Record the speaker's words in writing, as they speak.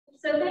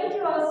So thank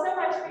you all so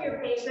much for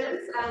your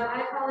patience.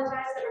 I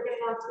apologize that we're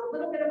getting off to a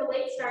little bit of a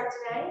late start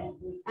today.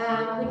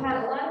 We've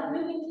had a lot of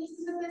moving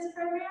pieces of this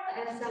program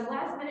and some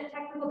last-minute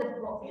technical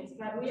difficulties,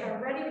 but we are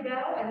ready to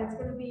go, and it's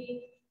going to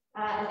be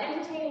an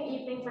entertaining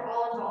evening for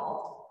all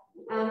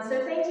involved.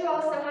 So thank you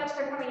all so much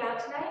for coming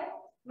out tonight.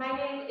 My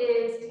name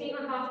is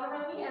Caitlin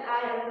Hoffman-Mahoney, and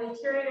I am the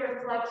Curator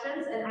of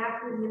Collections and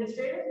Active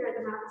Administrator here at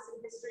the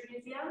Matheson History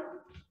Museum.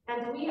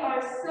 And we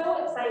are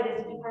so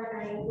excited to be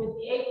partnering with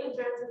the A. Quinn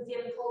Jones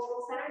Museum and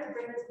Cultural Center to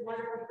bring this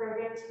wonderful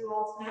program to you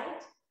all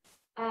tonight.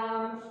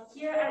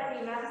 Here at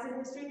the Matheson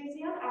History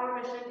Museum, our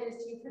mission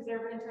is to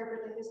preserve and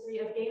interpret the history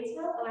of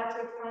Gainesville,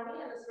 Alachua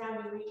County, and the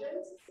surrounding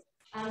regions.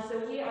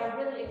 So we are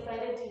really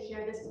excited to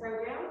share this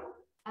program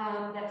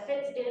that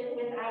fits in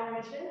with our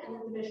mission and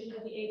with the mission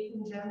of the A.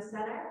 Quinn Jones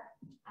Center.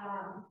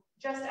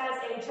 Just as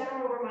a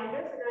general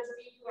reminder for those of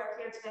you who are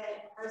here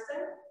today in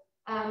person,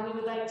 we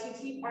would like to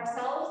keep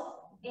ourselves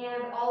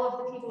and all of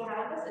the people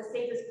around us as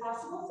safe as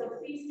possible. So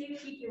please do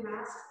keep your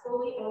mask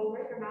fully over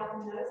your mouth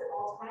and nose at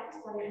all times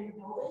while you're in the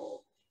building.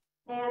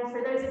 And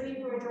for those of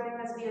you who are joining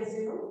us via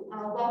Zoom,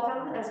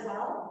 welcome as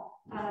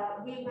well.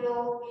 We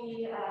will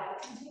be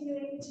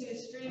continuing to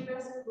stream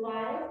this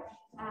live,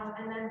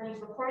 and then the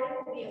recording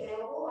will be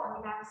available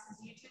on the Matheson's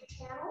YouTube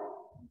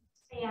channel.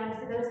 And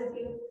for those of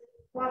you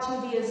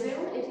watching via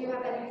Zoom, if you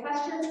have any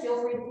questions,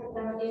 feel free to put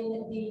them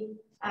in the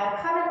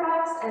comment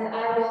box, and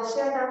I will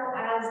share them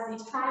as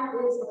the time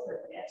is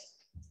appropriate.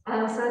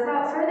 So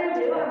without further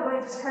ado, I'm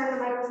going to turn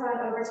the microphone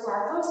over to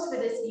our host for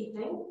this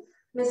evening,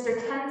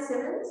 Mr. Ken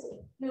Simmons,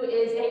 who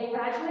is a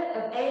graduate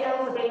of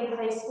A.L. Mabane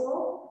High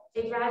School,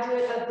 a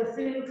graduate of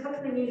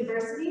Bethune-Cookman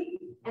University,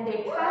 and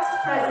a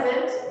past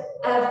president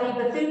of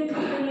the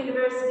Bethune-Cookman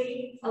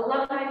University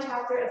Alumni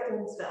Chapter of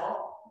Gainesville.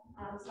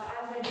 So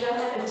I'm going to go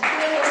ahead and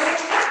turn it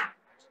over.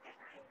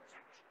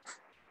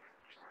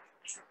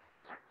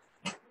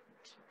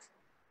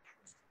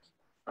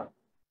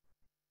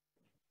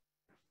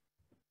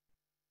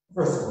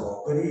 First of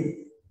all, good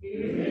evening. Good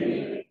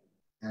evening.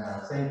 And I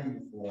thank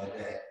you for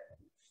that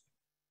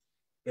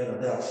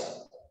introduction.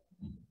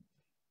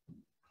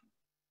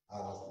 I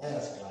was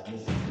asked by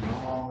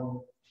Mrs.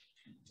 Long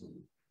to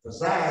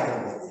preside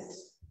over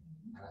this.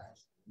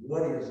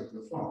 What is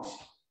the function?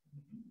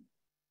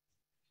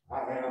 I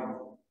am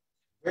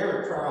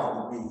very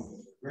proud to be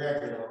a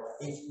graduate of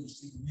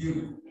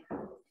HBCU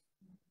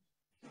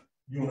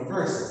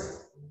University.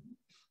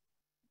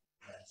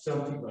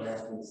 Some people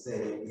ask me to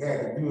say, you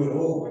had to do it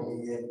over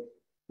again.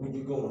 Would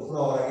you go to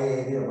Florida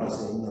A&M? I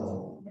said,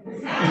 no.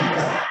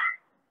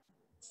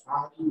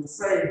 I'll do the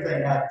same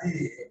thing I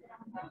did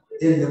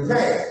in the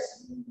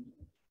past.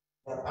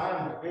 But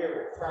I'm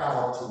very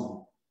proud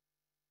to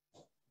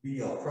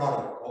be a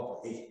product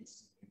of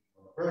HBCU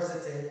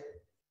University.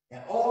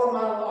 And all of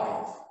my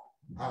life,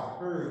 I've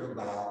heard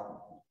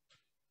about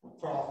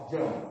Prof.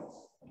 Jones.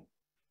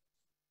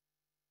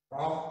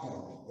 Prof.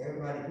 Jones.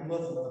 Everybody who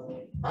must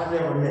know, I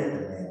never met the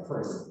man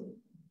personally.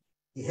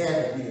 He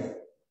had to be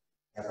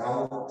as I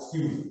will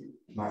excuse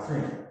my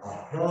friend, a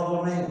hell of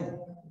a man.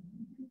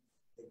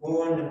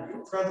 Going to be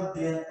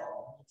president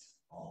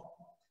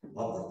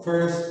of the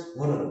first,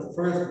 one of the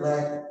first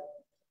black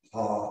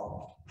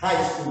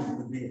high schools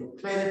to be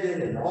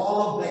accredited and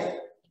all of that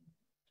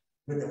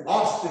with the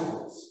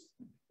obstacles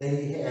that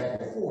he had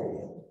before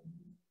him.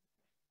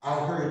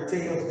 I heard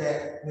tales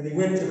that when he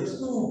went to the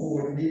school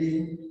board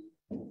meeting,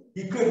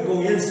 he couldn't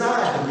go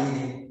inside the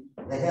meeting.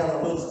 They had a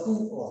little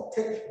scoop or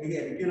ticket. We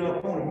had to get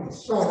up on him. He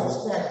was short and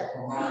stature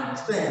from my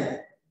understanding.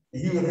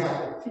 And he would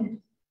have to peek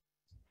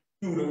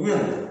through the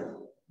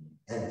window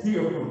and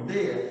hear from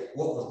there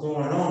what was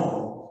going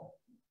on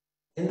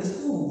in the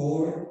school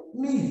board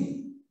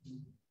meeting.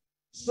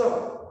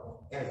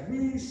 So, as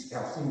we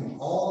have seen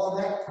all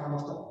that kind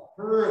of stuff,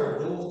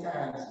 heard of those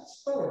kinds of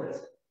stories,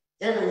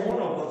 every one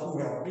of us who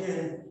have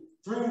been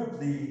through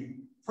the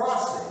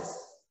process.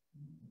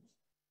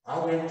 I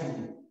went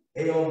to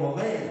A.L.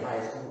 Mabane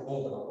High School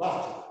over in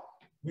Alachua.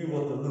 We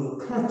were the little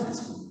country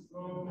school.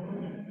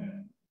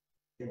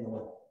 You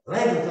know,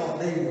 Langdon thought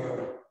they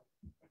were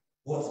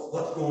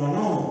what's going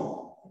on.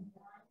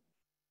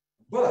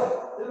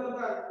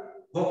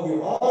 But we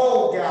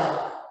all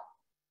got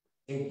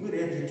a good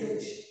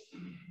education.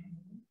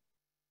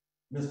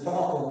 Miss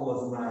Parker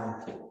was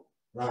my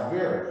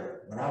librarian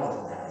when I was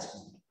in high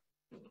school.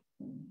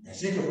 And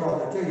she could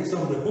probably tell you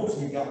some of the books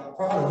we got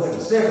probably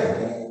wasn't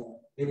 7.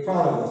 It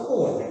probably was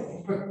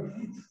 4.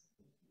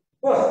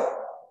 But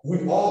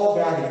we all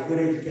got a good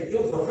education.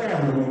 It was a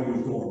family when we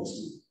were going to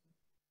school.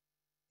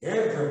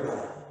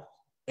 Everybody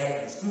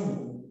at the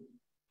school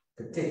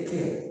could take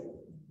care of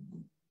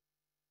you.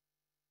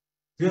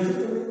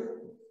 Physically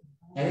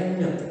and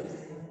mentally.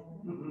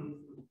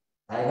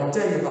 I ain't gonna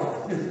tell you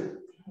about the physical,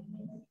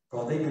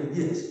 because they could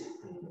get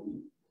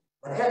you.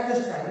 But at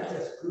this time, it's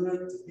just good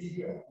to be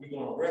here. We're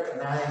gonna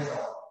recognize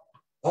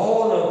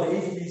all of the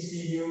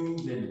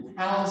HBCUs in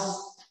the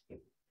house.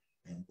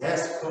 And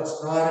that's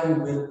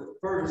starting with the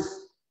first,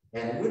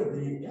 and it would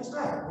be, that's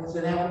right, it's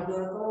an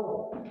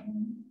alphabetical order.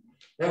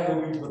 That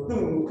would be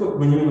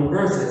Bethune-Cookman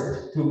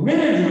University. To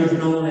many of you is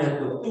known as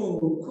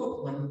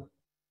Bethune-Cookman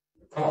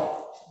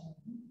College.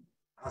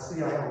 I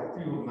see I have a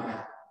few of my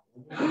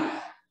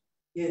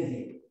in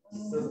here.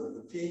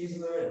 Sister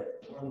Teasler and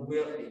one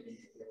Willie.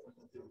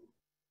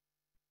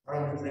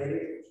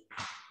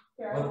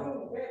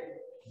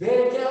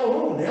 Very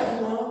Calhoun,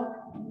 that's one.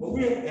 But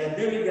and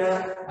then we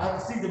got, I can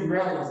see the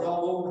medals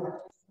all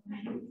over.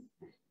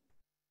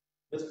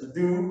 Mr.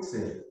 Dukes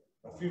and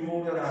a few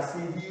more that I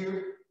see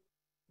here.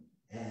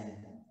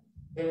 And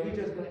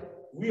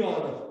we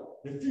are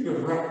the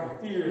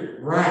fear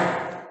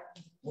right.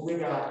 But we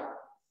got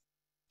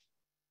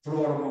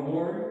Florida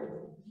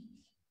Memorial.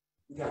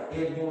 We got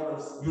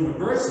Edwards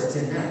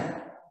University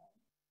now.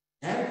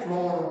 And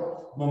Florida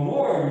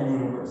Memorial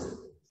University.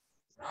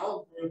 I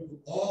was going through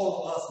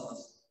all of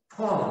us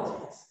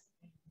colleges.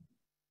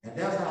 And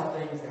that's how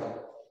things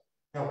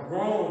have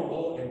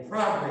grown in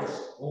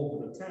progress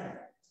over the time.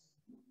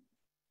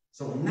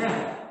 So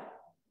now,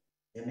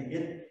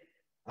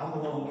 I'm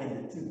going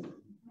into two.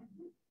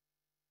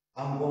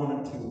 I'm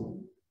going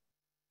to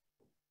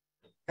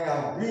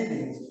have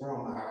greetings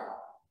from our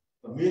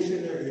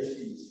commissioner, if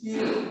she's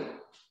here,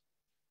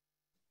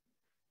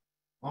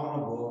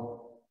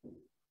 Honorable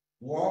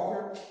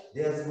Walker,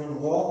 Desmond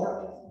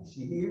Walker. Is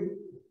she here?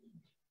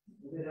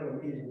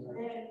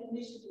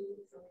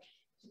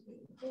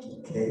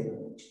 Okay.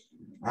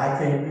 I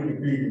can't do the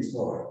greetings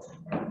for it.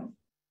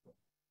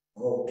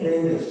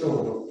 Okay, so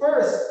the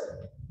first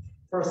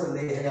person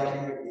they have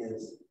here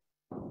is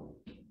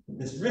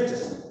Miss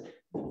Richardson.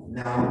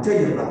 Now I'm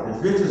telling you about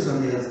Miss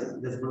Richardson is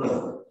this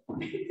beloved.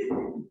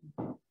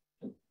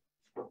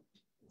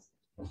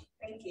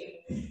 Thank you.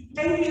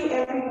 Thank you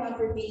everyone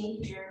for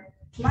being here.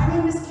 My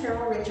name is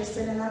Carol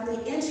Richardson and I'm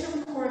the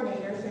interim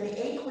coordinator for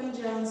the A. Quinn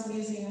Jones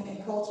Museum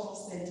and Cultural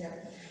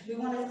Center. We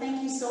want to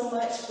thank you so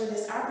much for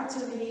this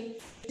opportunity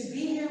to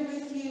be here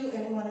with you,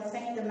 and we want to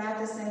thank the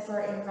Matheson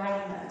for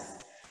inviting us.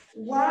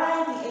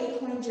 Why the A.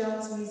 Quinn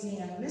Jones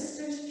Museum?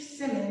 Mr.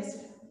 Simmons,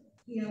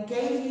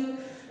 gave you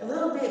a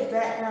little bit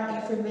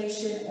background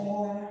information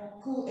on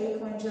who A.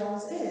 Quinn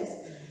Jones is.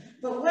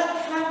 But what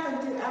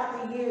happened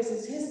throughout the years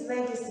is his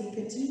legacy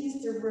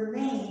continues to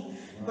remain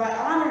by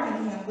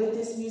honoring him with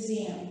this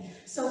museum.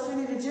 So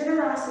through the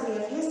generosity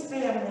of his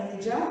family,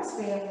 the Jones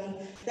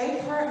family,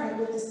 they partnered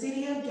with the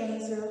City of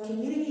Gainesville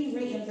Community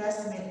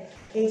Reinvestment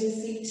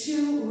Agency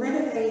to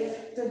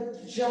renovate the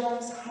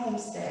Jones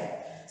homestead.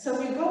 So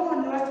if you go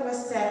on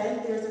Northwest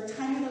 7, there's a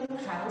tiny little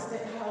house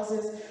that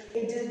houses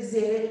an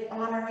exhibit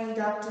honoring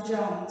Dr.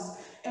 Jones.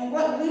 And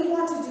what we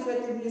want to do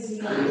at the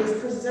museum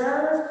is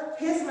preserve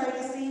his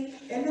legacy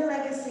and the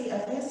legacy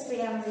of his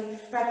family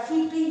by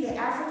keeping the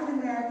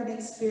African-American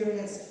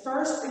experience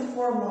first and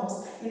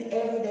foremost in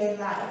everyday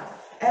life.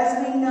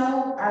 As we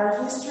know,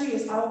 our history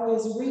is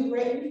always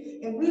rewritten,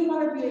 and we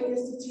want to be an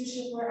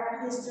institution where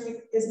our history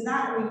is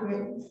not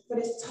rewritten, but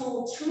is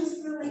told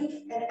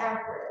truthfully and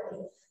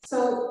accurately.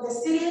 So the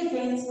City of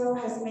Gainesville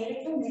has made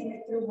a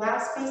commitment through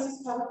Wild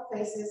Spaces Public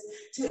Places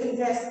to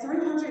invest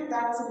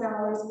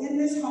 $300,000 in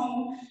this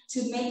home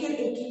to make it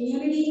a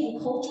community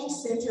and cultural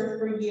center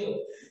for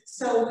you.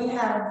 So we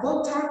have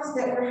book talks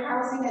that we're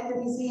housing at the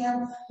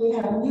museum. We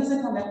have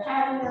music on the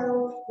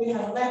patio. We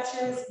have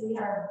lectures.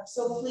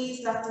 So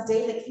please, Dr.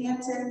 David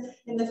Canton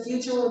in the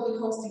future will be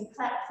hosting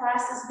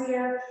classes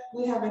there.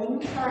 We have a new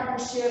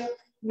partnership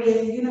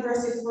with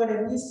University of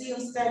Florida Museum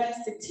Studies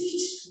to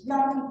teach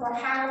young people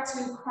how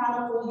to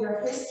chronicle your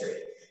history.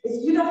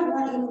 If you don't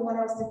want anyone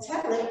else to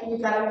tell it, you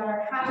gotta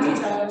learn how to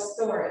tell your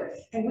story.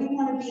 And we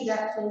wanna be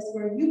that place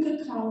where you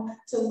can come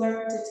to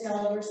learn to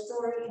tell your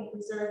story and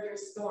preserve your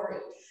story.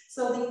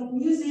 So the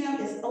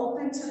museum is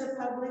open to the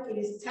public. It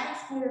is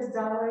taxpayers'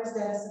 dollars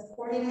that are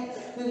supporting it.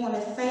 We wanna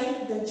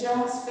thank the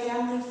Jones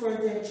family for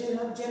their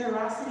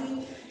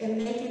generosity in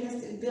making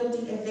this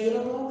building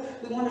available.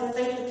 We wanna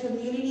thank the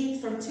community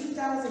from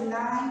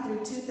 2009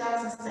 through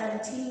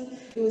 2017.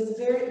 It was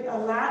a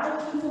lot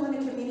of people in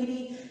the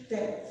community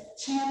that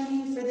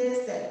championed for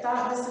this, that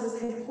thought this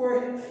was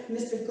important.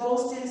 Mr.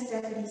 Golston,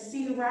 Stephanie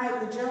C. Wright,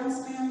 the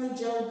Jones family,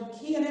 Joe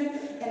Buchanan,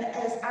 and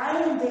as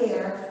I am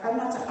there, I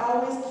want to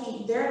always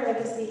keep their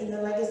legacy and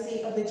the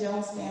legacy of the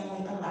Jones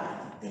family alive.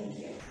 Thank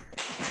you.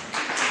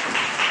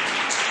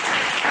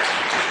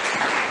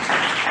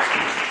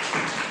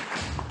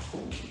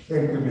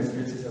 Thank you, Ms.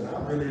 Richardson. I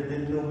really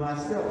didn't know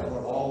myself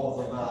what all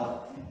was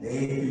about the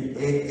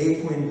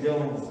A. Quinn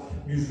Jones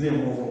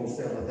Museum over on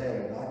 7th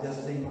Avenue. I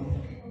just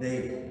seen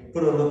they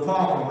put a little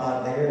parking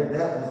lot there, and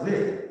that was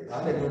it.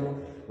 I didn't know,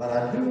 but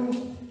I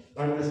do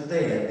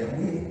understand that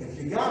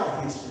if you got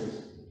a history,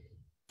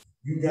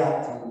 you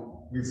got to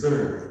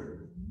reserve it.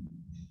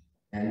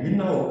 And if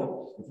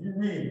you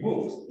read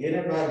books,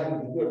 anybody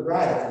who's a good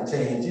writer can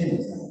change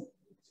anything.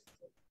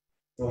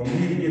 So you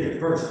need to get it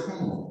first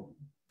hand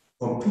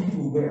from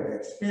people who have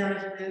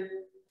experienced it,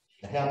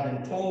 that have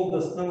been told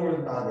the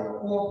stories by their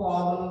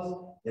forefathers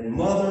and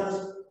mothers.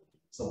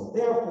 So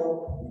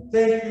therefore, we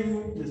thank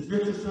you, Ms.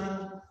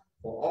 Richardson,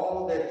 for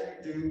all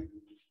that you do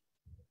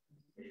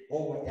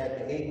over at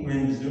the A.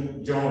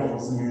 Quinn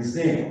Jones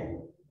Museum.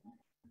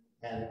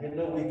 And you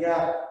know, we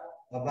got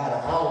about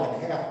an hour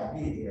and a half to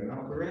be here, am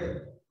I correct?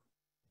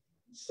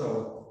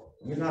 So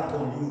we're not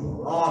going to use a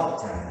lot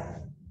of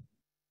time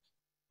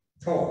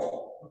talking.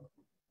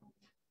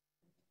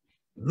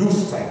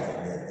 Loose type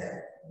of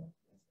that.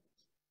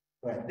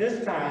 But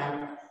this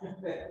time,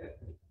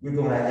 we're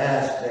going to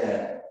ask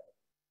that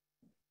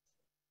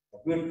a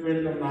good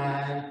friend of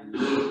mine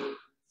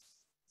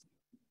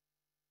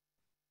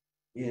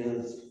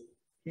is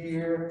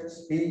here to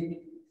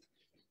speak.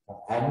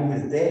 I knew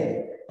his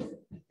dad,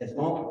 his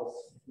uncle,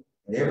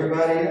 and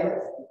everybody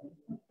else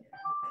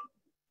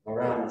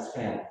around his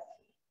family.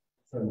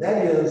 So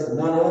that is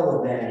none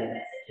other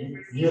than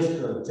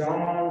Mr.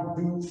 John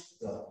Dukes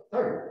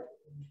III.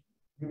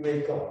 You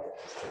may come.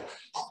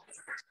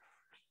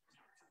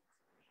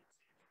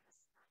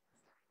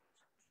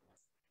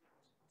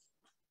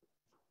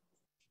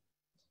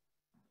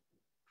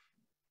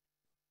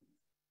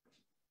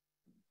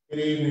 Good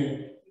evening.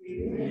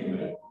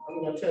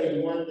 I'm going to tell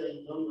you one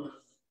thing.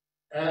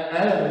 I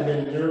haven't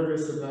been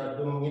nervous about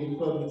doing any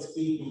public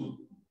speaking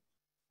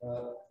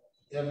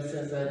ever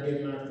since I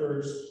did my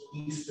first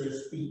Easter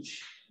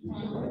speech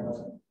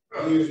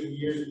years and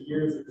years and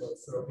years ago.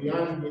 So to be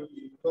honest with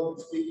you, public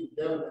speaking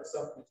never been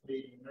something that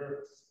made me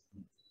nervous.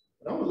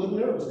 But I'm a little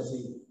nervous this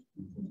evening.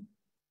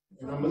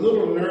 And I'm a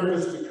little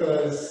nervous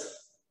because,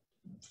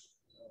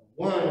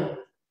 one,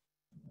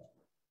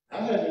 I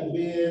haven't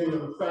been in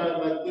a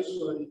crowd like this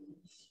one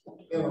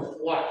in a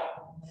while.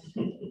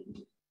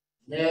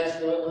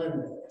 Masked or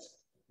unmasked.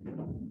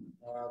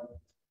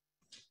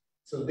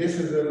 So this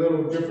is a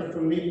little different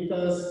for me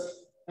because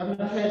I've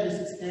not had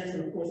this experience,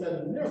 and of course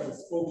I've never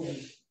spoken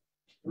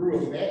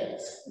through a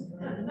mask.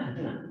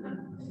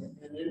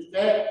 And in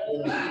fact,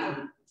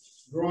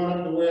 growing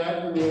up the way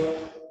I grew up,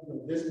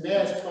 this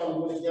mask probably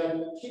would have gotten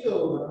me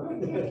killed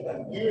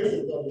years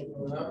ago.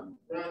 I'm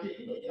around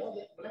here, y'all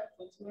let black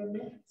folks wear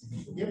masks.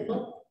 Get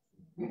fucked.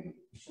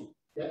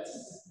 That's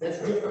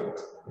different.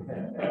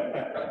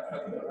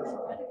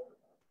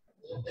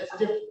 That's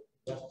different.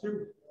 That's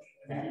true.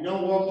 If you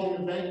don't walk in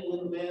the bank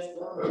with a mask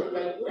on, they're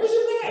like, where's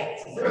your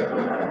mask?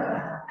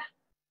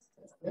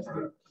 That's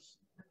good.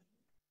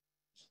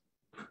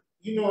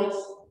 You know,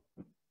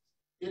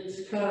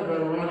 it's kind of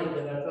ironic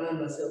that I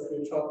find myself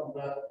here talking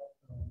about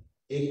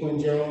A. Quinn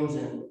Jones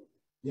and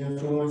the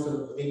influence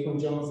of A. Quinn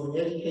Jones on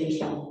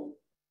education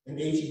and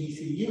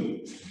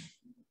HBCUs.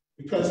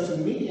 Because to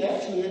me,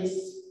 actually, it's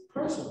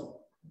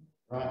personal,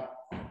 right?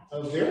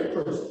 Very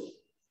personal.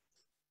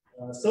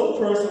 So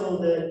personal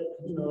that,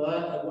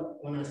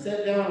 when I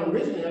sat down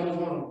originally, I was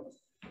going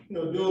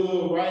to, do a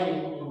little writing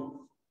and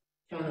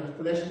kind of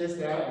flesh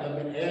this out. And I've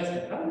been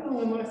asking, how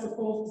long am I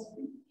supposed to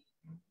speak?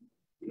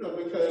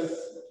 Because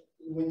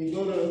when you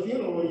go to a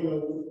funeral,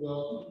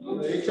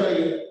 they tell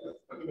you,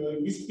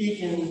 you're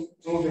speaking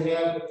on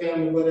behalf of the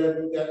family,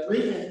 whatever, you got 3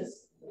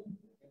 minutes, and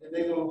then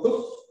they're going to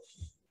cook.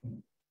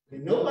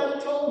 And nobody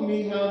told me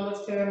how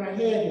much time I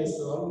had here,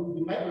 so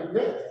you might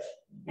regret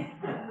that.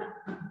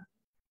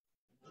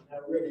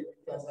 Not really,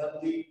 because I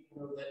believe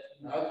that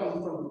I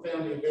come from a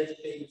family of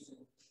educators,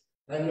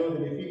 and I know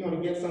that if you're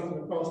going to get something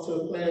across to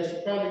a class, you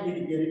probably need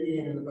to get it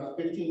in about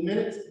 15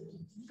 minutes,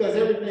 because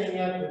everything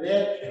after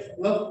that is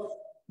fluff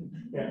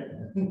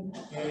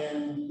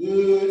and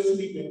good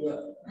sleeping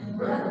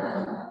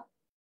well.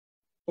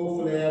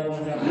 Hopefully I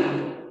won't have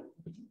to.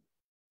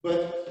 But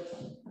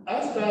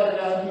I started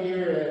out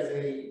here as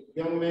a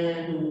young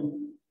man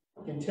who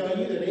can tell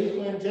you that A.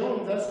 Quinn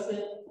Jones, I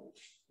spent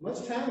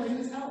much time in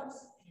his house.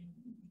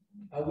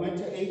 I went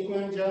to A.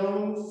 Quinn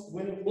Jones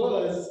when it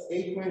was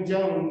A. Quinn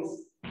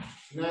Jones,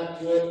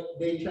 not what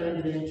they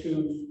turned it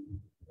into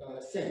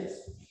since.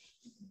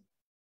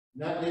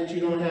 Not that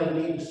you don't have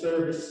need of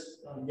service,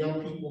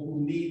 young people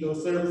who need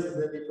those services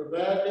that they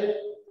provide there.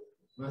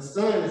 My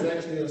son is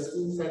actually a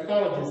school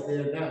psychologist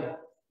there now.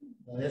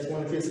 That's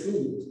one of his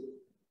schools.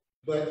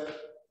 But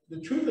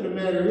the truth of the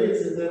matter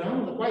is that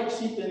I'm the white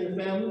sheep in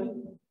the family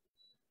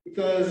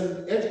because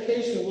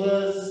education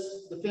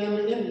was the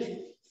family industry.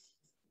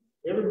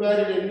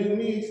 Everybody that knew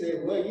me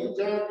said, well, you're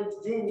John Brooks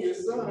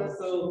Jr.'s son,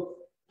 so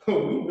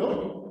we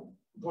know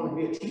you're going to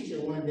be a teacher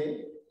one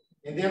day,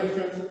 and then a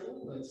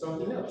principal, and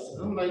something else.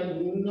 And I'm like,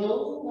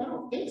 no, I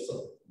don't think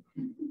so.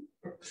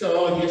 So,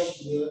 oh,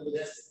 yes, you will,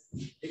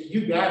 but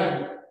you got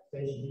it,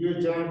 because you're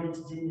John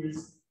Brooks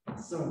Jr.'s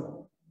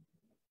son.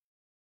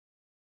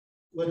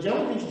 Well,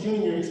 John Brooks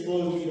Jr.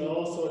 exposed me to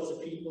all sorts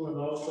of people and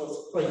all sorts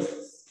of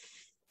places.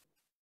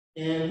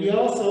 And he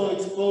also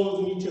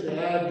exposed me to the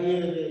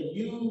idea that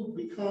you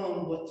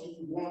become what you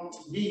want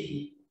to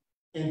be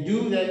and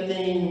do that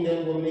thing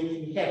that will make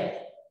you happy.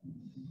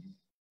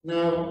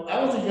 Now,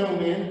 I was a young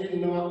man,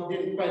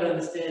 didn't quite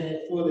understand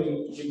it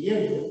fully to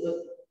begin with, but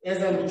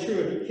as I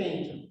matured, it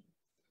came to me.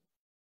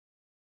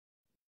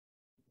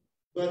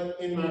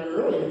 But in my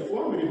early and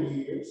formative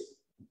years,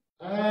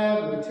 I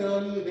will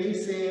tell you, they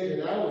said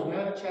that I was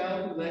not a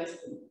child who liked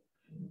school.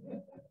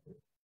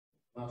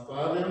 My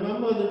father and my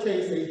mother tell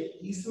you, say,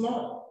 he's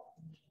smart.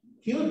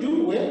 He'll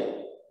do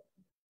well,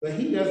 but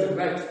he doesn't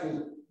like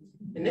school.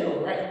 And they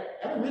were right.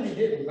 I really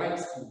didn't like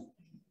school.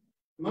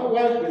 My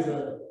wife is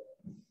a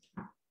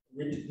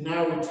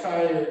now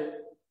retired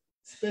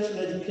special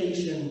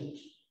education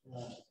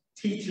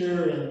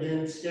teacher and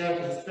then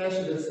staff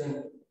specialist,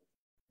 and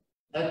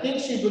I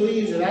think she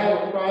believes that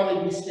I would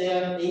probably be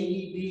staff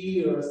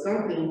AED or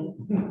something,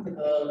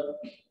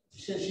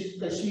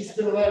 because she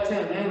spent a lot of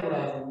time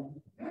analyzing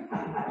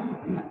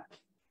me.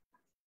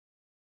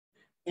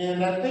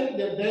 And I think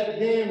that back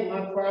then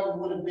my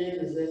problem would have been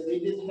is that they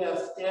didn't have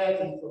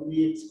staffing for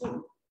me at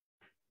school.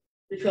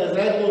 Because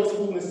I go to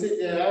school and sit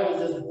there, I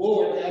was just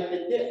bored after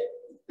that.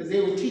 Because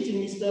they were teaching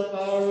me stuff I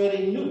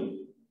already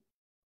knew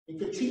and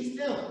could teach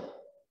them.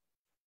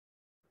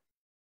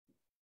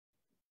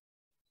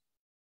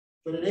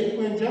 But at A.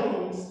 Quinn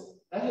Jones,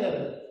 I had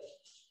a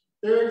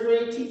 3rd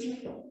grade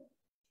teacher.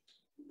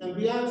 And to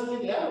be honest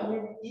with you, I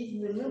don't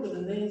even remember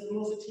the names of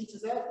most of the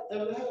teachers I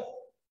ever had.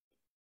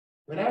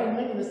 But I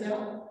remember Miss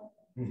Allen.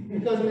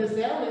 Because Miss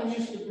Allen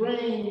used to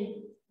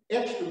bring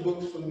extra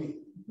books for me.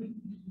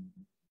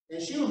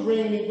 And she would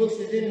bring me books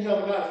that didn't have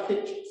a lot of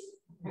pictures.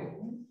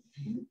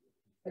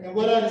 And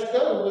what I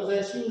discovered was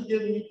that she was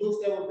giving me books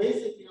that were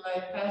basically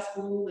like high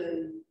school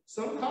and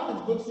some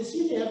college books that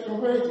she had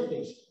from her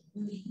education,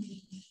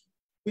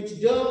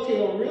 which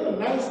dovetailed real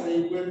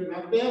nicely with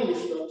my family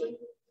structure.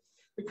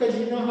 Because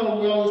you know how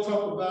we always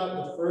talk about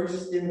the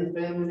first in the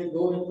family to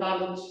go to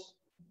college?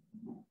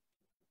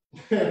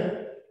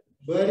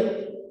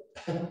 Buddy,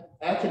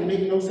 I can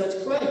make no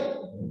such claim.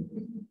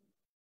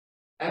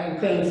 I can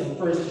claim some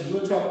firsts,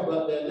 we'll talk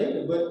about that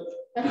later, but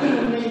I couldn't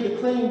have made the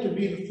claim to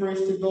be the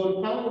first to go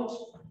to college.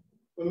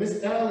 But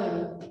Miss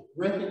Allen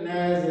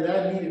recognized that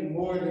I needed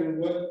more than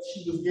what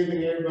she was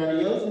giving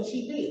everybody else, and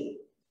she did.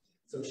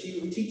 So she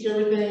would teach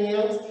everything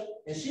else,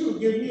 and she would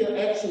give me an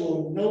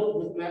actual note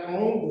with my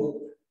own book.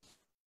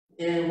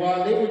 And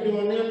while they were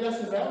doing their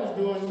lessons, I was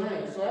doing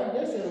mine. So I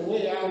guess in a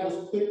way I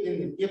was put in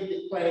the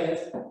gifted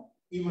class,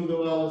 even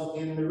though I was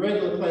in the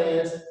regular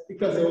class,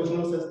 because there was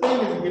no such thing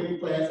as a gifted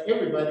class.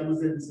 Everybody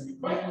was in the same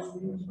class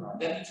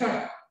at the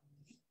time.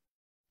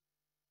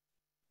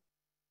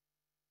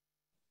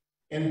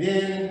 And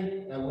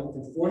then I went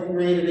to 4th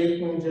grade at A.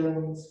 Quinn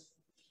Jones,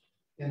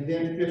 and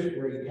then 5th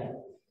grade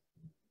happened.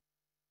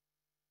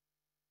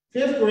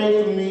 5th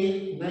grade for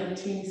me,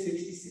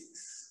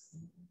 1966.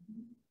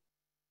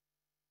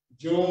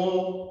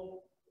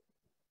 Joel,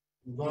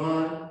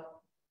 Vaughn,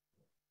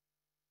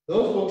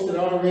 those folks had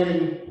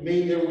already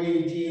made their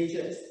way to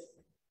GHS.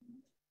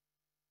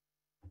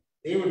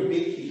 They were the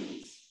big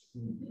kids.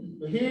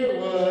 But here it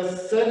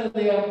was,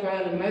 suddenly I'm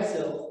finding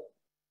myself,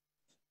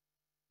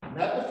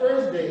 not the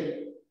first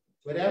day,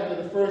 but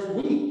after the first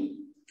week,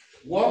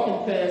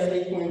 walking past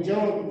A. Quinn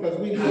Jones, because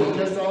we lived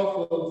just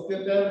off of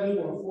 5th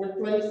Avenue on 4th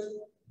Place,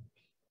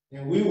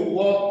 and we would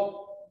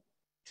walk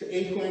to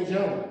A. Quinn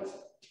Jones.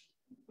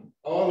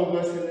 All of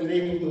us in the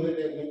neighborhood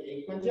that went to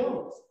A. Quinn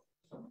Jones.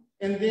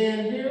 And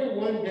then here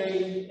one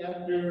day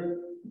after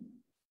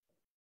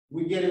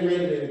we getting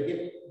ready to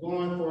get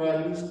going for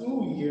our new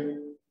school year,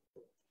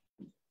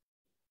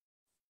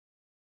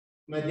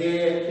 my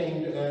dad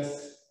came to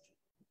us,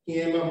 he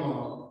and my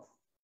mom,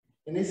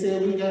 and they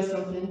said, we got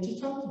something to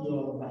talk to you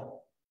all about.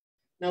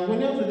 Now,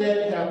 whenever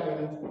that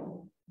happened,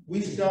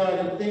 we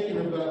started thinking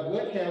about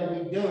what have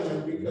we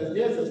done, because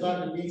there's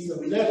about to be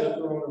some leather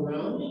thrown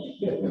around,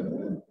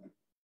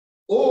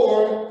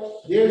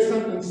 or there's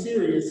something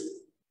serious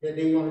that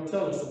they want to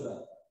tell us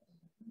about.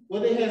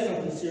 Well, they had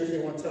something serious they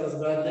want to tell us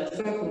about. That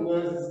something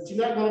was,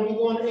 you're not going to be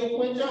going to A.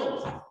 Quinn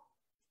Jones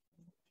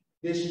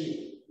this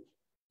year.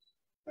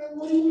 And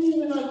what do you mean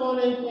you're not going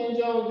to A. Quinn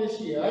Jones this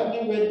year? I'm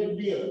getting ready to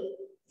be a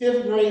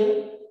 5th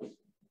grader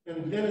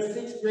and then a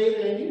 6th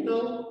grader, and you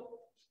know,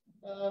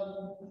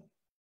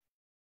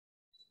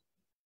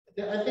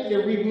 I think they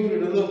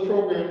rebooted a little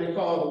program they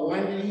called the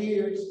Wonder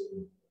Years.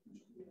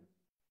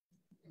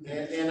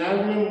 And I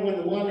remember when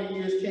the Wonder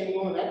Years came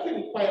on, I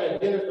couldn't quite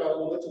identify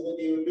much of what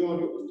they were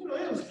doing. It was, you know,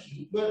 it was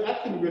cute, but I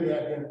couldn't really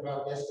identify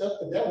with that stuff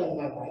because that wasn't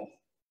my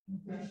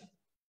life.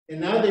 And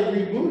now they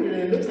rebooted,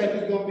 and it looks like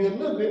it's going to be a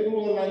little bit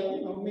more like,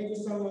 you know, maybe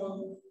some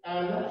of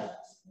our lives.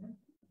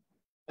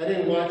 I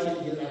didn't watch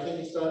it because I think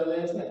it started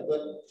last night,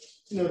 but,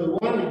 you know, the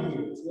Wonder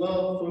Years.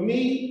 Well, for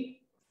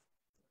me,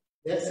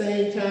 that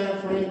same time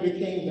frame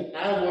became the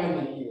I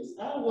Wonder Years.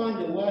 I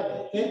wonder why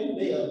the heck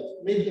they are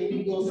making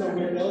me go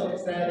somewhere else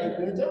beside A.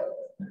 Quinn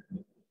Jones.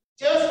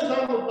 Just as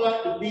I'm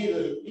about to be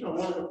the, you know,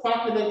 one of the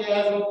popular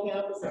guys on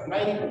campus, I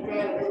might even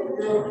find a little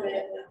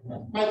girlfriend,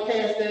 might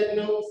pass that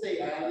note and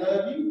say, I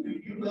love you, do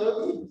you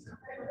love me?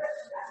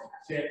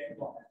 Check.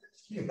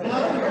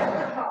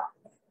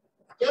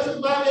 Just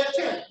about that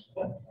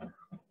time.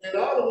 And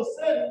all of a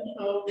sudden, you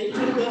know, they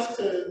took us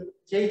to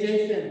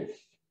J.J. Finley,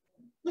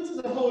 which is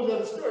a whole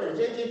other story.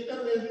 J.J.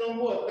 Finley is no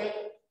more, thank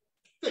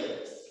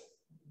goodness.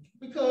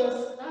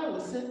 Because I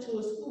was sent to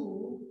a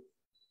school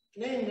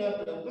named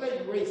after a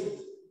black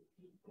racist.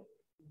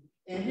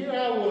 And here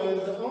I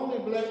was, the only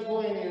black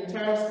boy in the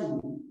entire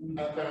school.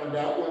 I found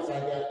out once I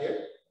got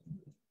there.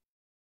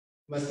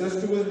 My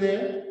sister was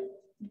there,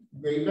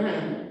 right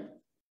behind me.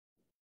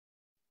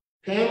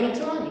 Pam and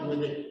Tony were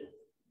there.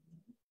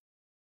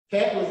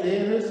 Kat was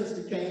there, and her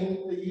sister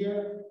came the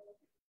year.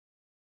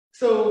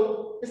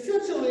 So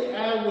essentially,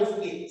 I was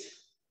it.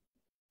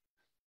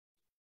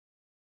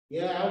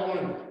 Yeah, I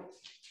won.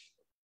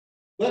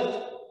 But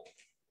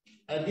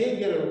I did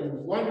get a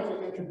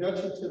wonderful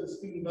introduction to the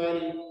student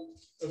body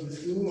of the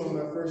school on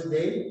my first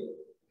day.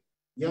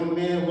 Young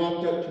man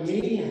walked up to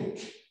me and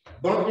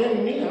bumped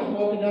into me. I'm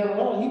walking down the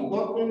hall, he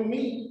bumped into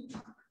me,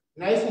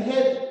 nice and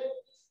heavy.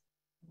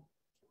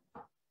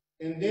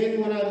 And then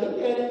when I looked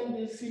at him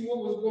to see what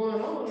was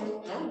going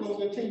on, I'm going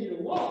to continue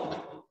to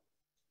walk.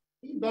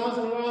 He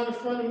bouncing around in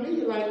front of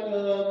me like,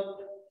 well,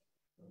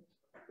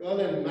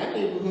 in my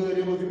neighborhood,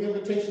 it was an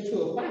invitation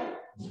to a fight.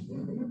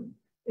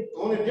 The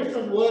only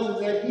difference was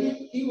that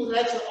he was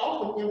actually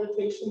offering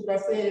invitations by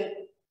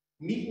saying,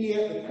 meet me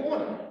at the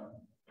corner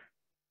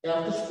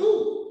after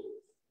school.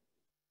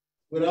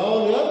 With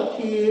all the other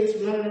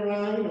kids running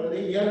around, you know,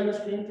 they yelling and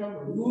screaming,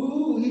 talking,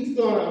 ooh, he's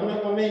gonna, I'm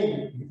not gonna name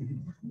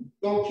him,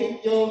 gonna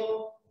kick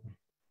your,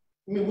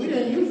 I mean, we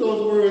didn't use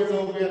those words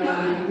over in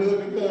our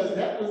neighborhood because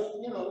that was,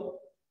 you know,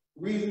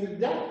 reason to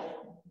die.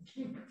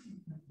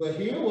 But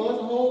here was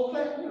a whole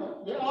class, you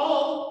know, they're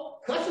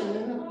all cussing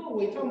in the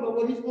hallway, talking about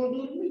what he's gonna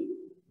do to me.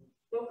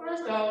 So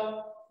first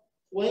off,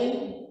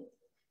 when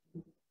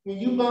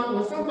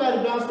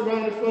somebody bounced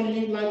around in front of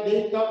you like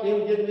they thought they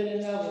were getting ready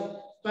to have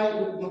a fight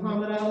with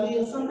Muhammad Ali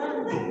or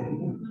somebody,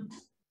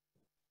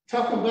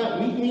 talking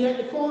about meet me at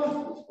the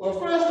corner. Well,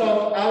 first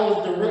off, I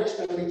was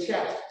directionally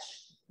challenged.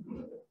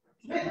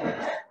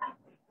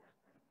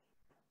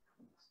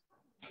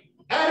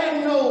 I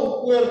didn't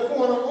know where the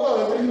corner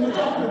was that you were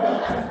talking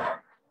about.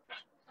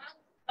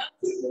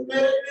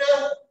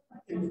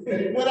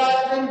 When I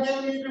didn't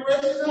give me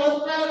directions, I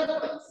was mad.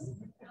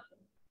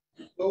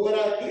 But what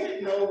I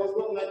did know was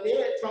what my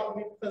dad taught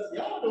me, because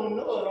y'all don't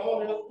know it. All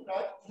the, you know,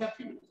 I have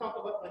people talk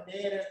about my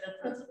dad as their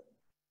principal.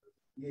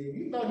 Yeah,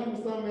 you thought he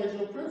was something as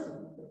your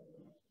principal.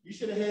 You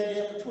should have had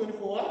that for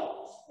 24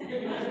 hours.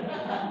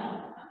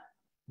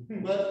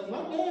 But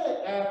my dad,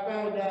 I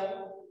found out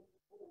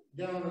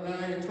down the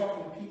line and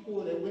talking to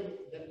people that were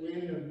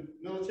in the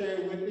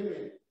military with him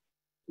and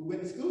who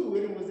went to school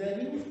with him, was that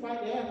he was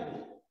quite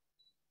athlete,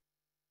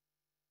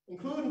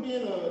 including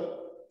being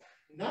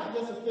not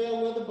just a fair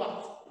weather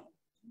boxer.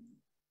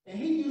 And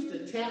he used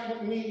to tap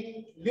with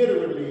me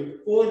literally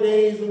 4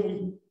 days a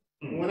week.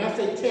 And when I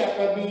say tap,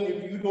 I mean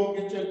if you don't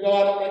get your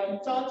guard up like you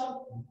taught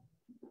you,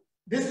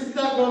 this is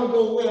not going to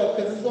go well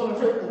because it's going to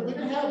hurt you. We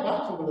didn't have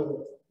boxing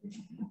gloves.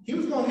 He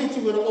was going to hit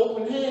you with an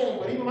open hand,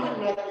 but he might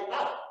knock you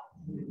out.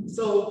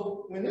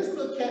 So when this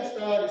little cat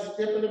started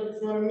stepping up in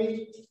front of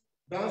me,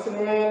 bouncing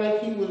around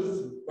like he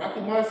was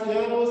Rocky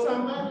Marciano or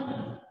somebody,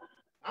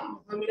 I'm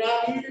coming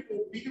out here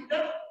to beat him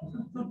down.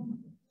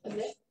 And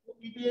that's what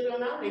we did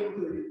on our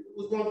neighborhood. It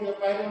was going to be a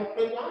fight on the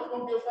playground. It was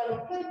going to be a fight on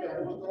the playground.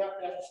 It was going to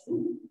happen after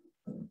school.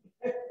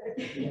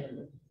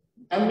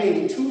 I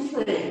made 2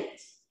 friends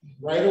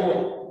right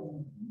away.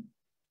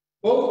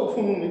 Both of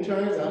whom, it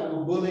turns out,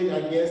 were bullied,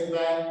 I guess,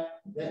 by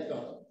that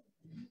dog.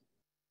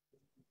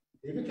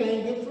 They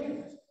became good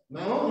friends,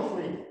 my only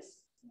friends.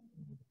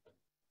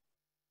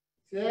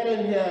 See, I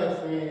didn't have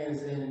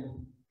friends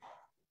in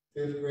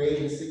 5th grade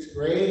and 6th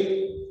grade.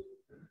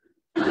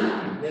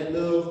 That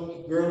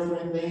little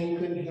girlfriend thing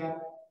couldn't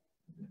happen.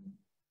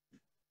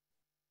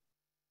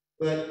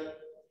 But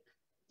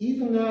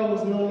even though I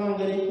was no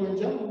longer at Quinn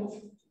Jones,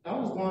 I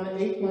was going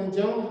to Quinn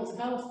Jones'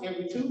 house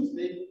every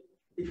Tuesday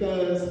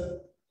because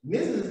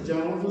Mrs.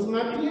 Jones was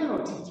my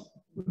piano teacher.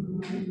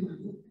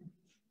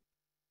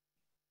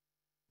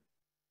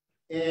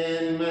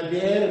 And my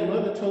dad and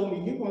mother told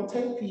me, you're going to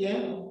take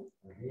piano.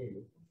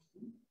 And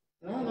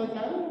I'm like,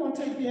 I don't want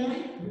to take piano.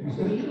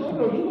 You're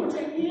going to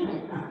take piano.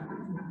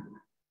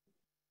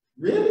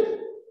 Really?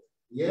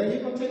 Yeah,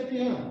 you're going to take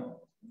piano.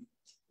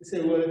 He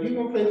said, well, if you're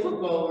going to play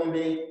football one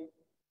day,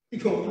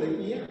 you're going to play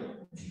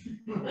piano.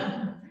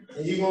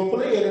 And you're going to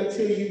play it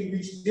until you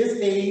reach this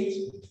age.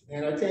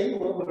 And I tell you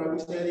what, when I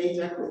reached that age,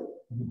 I quit.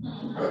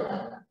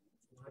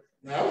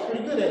 Now, I was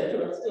pretty good at it,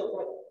 too. I still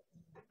play.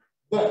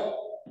 But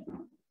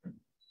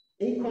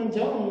Quinn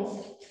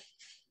Jones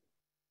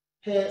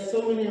had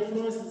so many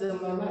influences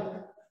in my life.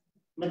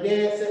 My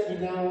dad sat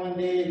me down one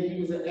day and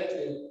he was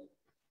actually,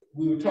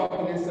 we were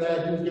talking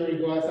inside, he was getting ready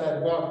to go outside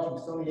the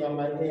barbecue. Some of y'all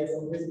might have had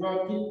some of his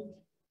barbecue.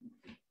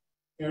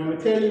 And I'm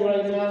gonna tell you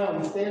right now,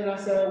 I'm standing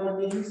outside one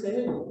day, he said,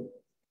 hey,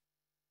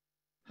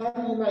 how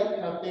do you like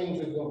how things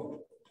are going?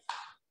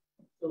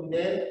 So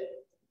Dad,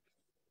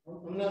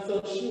 I'm not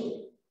so sure.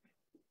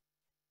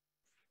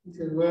 He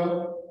said,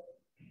 well,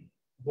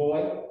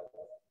 boy,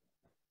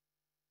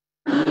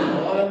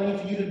 all I need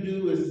for you to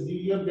do is do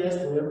your best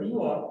wherever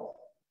you are.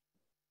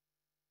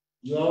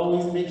 You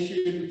always make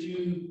sure that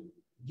you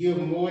give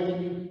more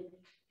than you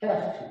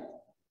have to.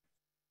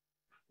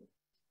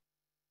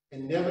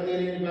 And never let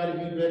anybody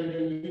be better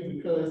than you,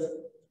 because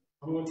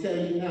I'm going to tell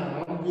you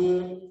now, I'm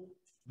good,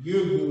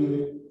 you're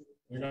good,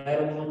 and I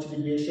don't want you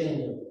to be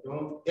ashamed of it.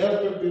 Don't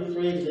ever be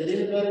afraid to let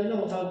anybody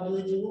know how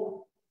good you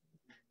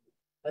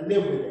are. I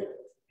live with that.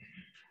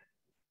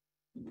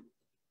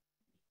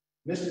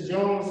 Mr.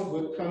 Jones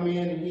would come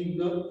in and he'd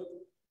look,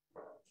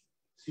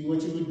 see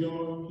what you were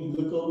doing. He'd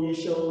look over your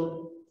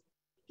shoulder.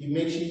 He'd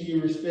make sure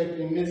you're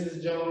respecting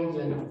Mrs. Jones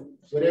and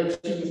whatever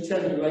she was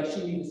telling you, like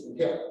she needed some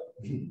help.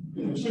 You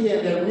know, she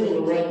had that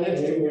ruler right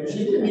next to her.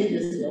 She didn't need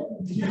this help.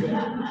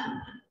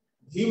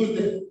 He was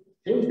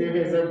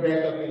there as her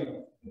backup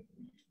in.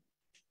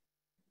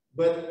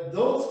 But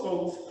those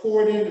folks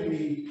poured into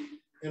me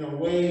in a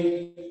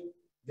way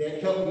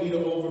that helped me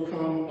to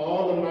overcome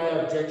all of my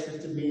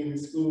objections to being in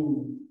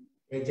school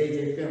at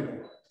J.J. Finley.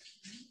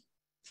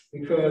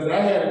 Because I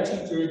had a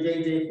teacher at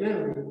J.J.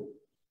 Finley,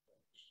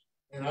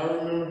 and I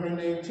remember her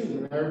name too,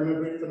 and I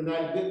remember it for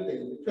not good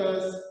thing,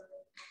 because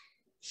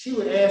she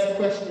would ask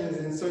questions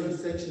in certain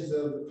sections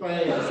of the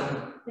class,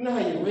 and you know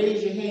how you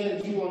raise your hand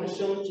if you want to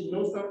show that you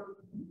know something?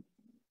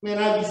 Man,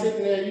 I'd be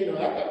sitting there, you know,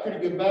 I got pretty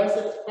good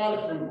biceps,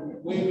 probably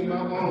from waving my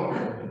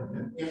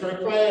arm in her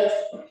class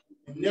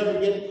and never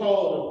getting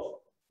called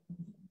on.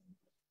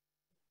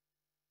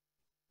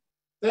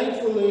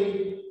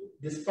 Thankfully,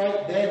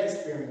 despite that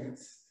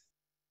experience,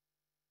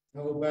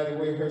 oh, by the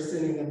way, her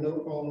sending a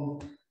note home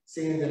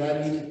saying that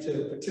I needed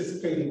to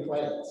participate in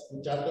class,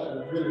 which I thought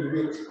was really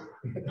rich.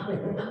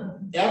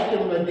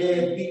 After my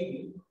dad beat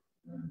me,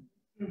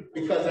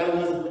 because I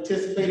wasn't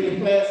participating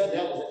in class, and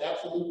that was an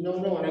absolute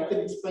no-no, and I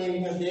couldn't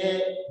explain to my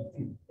dad,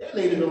 that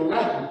lady don't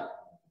like me.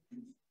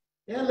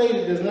 That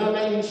lady does not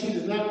like me, she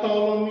does not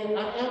call on me,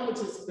 I am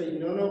participating.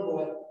 No, no,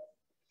 boy.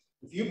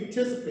 If you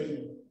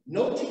participate,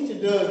 no teacher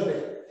does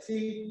that.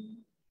 See,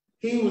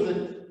 he was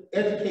an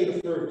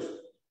educator first.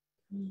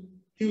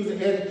 He was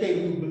an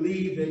educator who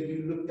believed that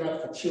you looked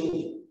out for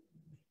children.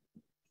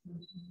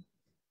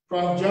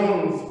 Prof.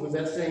 Jones was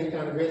that same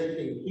kind of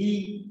educator.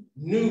 He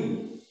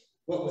knew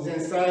what was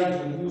inside you,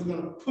 and he was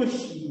going to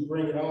push you to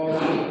bring it all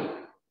out.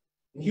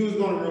 And he was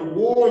going to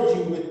reward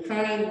you with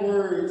kind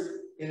words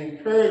and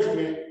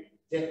encouragement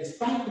that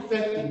despite the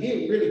fact you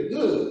did really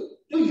good,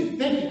 do you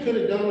think you could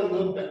have done a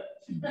little better?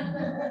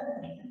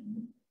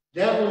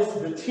 That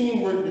was the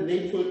teamwork that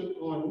they put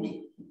on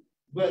me.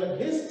 But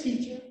this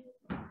teacher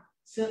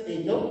sent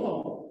a note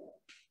home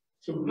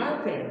to my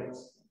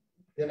parents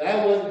that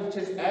I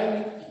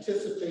need to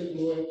participate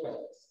more in class.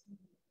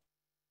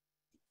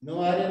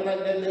 No, I didn't like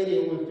that lady.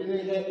 And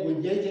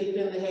when J.J.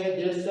 Finley had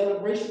their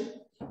celebration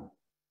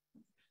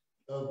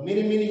of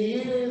many, many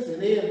years,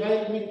 and they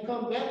invited me to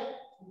come back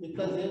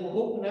because they were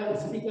hoping I would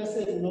speak, I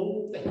said,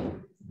 no, thank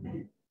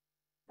you.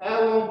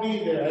 I won't be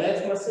there. I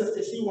asked my sister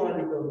if she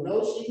wanted to go.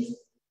 No, she's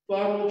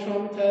far more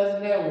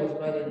traumatized than I was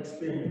by that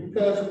experience,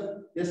 because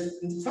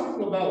there's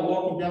something about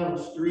walking down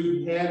the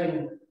street and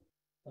having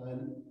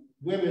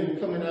women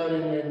coming out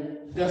in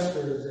their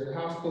dusters and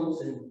house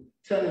coats and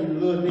telling you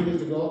little niggas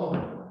to go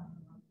home.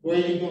 Where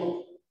are you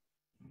going?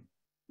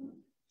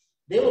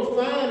 They were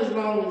fine as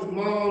long as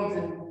moms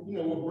and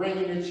were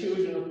bringing their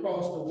children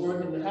across to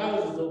work in the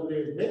houses over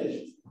there as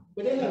babies.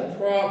 But they had a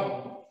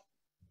problem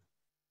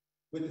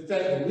with the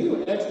fact that we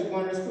were actually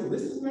going to school.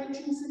 This is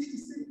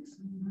 1966.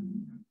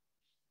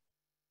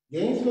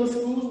 Gainesville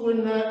schools were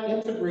not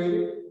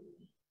integrated.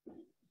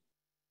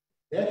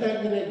 That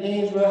happened at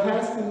Gainesville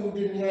High School,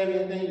 didn't have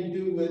anything to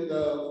do with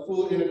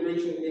full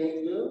integration in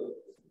Gainesville.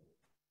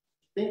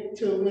 Think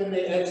till when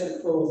they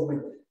actually closed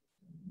Lincoln.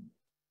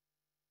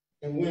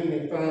 And when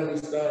they finally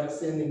started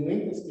sending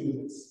Lincoln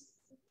students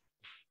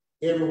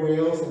everywhere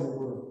else in the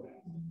world.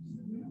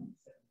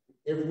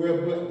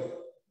 Everywhere but there.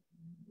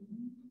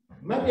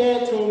 My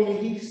dad told me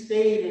he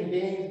stayed in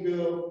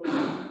Gainesville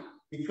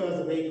because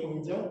of A.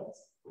 Quinn Jones.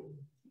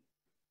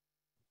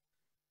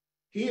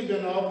 He had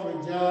been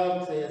offered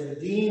jobs as a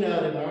dean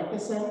out in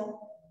Arkansas.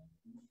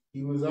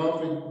 He was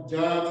offered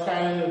jobs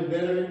higher and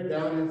better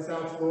down in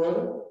South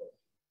Florida.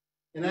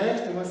 And I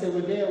asked him, I said,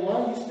 well, Dad,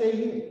 why do you stay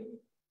here?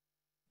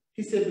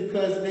 He said,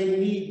 because they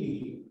need me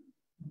here.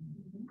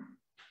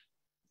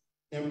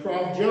 And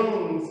Prof.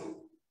 Jones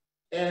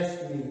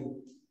asked me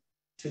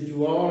to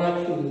do all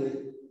I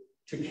could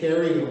to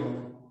carry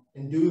on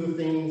and do the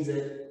things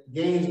that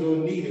Gainesville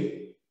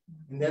needed,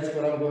 and that's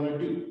what I'm going to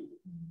do.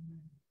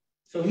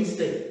 So he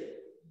stayed.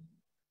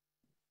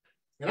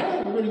 And I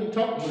haven't really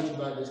talked much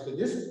about this, but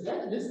this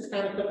is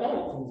kind of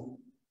cathartic for me.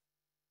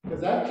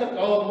 Because I've kept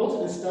most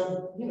of this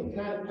stuff,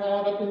 kind of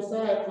piled up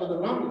inside for the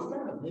longest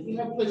time. They didn't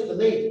have a place to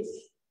lay this.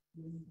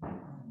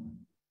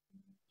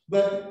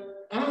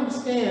 But I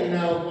understand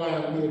now why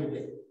I'm here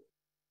today.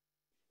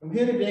 I'm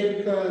here today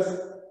because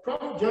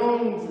Prof.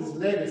 Jones's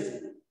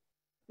legacy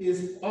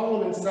is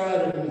all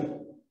inside of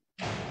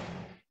me.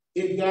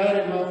 It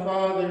guided my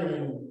father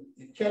and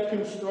it kept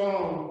him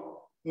strong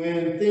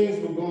when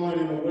things were going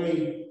in a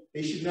way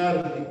they should not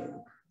have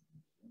been.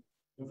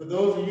 And for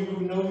those of you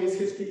who know his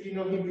history,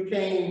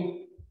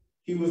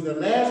 he was the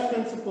last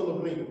principal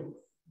of Lincoln.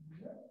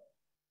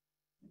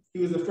 He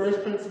was the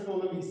first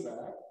principal of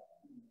Eastside.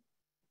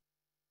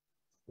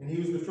 And he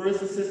was the first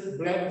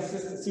black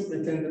assistant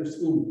superintendent of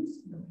schools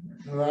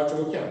in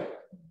Alachua County.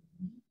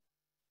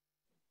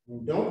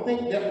 And don't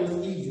think that was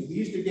easy. We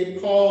used to get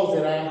calls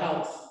at our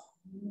house.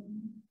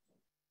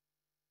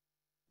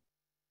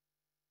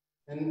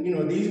 And you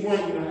know, these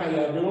weren't, you know, how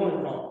y'all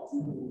doing calls.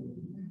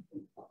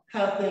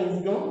 How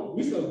things going?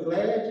 We so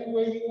glad you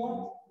where you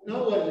want.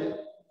 No, wasn't it?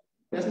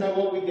 That's not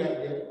what we got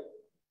there.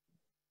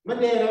 My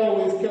dad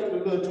always kept a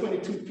little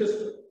 22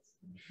 pistol.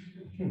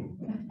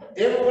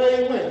 Everywhere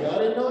he went. Y'all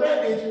didn't know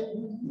that, did you?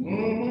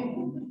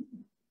 Mm-hmm.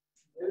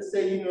 They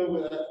say, you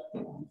know,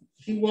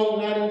 he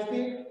walked out in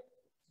fear.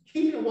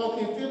 He didn't walk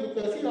in fear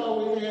because he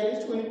always had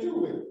his 22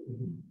 with him.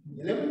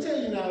 And let me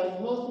tell you now,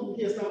 most people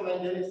hear something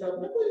like that and say,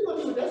 what are you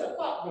gonna do with that? That's a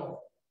popcorn.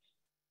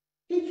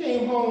 He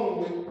came home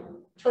with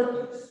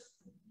turkeys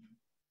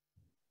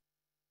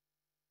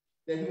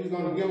that he was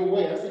gonna give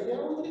away. I said, yeah,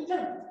 what's the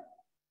turkey?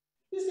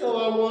 He said, oh,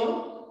 I want them.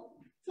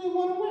 I said,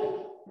 want them where?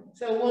 He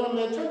said, I want them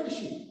at turkey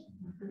shoot.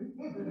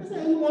 I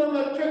said, you want them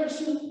at a turkey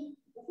shoot?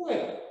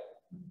 Where?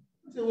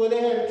 I said, well,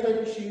 they had a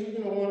turkey shoot,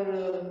 you know, one of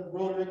the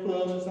Rotary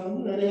clubs or something,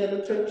 you know, they had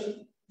a turkey shoot.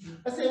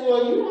 I said,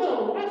 well, you don't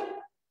have a rifle.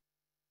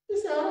 He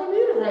said, I don't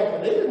need a rifle.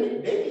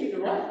 They need a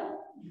rifle.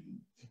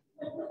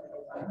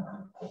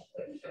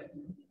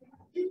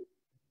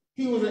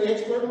 He was an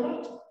expert in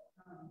rifle.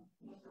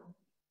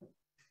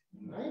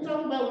 I ain't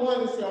talking about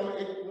one that said,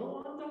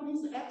 no, I'm talking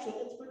he's an actual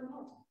expert in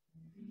rifle.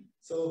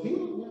 So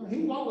he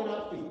walked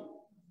without fear.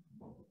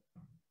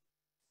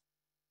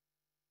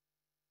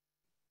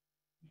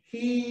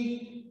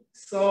 He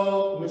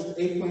saw Mr.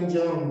 A. Quinn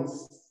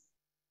Jones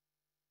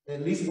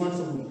at least once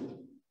a week.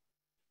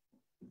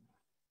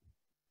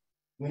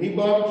 When he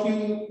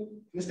barbecued,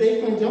 Mr. A.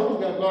 Quinn Jones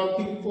got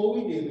barbecued before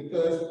we did,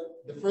 because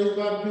the first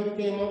barbecue that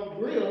came off the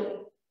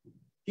grill,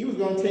 he was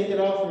going to take it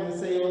off and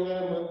say, oh, I'm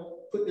going to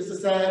put this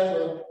aside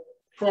for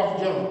Prof.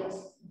 Jones.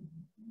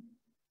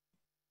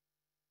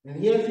 And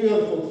he had a few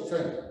other folks to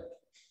say.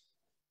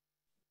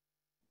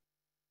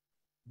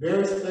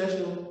 Very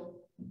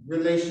special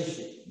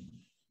relationship.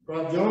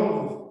 Prof.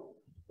 Jones was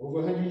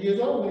over 100 years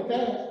old when he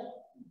passed.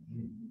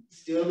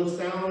 Still a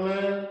sound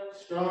mind,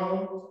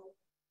 strong.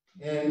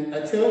 And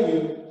I tell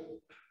you,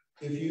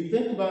 if you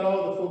think about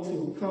all the folks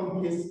who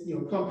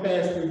come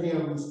past through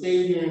him, who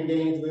stayed here in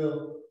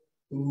Gainesville,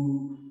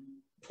 who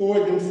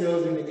poured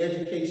themselves in the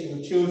education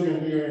of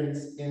children here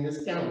in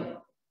this county,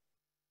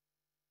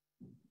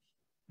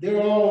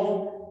 they're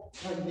all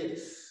like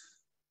this.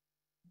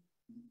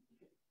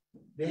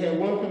 They had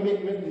one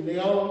commitment, and they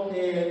all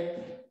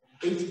had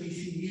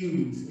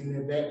HBCUs in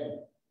their background.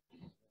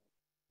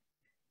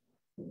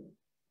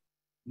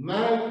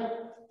 My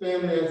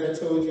family, as I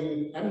told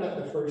you, I'm not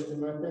the first in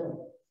my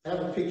family. I have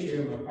a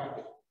picture in my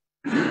pocket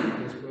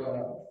just brought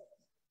out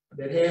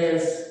that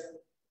has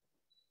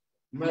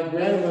my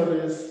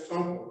grandmother's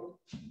uncle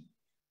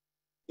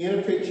in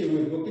a picture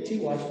with Booker T.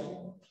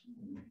 Washington,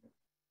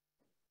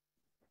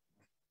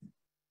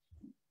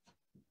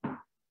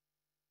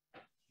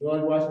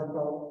 George Washington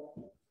Carver,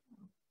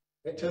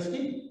 at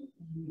Tuskegee,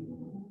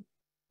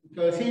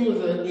 because he was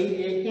an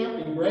 88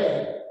 Hampton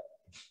grad,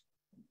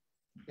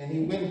 and he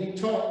went and he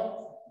taught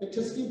at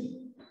Tuskegee.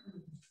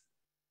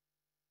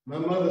 My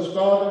mother's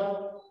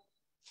father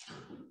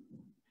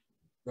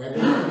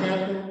graduated from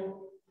Hampton,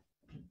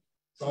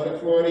 taught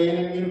at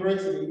A&M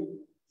University.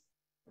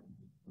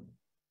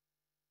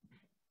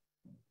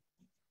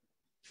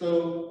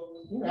 So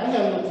I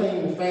have no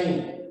claim to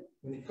fame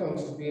when it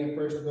comes to being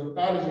first. But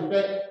college, in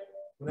fact,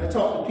 when I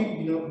talk to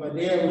people, my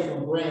dad was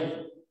from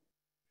Brandon,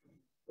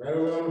 right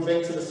over on the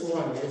banks of the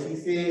Swan. As he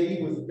said,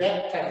 he was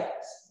baptized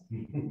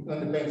on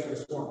the banks of the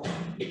Swan.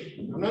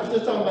 I'm not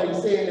just talking about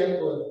you saying that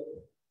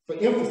for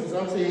emphasis.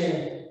 I'm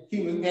saying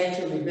he was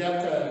actually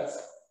baptized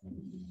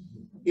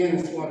in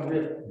the Swan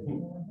River,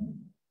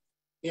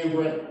 in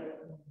Brandon.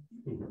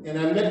 And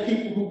I met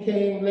people who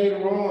came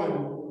later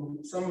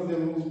on, some of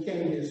them who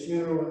came to his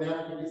funeral and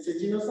after, they said,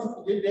 you know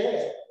something, your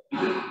dad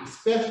is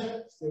special.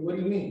 I said, what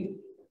do you mean?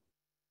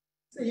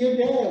 I said, your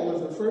dad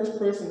was the first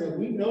person that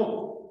we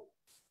know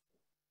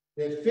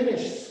that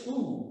finished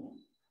school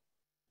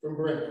from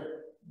Brandon.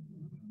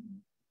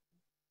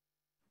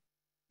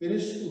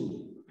 Finished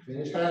school,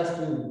 finished high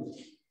school,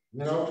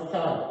 went off to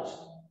college.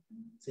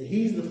 So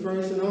he's the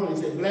first and only.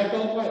 He said, black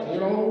or white, they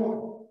don't want.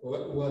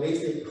 Well, they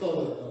said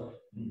color of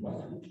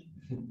white.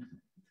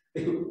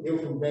 They were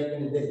from back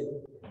in the day.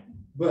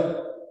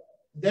 But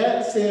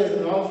that says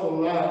an awful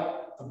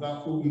lot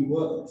about who he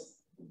was.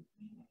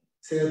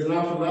 Says an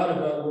awful lot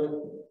about what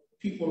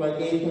people like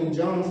A. Quinn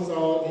Jones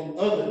saw in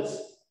others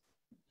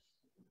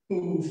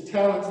whose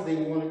talents they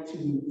wanted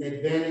to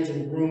advantage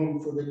and groom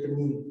for their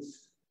communities.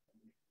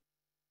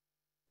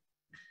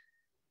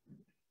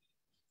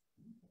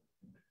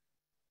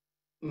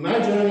 My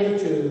journey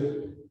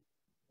to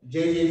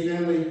J.J.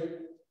 Finley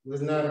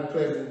was not a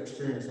pleasant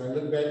experience. I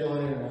look back on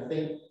it and I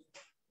think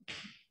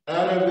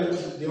out of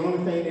it, the only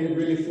thing that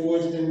really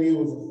forged in me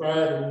was a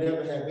fire to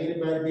never have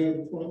anybody be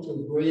able to point to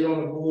a grade on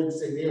the board and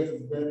say theirs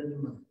was better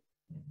than mine.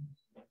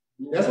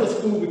 That's what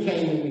school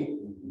became to me.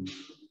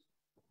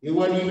 It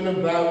wasn't even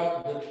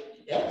about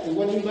it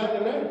wasn't even about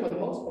the learning for the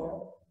most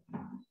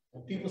part.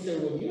 And people say,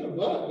 well, you're a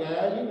bug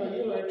guy,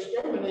 you're an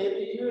exterminator,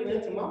 you're an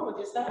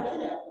entomologist, how did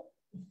that happen?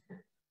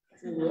 I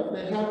said, well,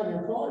 that happened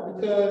in part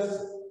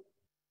because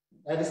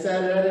I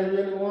decided I didn't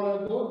really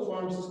want to go to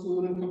pharmacy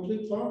school and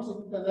complete pharmacy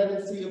because I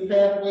didn't see a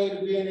pathway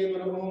to being able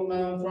to own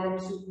my own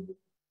pharmacy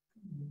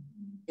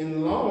in the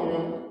long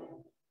run.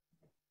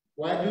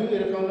 Why do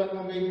it if I'm not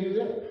going to be able to do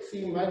that?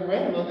 See, my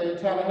grandmother in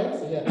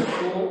Tallahassee had a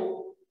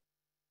school.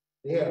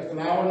 They had a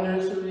flower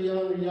nursery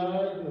on the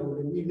yard. You know,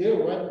 they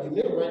live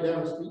right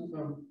down the street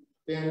from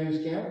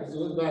FAMU's campus. So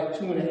it was about a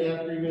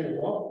 2.5, 3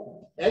 minute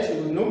walk. Actually,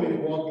 it was no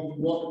minute walk if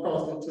you walked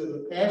across into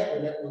the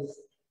pasture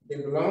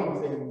that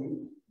belonged to FAMU.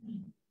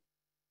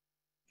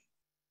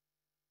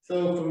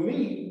 So for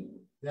me,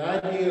 the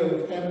idea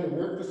of having to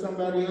work for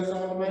somebody else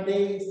all of my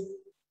days,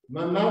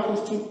 my mouth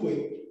was too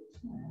quick.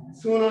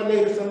 Sooner or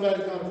later,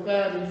 somebody's gonna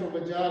fire me from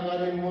a job I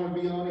didn't want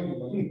to be on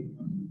anyway.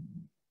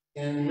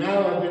 And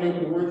now I've been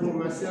able to work for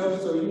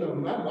myself, so you know,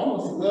 my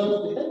boss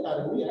loves the heck out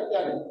of me. I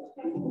got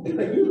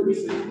you'd be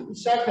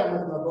shocked how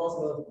much my boss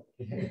loves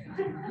me.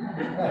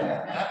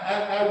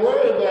 I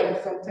worry about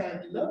it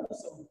sometimes. He loves me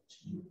so much.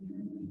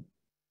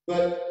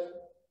 But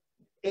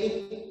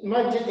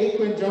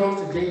Quinn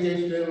Jones to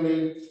JJ Finley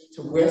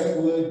to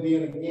Westwood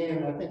being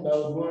again, I think I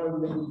was one of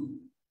maybe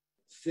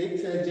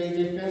 6 at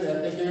JJ Finley.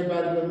 I think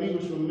everybody but me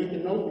was from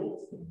Mickanopolis.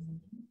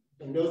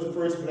 And those are the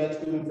first Black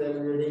students that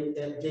were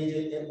at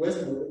JJ at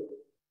Westwood.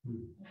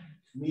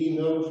 Me,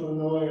 Noah from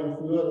Illinois, and a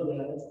few other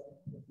guys.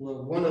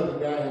 Well, one other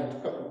guy and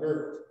a couple of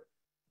girls.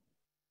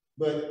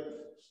 But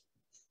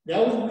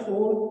that was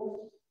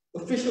before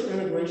official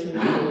integration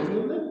was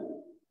living.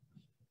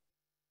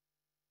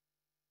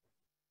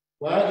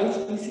 Why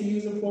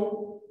HBCUs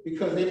important?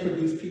 Because they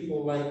produce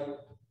people like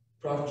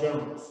Prof.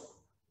 Jones,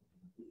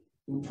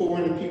 who pour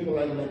into people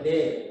like my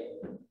dad,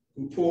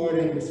 who poured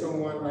into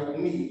someone like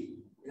me,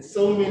 and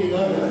so many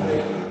others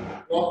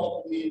that walk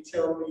up to me and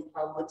tell me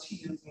how much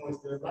he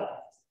influenced their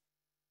lives.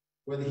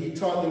 Whether he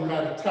taught them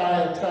how to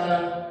tie a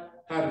tie,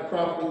 how to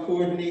properly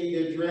coordinate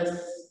their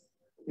dress,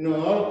 you know,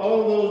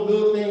 all those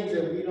little things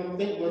that we don't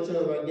think much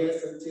of, I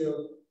guess,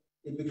 until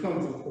it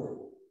becomes important.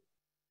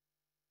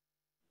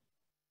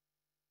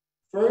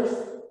 First,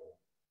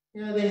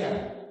 you know, they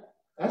have.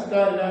 I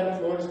started out at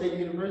Florida State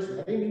University.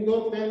 I didn't even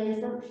go to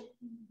FAMU first.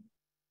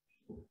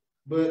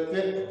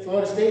 But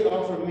Florida State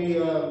offered me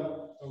a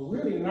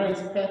really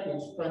nice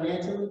package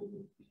financially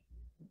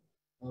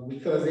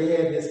because they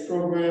had this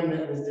program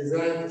that was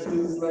designed for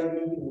students like me,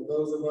 you know,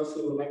 those of us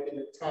who were like in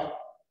the top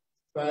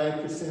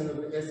 5% of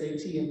the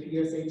SAT and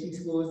PSAT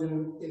scores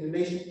in the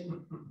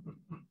nation.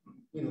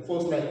 You know,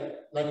 folks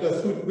like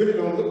us who really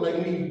don't look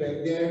like me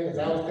back then, because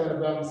I was kind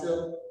of by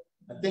myself.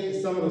 I think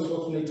that some of those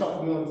folks, when they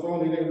talked to me on the phone,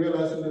 they didn't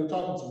realize who they were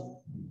talking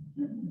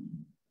to.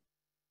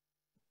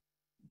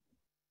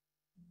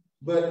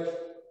 But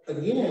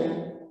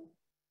again,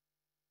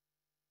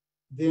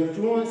 the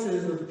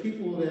influences of the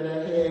people that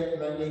I had,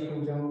 like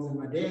Quinn Jones and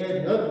my dad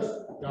and others,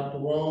 Dr.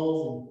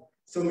 Rawls and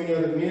so many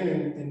other men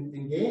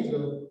in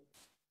Gainesville,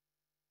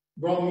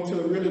 brought me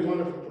to a really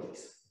wonderful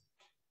place.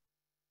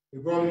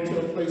 It brought me to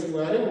a place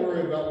where I didn't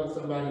worry about what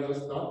somebody else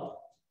thought.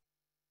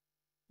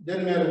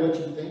 Doesn't matter what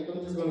you think,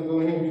 I'm just gonna go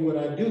ahead and do what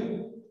I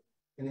do.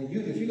 And then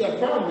if you got a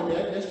problem with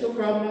that, that's your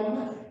problem, not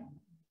mine.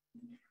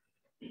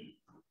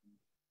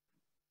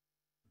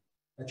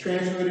 I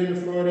transferred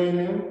into Florida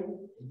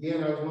A&M.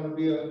 Again, I was gonna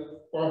be a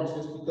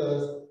pharmacist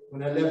because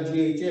when I left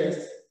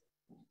GHS,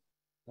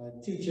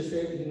 a teacher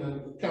said, you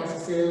know, the counselor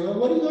said, well,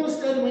 what are you gonna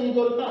study when you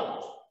go to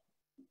college?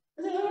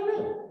 I said, I don't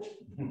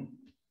know.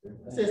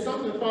 I said,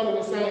 something probably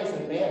with science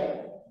and math.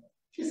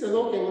 She said,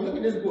 okay, well, look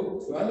at this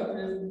book. So I looked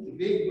at this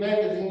big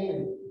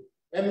magazine.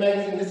 That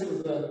magazine, this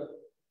was a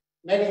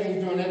magazine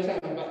during that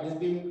time about this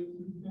big.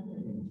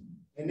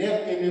 And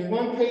there's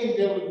one page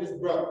there was this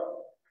brother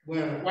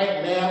wearing a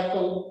white lab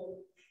coat.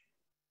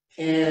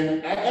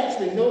 And I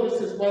actually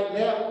noticed his white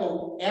lab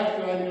coat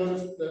after I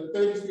noticed the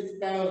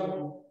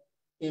 36,000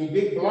 in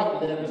big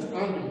block letters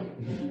under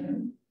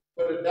it,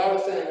 but a dollar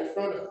sign in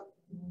front of it.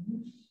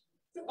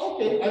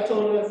 Okay, I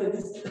told her, I said,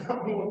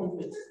 I'm going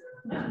with this.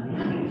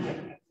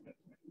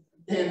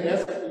 And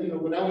that's, you know,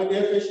 when I went to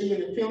FSU in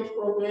the PIMS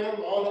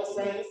program, all that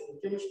science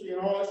and chemistry and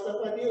all that stuff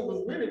I did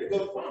was really to go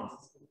to pharmacy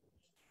school.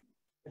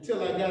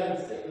 Until I got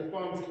in the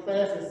pharmacy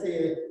class and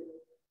said,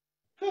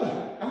 I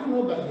don't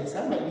know about this.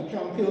 I might be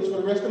counting pills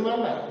for the rest of my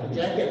life.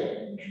 Jack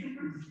it.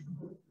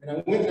 And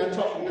I went and I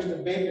talked to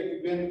Mr. Baker,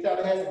 who'd been in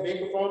Tallahassee.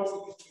 Baker Pharmacy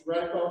used to be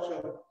right across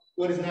from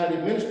what is now the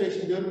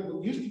administration building,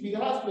 but used to be the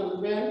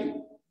hospital around here.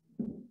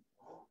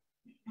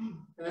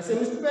 And I said,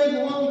 Mr.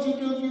 Baker, what would you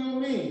do if you were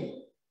me?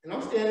 And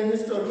I'm standing in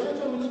his store. Man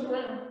told me, look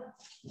around.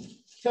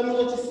 Tell me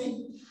what you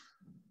see.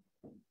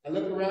 I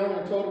looked around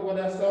and told him what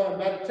I saw. And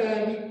by the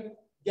time he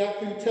got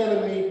through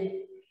telling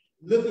me,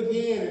 look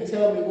again and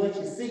tell me what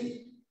you see,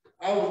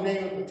 I was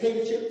naming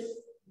potato chips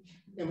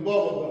and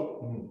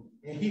bubble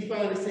gum. And he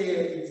finally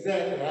said,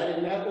 exactly, I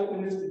did not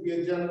open this to be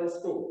a general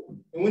store.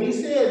 And when he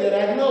said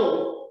that, I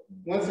know,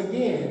 once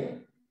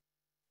again,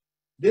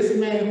 this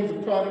man who's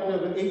a product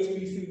of an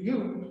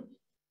HBCU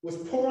was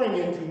pouring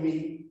into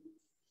me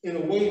in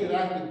a way that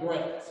I could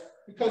grasp,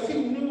 because he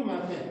knew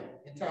my family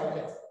in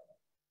Tallahassee.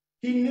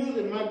 He knew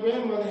that my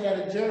grandmother had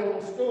a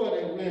general store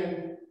that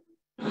when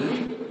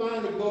could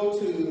finally go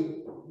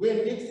to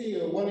Winn-Dixie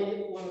or one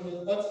of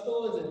the other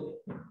stores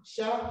and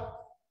shop,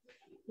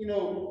 you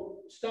know,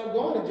 stop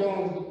going to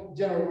Jones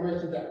General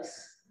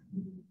Merchandise.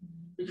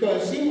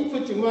 Because she would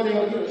put your money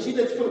on, you know, she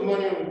just put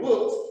money on the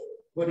books,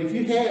 but if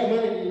you had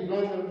money, you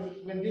go to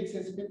Winn-Dixie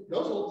and spend,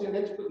 those folks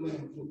didn't let you put money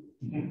on the books.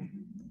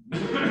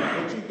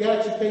 But you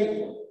got your pay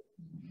for it.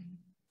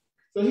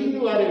 So he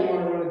knew I didn't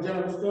want to run a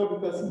general store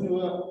because he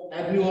knew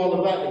I knew all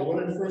about it.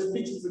 One of the first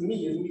pictures of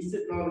me is me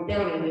sitting on the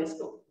counter in that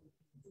store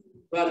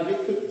by the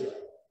big cookie jar.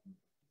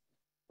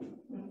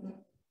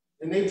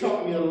 And they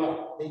taught me a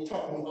lot. They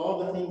taught me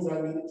all the things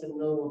I needed to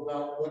know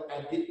about what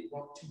I didn't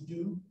want to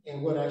do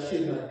and what I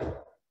should not do.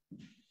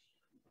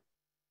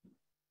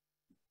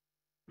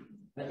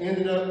 I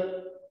ended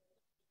up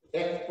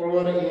at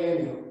Florida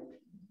A&M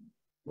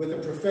with a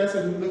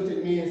professor who looked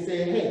at me and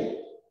said, hey,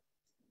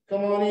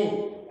 come on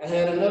in. I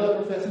had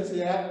another professor who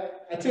said,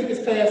 I took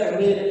his class, I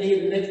made an A.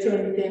 The next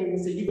term he came and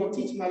said, you're going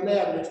to teach my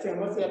lab next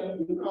term. I said,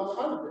 you call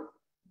undergrad.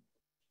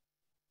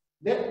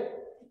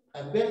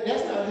 I bet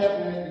that's not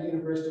happening at the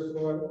University of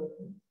Florida.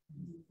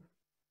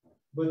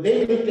 But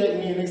they looked at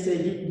me and they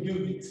said, you can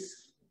do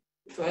this.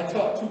 So I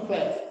taught 2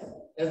 classes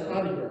as an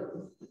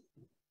undergrad.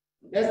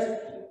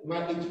 That's my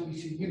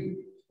HBCU.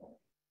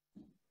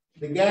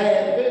 The guy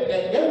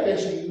at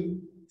FSU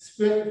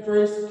spent the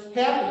first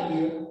half of the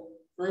year,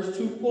 first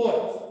 2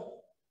 quarters,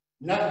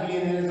 not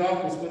being in his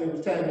office when it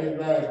was time to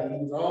advise me.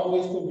 He was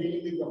always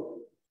conveniently gone.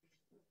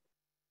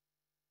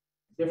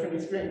 Different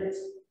experience.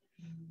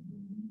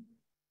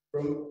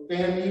 From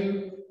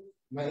FAMU,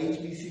 my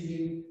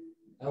HBCU,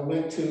 I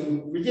went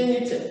to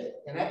Virginia Tech,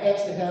 and I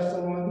actually have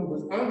someone who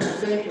was under the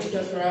same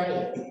professor I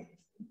had.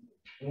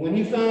 And when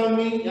he found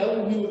me, he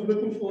was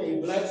looking for a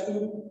Black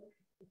student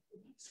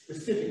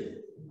specifically.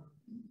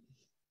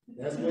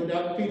 That's what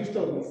Dr. Peters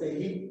told me.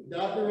 He said,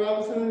 Dr.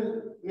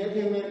 Robinson met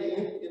him at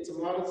the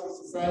Entomology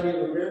Society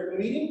of America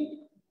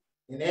meeting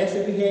and asked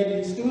if he had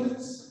any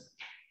students.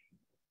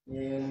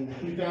 And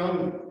he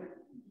found me.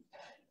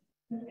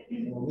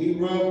 We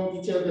rubbed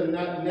each other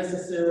not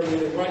necessarily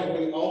the right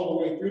way all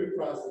the way through the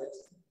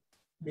process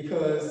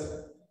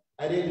because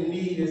I didn't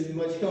need as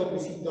much help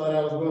as he thought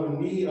I was going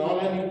to need. All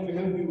I needed for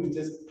him to do was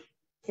just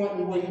point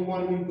me where he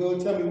wanted me to go,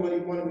 tell me what he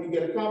wanted me to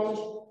get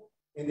accomplished,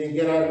 and then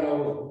get out of my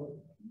way.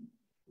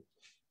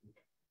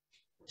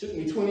 It took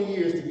me 20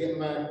 years to get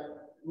my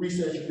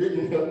research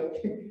written up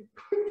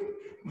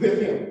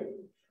with him.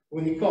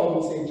 When he called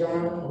me and said,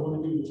 John, I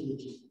want to do this with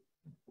you.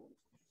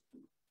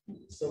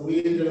 So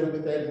we ended up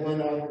with that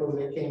one article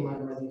that came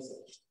out of my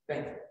research.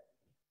 Thank you.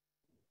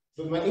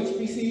 But my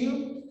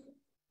HBCU,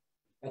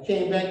 I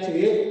came back to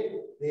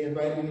it. They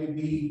invited me to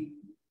be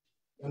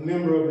a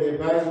member of the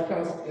advisory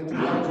council in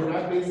entomology, and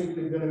I've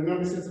basically been a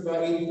member since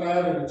about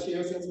 85 and the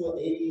chair since what,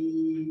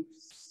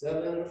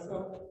 87 or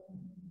so.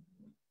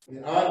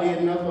 And oddly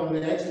enough, I'm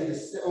actually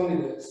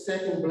only the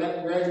second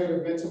Black graduate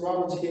of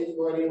entomology at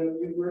A&M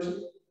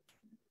University.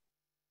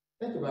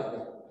 Think about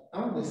that.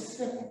 I'm the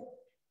second.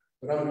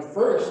 But I'm the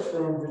first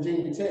from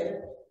Virginia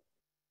Tech.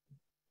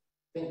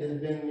 I think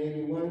there's been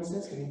maybe one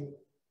since me.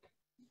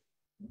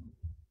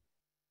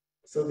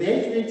 So the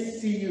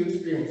HBCU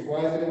experience, why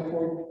is it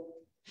important?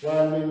 Why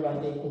are men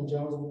like A. Quinn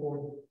Jones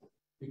important?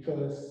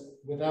 Because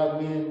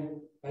without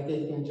men like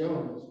A. Quinn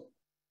Jones,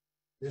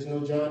 there's no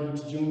John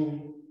Hughes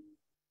Jr.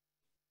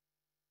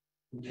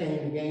 who came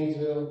to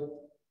Gainesville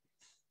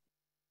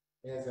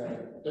as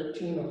a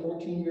 13 or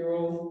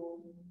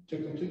 14-year-old to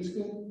complete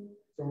school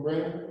from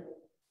Brandon.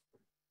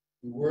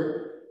 We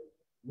worked,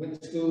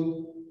 went to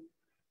school.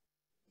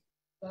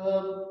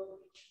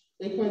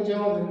 A. Quinn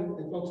Jones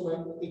and folks like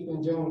A.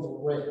 Quinn Jones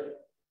are rare.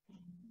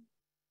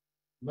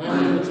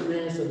 My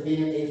experience of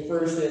being a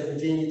first at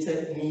Virginia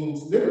Tech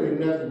means literally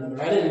nothing.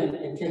 I didn't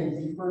intend to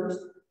be first,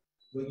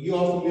 but you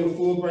offered me a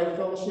Fulbright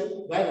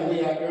fellowship. By the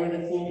way, I earned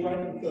a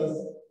Fulbright because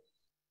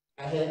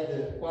I had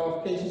the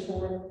qualifications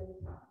for it.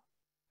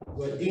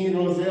 But Dean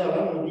Rozelle, I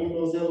don't know if Dean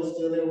Rozelle was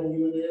still there when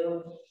you were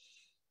there.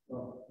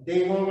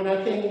 Day one when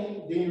I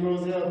came, Dean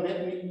Rozelle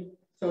met me,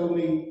 told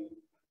me,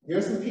 there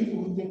are some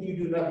people who think you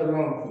do not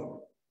belong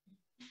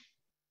here,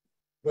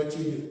 but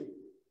you do.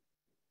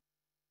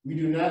 We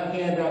do not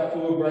hand out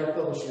Fulbright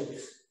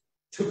fellowships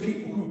to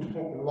people who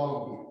don't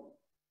belong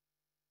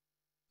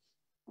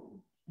here.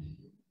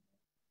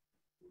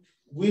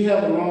 We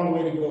have a long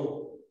way to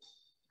go.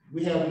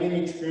 We have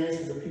many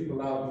experiences of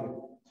people out here.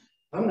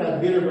 I'm not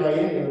bitter by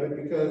any of it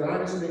because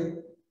honestly,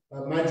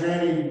 my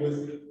journey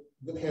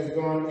has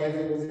gone as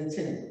it was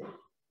intended.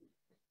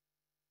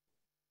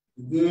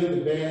 The good,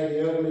 the bad,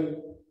 the ugly,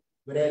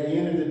 but at the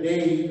end of the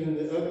day, even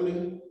the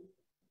ugly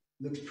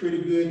looks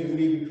pretty good to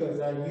me because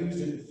I used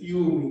it to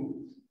fuel me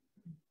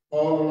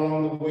all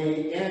along the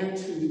way and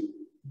to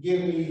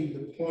give me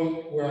the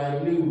point where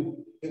I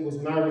knew it was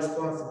my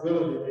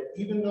responsibility that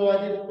even though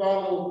I didn't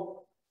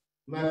follow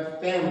my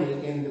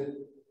family in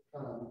the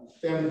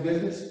family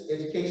business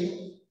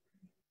education,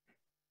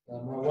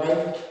 my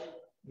wife,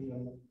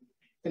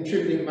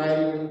 contributed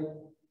mightily,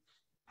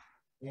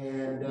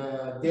 and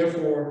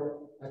therefore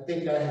I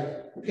think I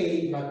have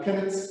paid my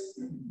penance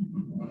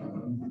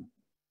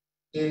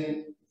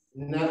in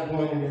not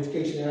going in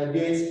education. And I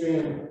did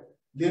spend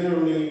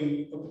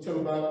literally up until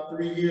about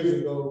 3 years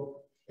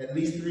ago, at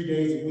least 3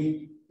 days a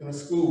week in a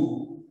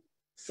school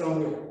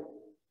somewhere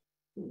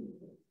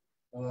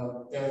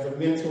as a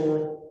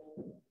mentor,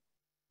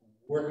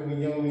 working with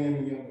young men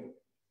and young women.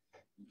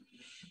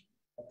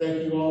 I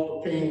thank you all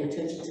for paying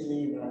attention to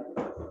me, and I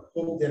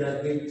hope that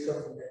I gave you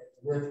something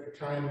that's worth your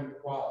time and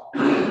quality.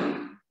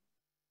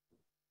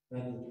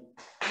 Thank you.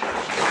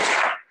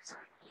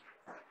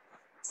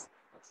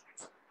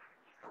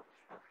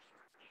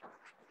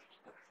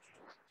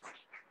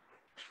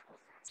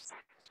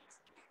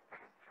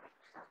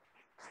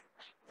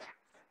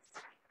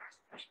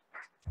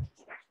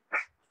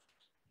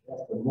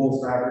 That's the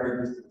most I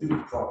heard Mr.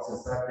 Duke talk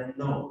since I've been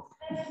known.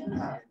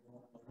 A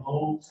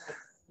long time.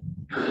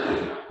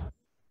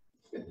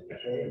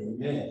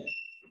 Amen.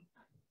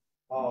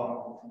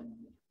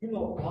 You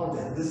know, I was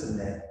just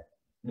listening at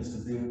Mr.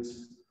 Dukes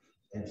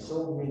and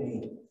so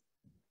many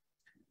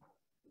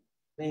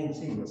things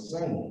he was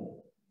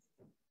saying,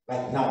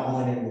 like not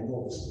wanting to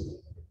go to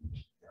school.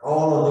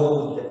 All of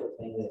those different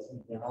things that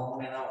he's been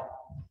on and on.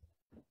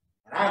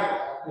 And I,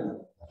 you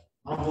know,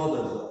 my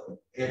mother's an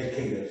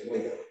educator as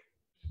well.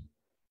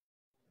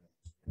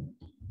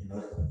 You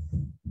know,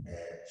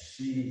 and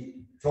she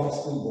taught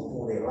school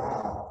before they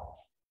allowed.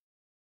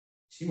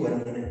 She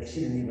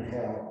didn't even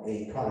have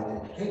a college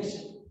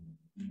education.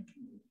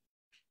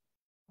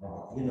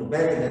 You know,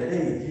 back in the day,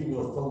 if you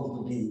were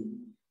supposed to be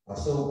a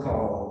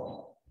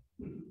so-called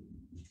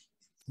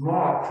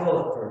smart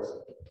colored person,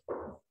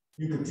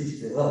 you could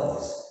teach the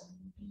others.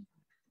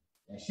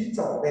 And she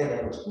taught that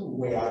at a school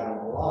way out in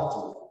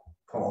Milwaukee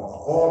called the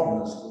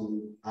Ordinary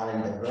School out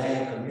in the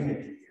Black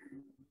community.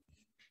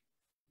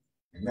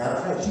 As a matter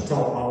of fact, she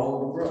taught my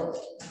older brother.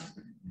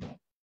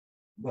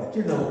 But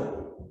you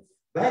know,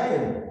 back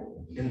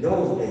in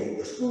those days,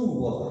 the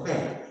school was a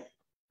family.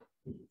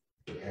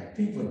 And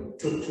people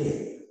took care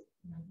of you.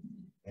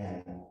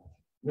 And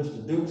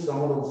Mr. Duke,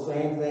 some of those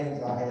same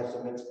things, I had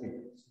some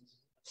experience.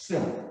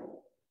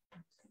 Simple.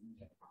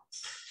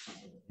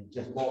 And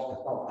just walked the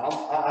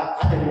thought.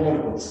 I didn't want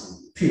to go to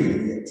school,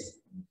 period.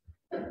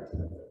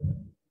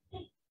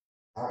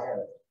 I had,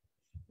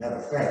 matter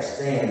of fact,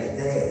 Stan's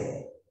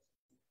dad,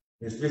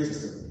 Miss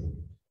Richardson,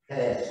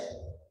 passed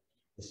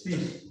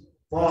deceased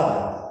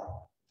father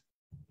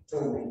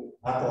told me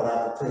I thought I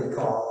could play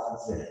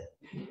cards and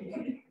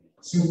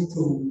shoot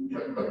pool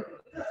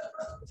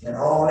and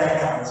all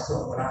that kind of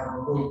stuff. When I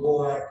was a little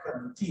boy,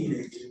 a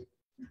teenager,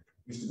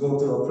 used to go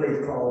to a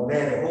place called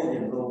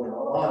Matheson over in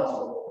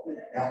Alonzo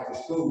after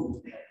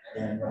school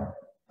and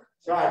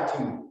tried to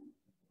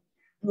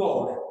do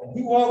all that. And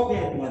he walked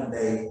in one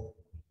day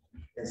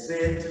and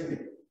said to me,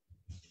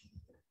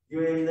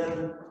 "You ain't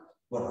nothing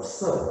but a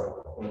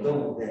sucker for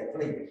those that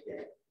play this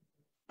game.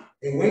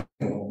 They wait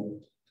on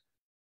you."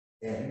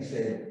 And he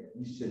said,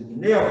 "You should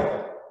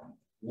never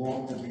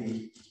want to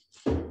be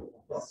a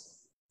hustler.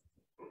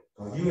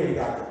 Because you ain't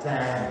got the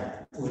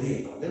time to put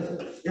in.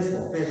 It's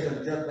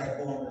profession just like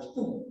going to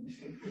school.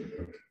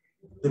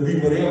 To be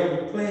whatever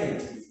you're playing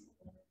to."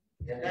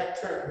 And that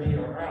turned me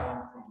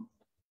around from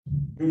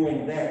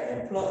doing that.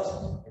 And plus,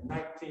 in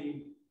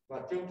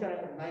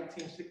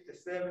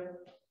 1967,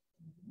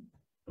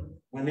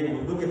 when they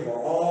were looking for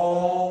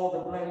all the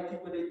black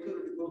people they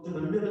could to go to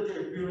the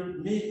military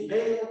building, me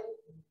there,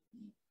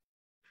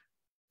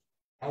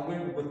 I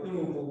went to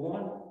Bethune for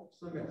 1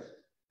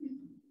 semester.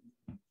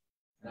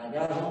 And I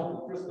got home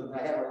for Christmas.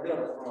 I had a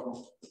letter from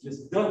Miss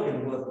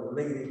Duncan, was the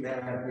lady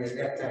down here at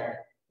that time,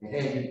 and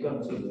had me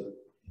come to the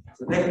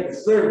selective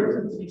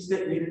service. She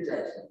sent me to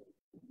Jackson.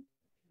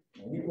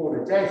 And we go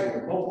to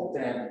Jackson most of the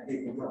time they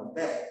can come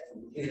back.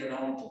 We headed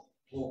on to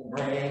Fort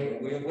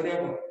Bragg or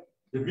whatever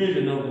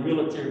division of the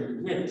military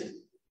we went to.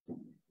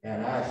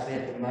 And I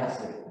said to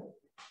myself,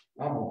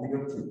 I'm gonna be a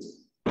preacher.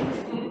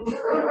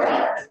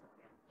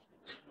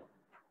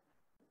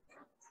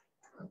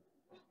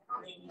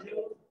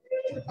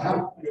 I'm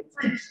gonna be a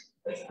preacher.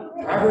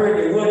 I heard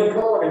they wasn't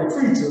calling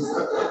preachers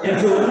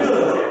into the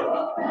military.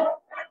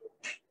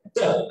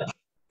 So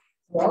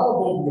I'm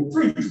gonna be a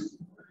preacher.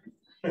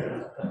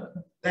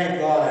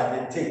 Thank God I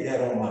didn't take that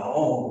on my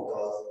own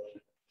because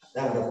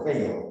that would have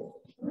failed.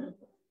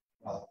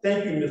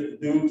 Thank you, Mr.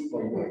 Dukes,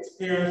 for your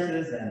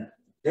experiences. And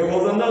there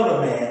was another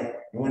man,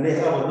 and when they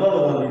have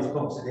another one of these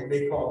functions,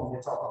 they call me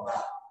to talk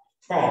about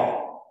Carl,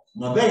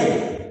 my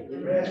baby.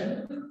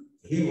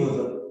 He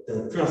was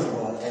the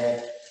principal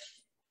at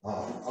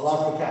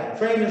Alumni Band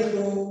training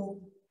school,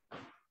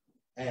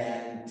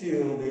 and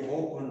until they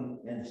opened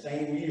in the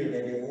same year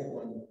that they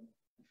opened,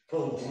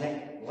 closed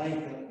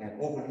Lincoln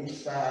and opened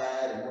East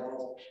Side and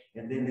all,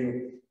 and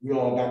then we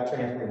all got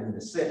transferred into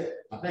the set.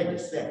 I think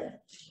it's 7.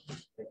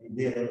 He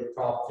did it,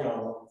 Prof.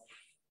 Jones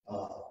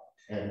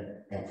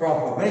and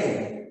Prof.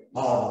 Band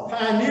are the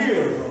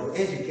pioneers of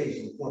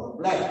education for the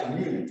black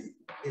community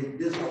in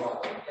this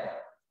Alumni Band.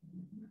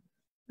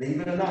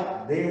 Believe it or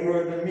not, they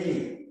were the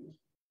men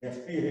that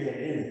spearheaded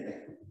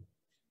anything.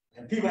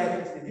 And people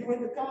ask me, "You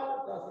went to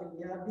college?" I said,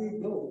 "Yeah, I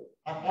did go.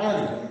 I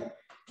finally did."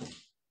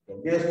 But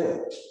guess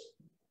what?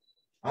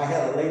 I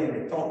had a lady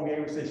that taught me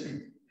ever since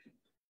she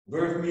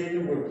birthed me in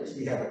the womb.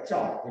 She had a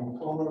chalk in the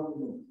corner of the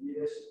room.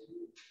 Yes.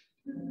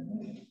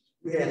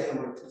 We had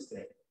somewhere to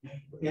stay.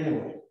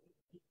 Anyway,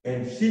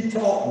 and she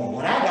taught me.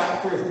 When I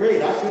got first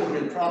grade, I should have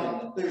been probably in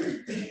the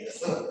third grade or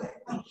something.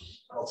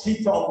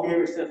 She taught me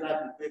ever since I've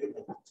been big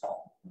enough to talk.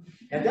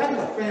 And that's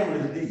what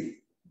families did.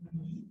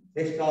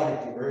 They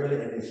started too early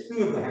and they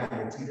stood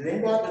behind the teacher. They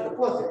got to the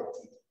fuss at the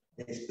teacher.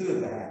 They stood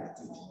behind the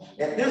teacher.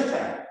 At this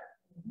time,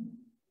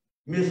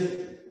 Miss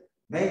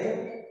Meghoo,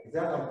 is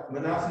that I'm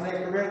pronouncing that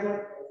correctly?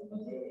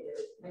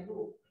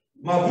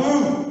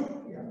 Meghoo.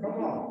 Yeah,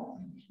 come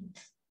on.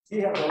 She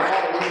has a lot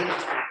of ways.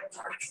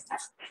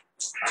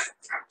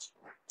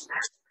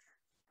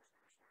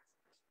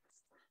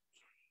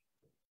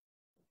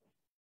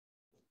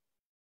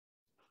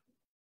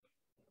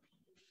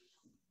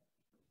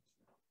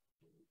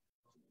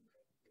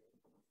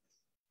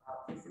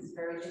 This is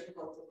very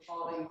difficult to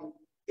follow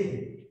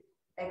you.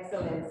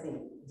 Excellency.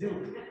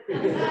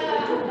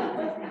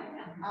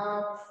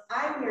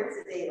 I'm here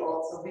today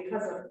also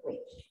because of Quinn.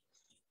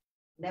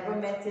 Never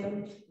met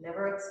him,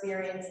 never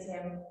experienced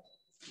him,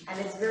 and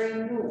it's very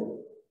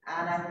new.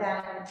 And I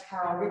thank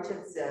Carol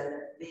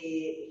Richardson,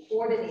 the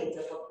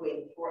coordinator for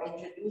Quinn, for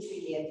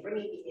introducing me and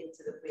bringing me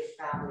into the Quinn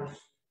family.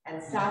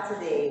 And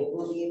Saturday,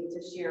 we'll be able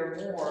to share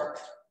more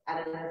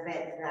at an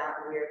event that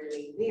we're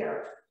doing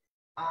there.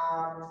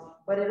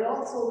 But it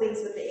also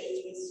links with the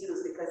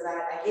HBCUs because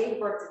I gave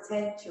birth to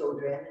 10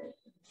 children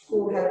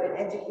who have been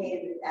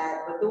educated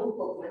at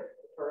Bethune-Cookman,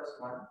 the first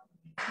one.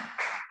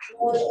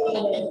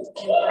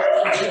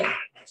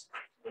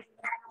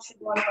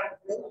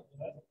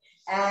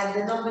 And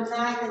the number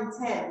 9 and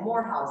 10,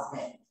 Morehouse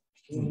men.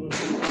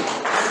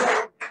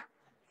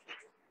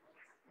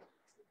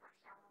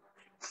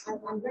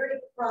 I'm very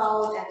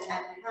proud and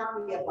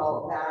happy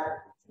about that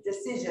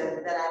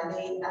decision that I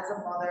made as a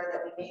mother,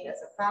 that we made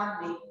as a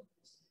family,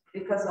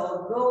 because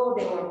although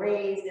they were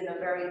raised in a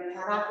very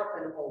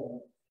Pan-African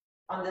home,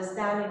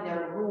 understanding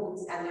their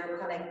roots and their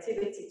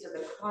connectivity to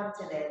the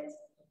continent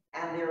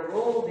and their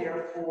role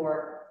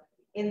therefore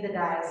in the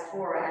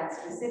diaspora and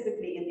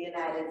specifically in the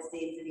United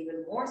States and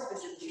even more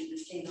specifically the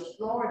state of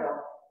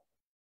Florida,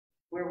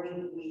 where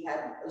we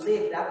had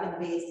lived. I've been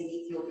based in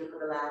Ethiopia for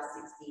the last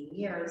 16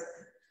 years.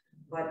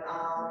 But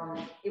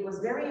it was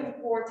very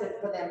important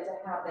for them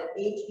to have that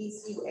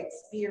HBCU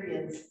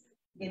experience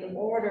in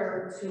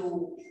order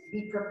to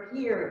be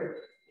prepared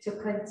to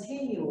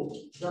continue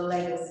the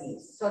legacy,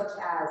 such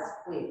as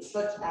Quinn,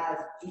 such as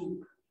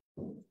Duke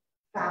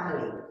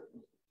family.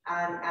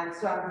 And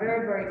so I'm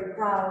very, very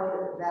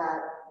proud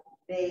that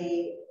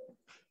they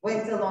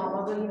went along,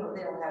 although, you know,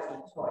 they don't have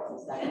any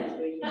choices, like I'm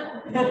sure you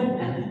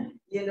know.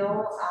 You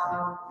know,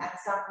 and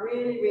so I'm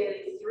really,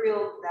 really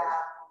thrilled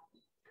that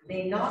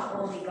they not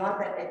only got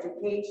that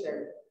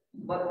education,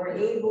 but were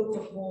able to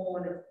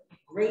hone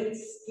great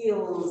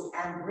skills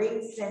and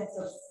great sense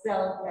of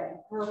self and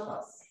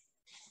purpose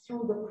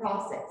through the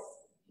process.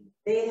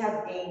 They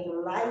have gained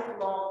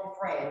lifelong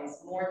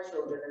friends, more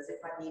children, as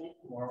if I needed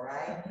more,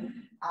 right?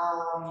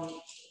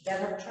 That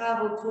have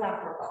traveled to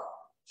Africa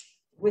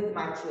with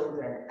my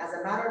children. As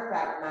a matter of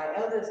fact, my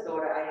eldest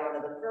daughter,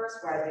 Ayana, the first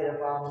graduate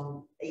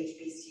of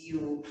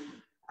HBCU,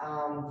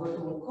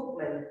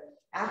 Bethune-Cookman,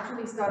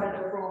 actually started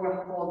a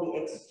program called the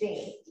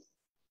Exchange.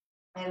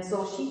 And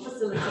so she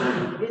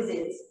facilitated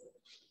visits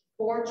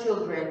for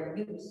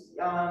children,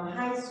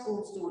 high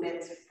school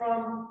students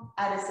from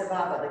Addis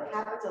Ababa, the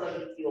capital of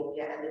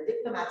Ethiopia and the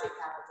diplomatic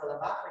capital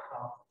of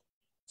Africa,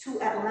 to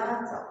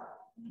Atlanta.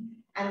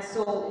 And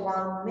so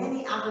while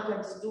many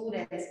African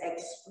students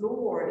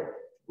explored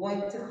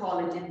going to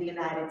college in the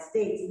United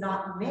States,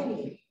 not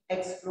many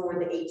explored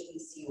the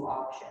HBCU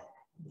option.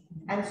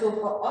 And so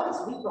for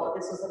us, we thought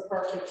this was a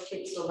perfect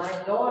fit. So my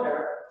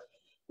daughter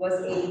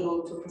was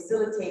able to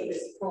facilitate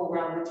this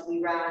program, which we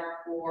ran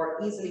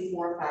for easily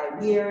 4 or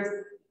 5 years.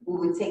 We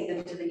would take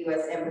them to the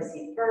US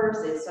Embassy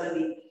first. They'd sort of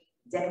be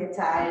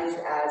deputized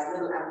as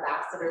little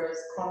ambassadors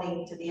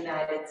coming to the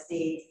United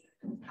States.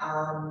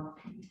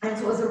 And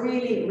so it was a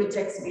really rich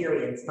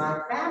experience.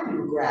 My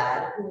family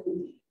grad,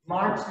 who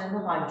marched in the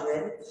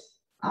 100s,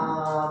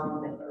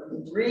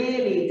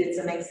 really did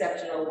some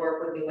exceptional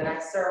work with me when I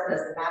served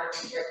as the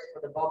managing director for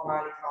the Bob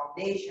Marley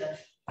Foundation.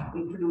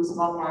 We produced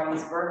Bob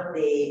Marley's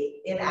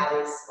birthday in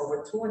Addis.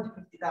 Over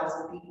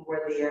 250,000 people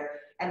were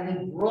there, and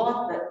we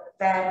brought the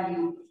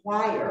FAMU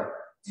choir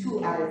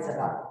to Addis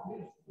Ababa.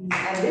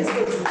 And this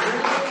was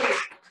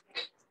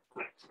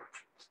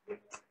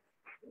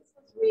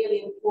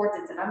really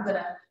important, and I'm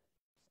gonna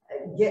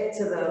get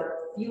to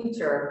the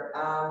future,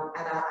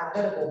 and I'm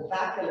going to go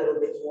back a little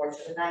bit more to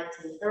the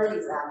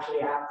 1930s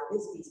actually after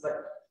this piece,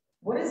 but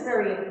what is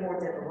very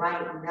important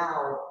right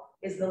now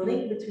is the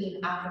link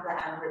between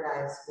Africa and her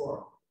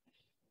diaspora.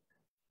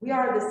 We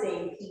are the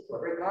same people,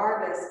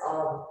 regardless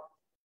of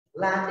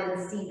land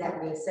and sea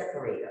that may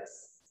separate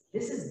us.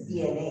 This is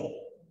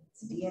DNA,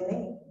 it's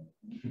DNA.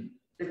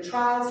 The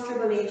trials,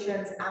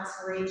 tribulations,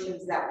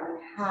 aspirations that we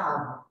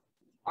have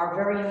are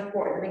very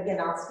important. And again,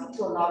 I'll speak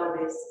to a lot of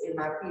this in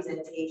my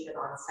presentation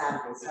on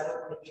Saturday, so I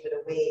don't want to give it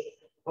away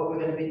what we're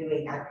going to be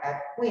doing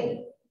at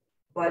Quinn.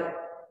 But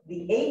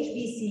the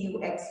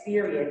HBCU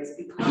experience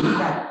becomes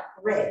that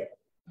thread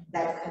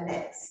that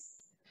connects.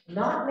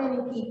 Not many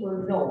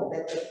people know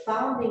that the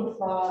founding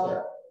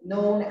father,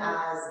 known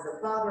as the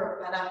father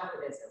of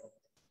Pan-Africanism,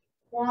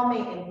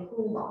 Kwame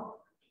Nkrumah,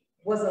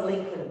 was a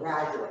Lincoln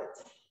graduate.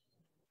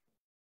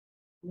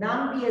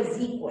 Nnamdi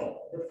Azikiwe,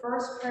 the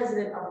first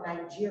president of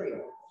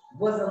Nigeria,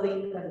 was a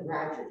Lincoln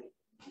graduate.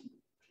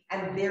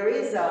 And there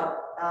is a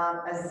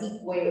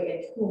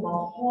Azikiwe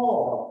Nkrumah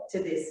Hall to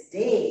this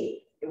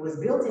day. It was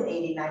built in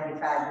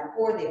 1895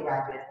 before they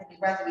graduated. I think they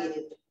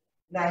graduated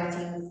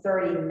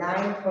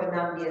 1939 for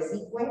Nnamdi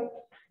Azikiwe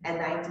and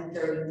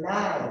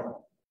 1939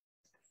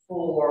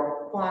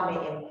 for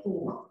Kwame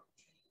Nkrumah.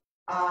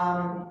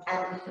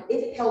 And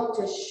it helped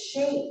to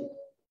shape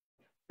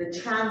the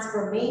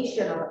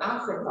transformation of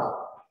Africa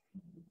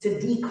to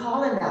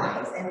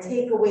decolonize and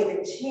take away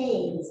the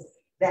chains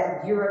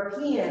that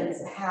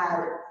Europeans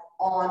had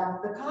on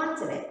the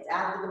continent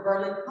after the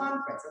Berlin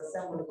Conference. And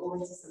so I'm going to go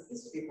into some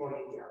history for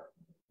you here.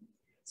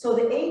 So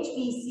the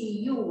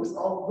HBCUs,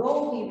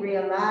 although we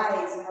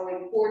realize how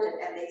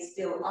important, and they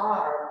still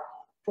are,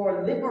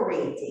 for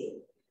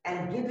liberating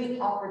and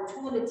giving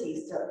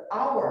opportunities to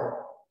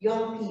our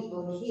young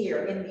people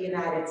here in the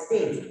United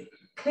States,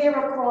 clear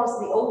across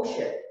the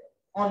ocean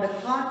on the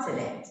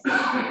continent,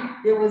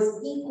 there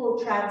was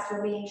equal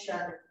transformation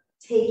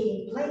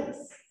taking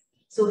place.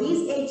 So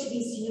these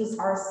HBCUs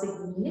are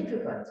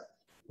significant,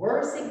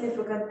 were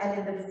significant, and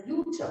in the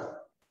future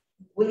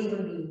will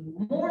even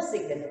be more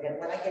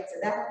significant when I get to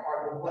that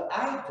part of what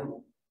I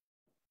do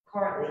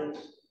currently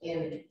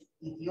in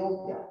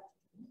Ethiopia.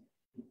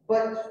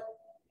 But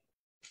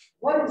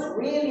what is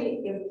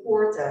really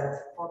important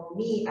for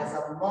me as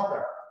a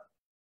mother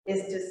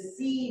is to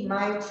see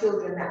my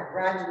children that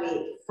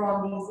graduate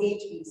from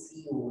these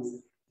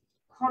HBCUs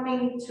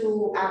coming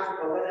to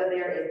Africa, whether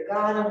they're in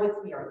Ghana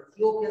with me or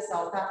Ethiopia,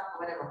 South Africa,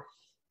 whatever,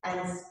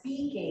 and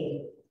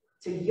speaking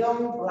to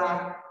young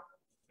Black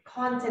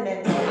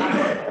continental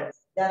Africans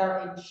that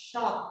are in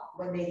shock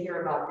when they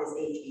hear about this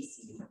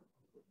HBCU.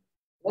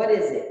 What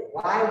is it?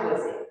 Why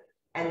was it?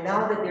 And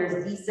now that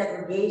there's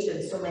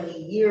desegregation so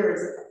many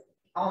years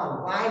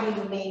on, why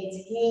do you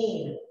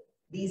maintain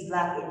these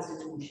Black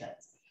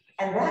institutions?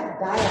 And that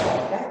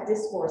dialogue, that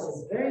discourse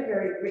is very,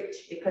 very rich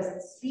because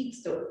it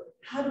speaks to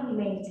how do we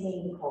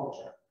maintain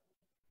culture?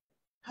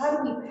 How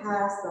do we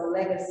pass the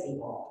legacy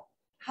on?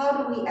 How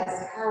do we,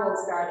 as Carol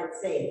started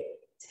saying,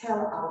 tell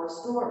our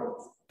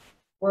stories?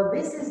 Well,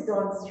 this is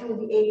done through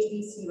the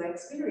HBCU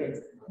experience,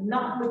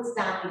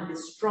 notwithstanding the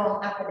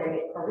strong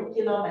academic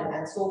curriculum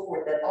and so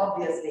forth, that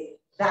obviously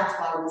that's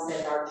why we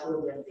send our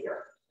children there.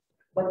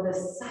 But the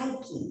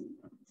psyche,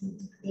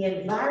 the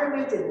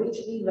environment in which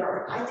we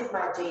learn. I did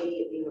my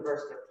JD at the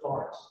University of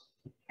Florida,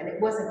 and it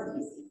wasn't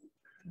easy.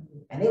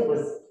 And it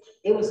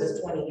was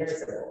just 20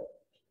 years ago,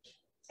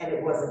 and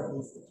it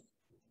wasn't easy.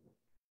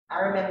 I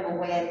remember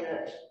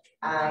when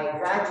I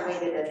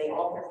graduated and they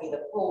offered me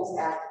the post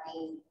after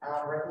being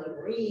Raheem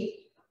Reed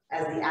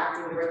as the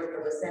acting director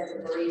for the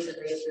Center for Race and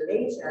Race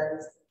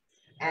Relations,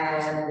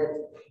 and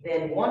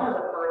then one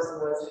other person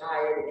was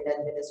hired in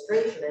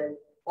administration, and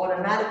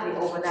automatically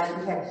overnight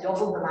we had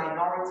double the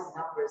minority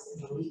numbers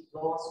in the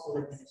law school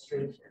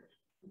administration.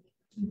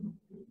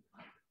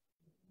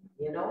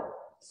 You know,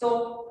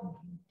 so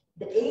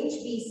the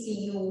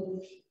HBCU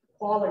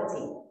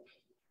quality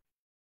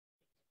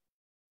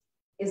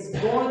is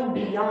going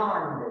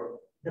beyond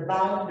the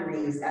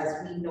boundaries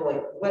as we know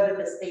it, whether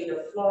the state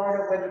of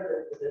Florida,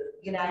 whether the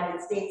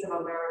United States of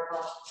America,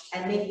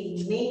 and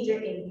making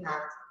major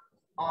impact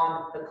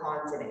on the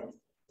continent.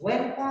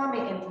 When Kwame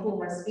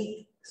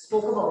Nkrumah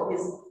spoke about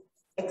his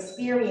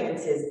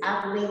experiences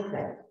at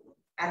Lincoln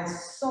and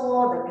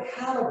saw the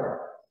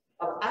caliber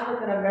of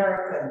African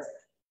Americans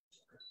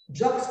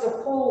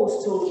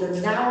juxtaposed to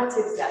the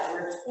narratives that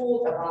were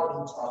told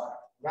about each other,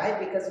 right?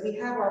 Because we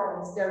have our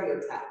own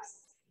stereotypes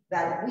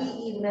that we,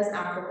 even as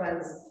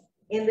Africans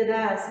in the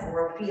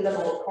diaspora, feel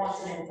about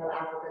continental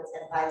Africans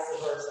and vice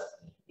versa.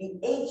 The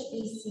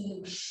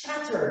HBCU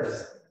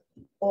shatters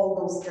all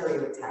those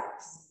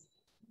stereotypes.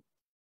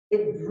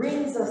 It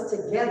brings us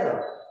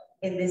together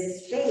in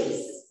this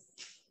space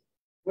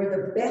where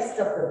the best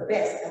of the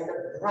best and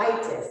the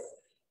brightest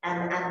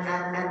and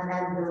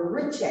the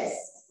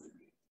richest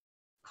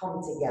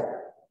come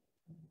together.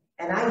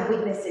 And I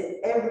witness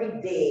it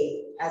every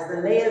day as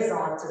the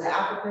liaison to the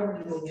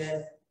African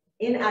Union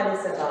in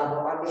Addis Ababa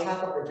on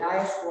behalf of the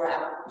Diaspora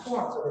Africa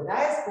Forum. So the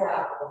Diaspora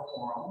Africa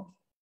Forum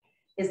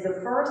is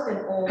the first and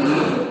only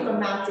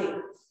diplomatic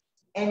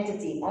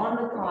entity on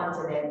the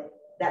continent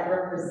that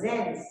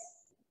represents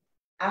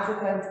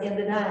Africans in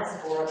the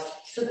diaspora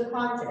to the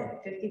continent,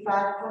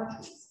 55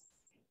 countries.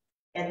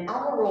 And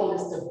our role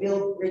is to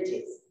build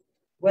bridges,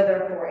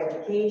 whether for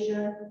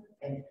education,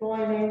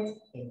 employment,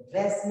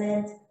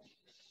 investment,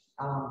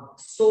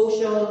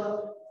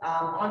 social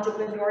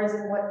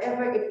entrepreneurism,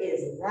 whatever it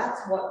is,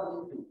 that's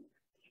what we do.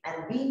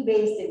 And being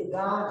based in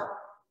Ghana,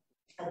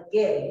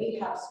 again, we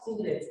have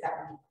students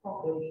that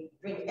we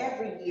bring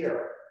every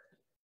year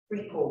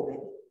pre-COVID.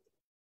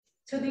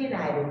 to the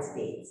United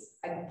States.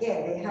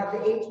 Again, they have the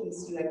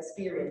HBCU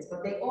experience,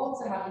 but they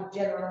also have the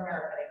general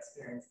American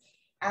experience.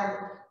 And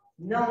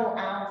now,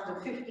 after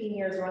 15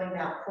 years running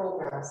that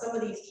program, some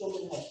of these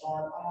children have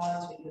gone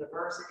on to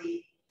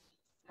university,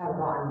 have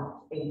gotten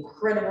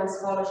incredible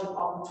scholarship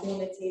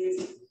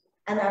opportunities,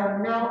 and are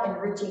now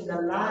enriching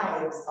the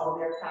lives of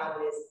their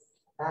families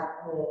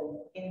back home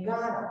in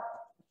Ghana.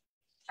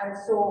 And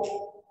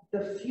so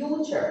the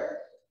future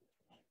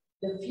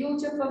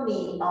for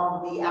me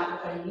of the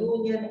African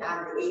Union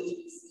and the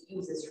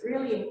HBCUs is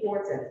really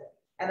important.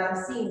 And I'm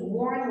seeing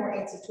more and more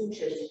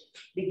institutions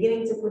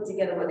beginning to put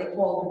together what they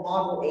call the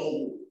Model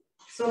AU.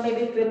 So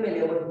maybe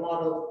familiar with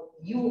Model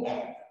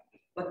UN,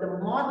 but the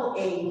Model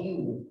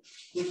AU,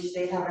 which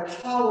they have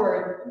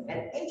empowered,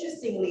 and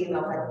interestingly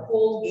enough, at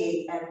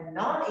Colgate and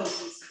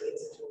non-HBCU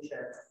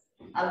institutions,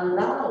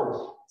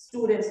 allow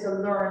students to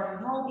learn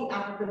how the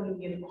African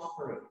Union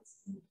operates.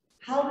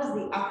 How does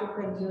the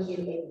African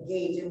Union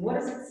engage, and what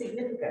is its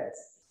significance?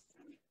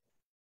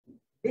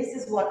 This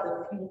is what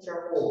the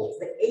future holds.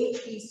 The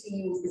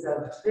HBCUs is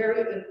a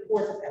very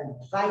important and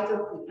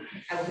vital piece,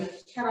 and we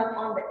cannot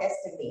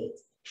underestimate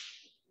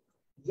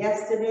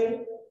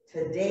yesterday,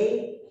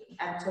 today,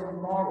 and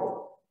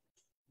tomorrow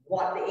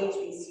what the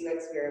HBCU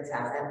experience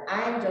has. And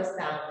I'm just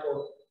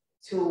thankful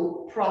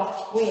to Prof.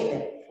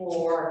 Quinn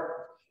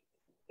for,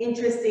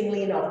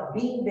 interestingly enough,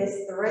 being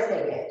this thread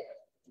again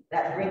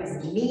that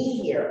brings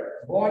me here,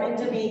 born in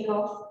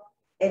Jamaica,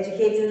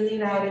 educated in the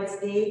United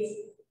States,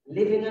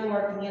 living and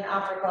working in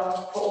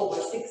Africa for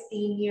over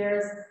 16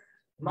 years,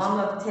 mom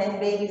of 10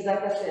 babies,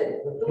 like I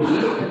said,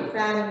 Bethune-Cookman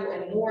family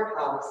and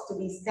Morehouse, to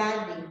be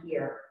standing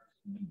here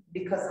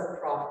because of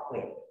Prof.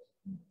 Quinn.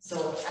 So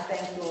I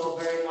thank you all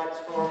very much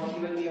for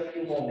giving me a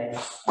few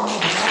moments.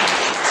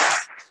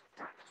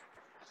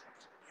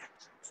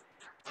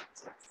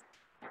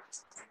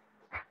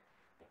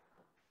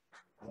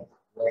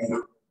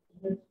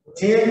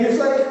 Ten years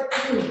later?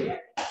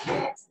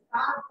 Yes,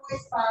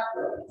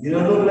 5.5. You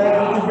don't look like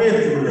what you've been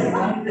through.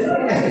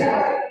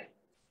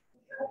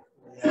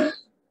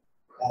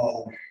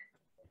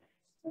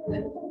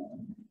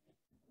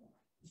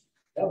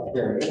 That was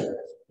very good.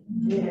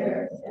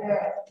 Yeah.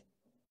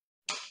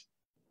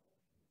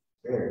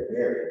 Very,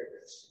 very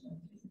good.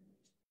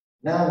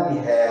 Now we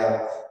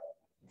have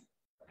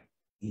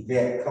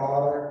Yvette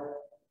Carter,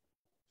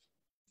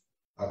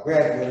 a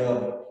graduate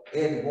of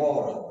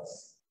Edward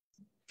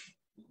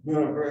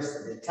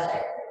University,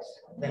 Texas.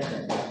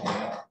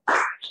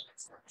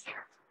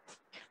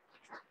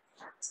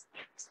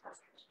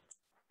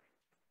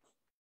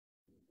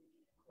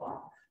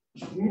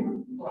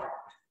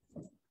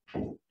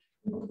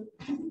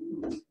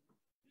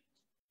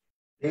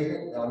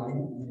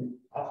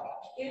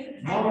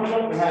 Mama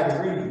don't know how to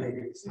read,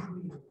 niggas.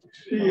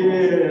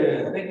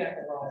 Yeah. They got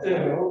the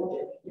wrong.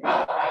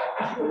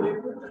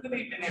 Good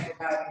evening,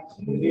 everybody.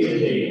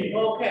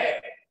 Okay.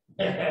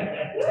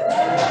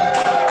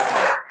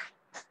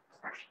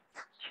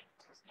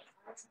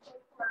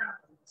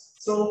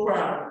 So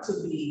proud to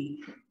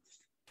be,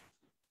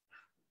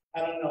 I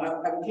don't know,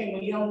 I became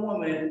a young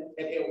woman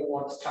at Edward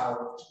Waters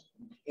College.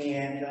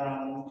 And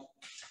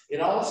it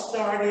all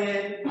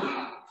started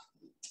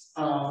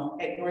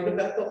at Greater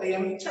Bethel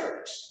AME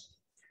Church.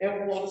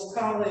 Edward Waters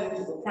College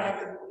is a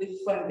privately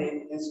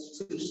funded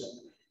institution.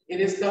 It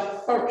is the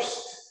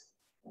first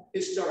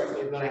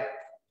historically Black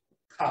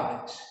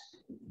college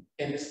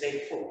in the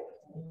state of Florida.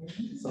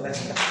 So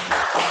that's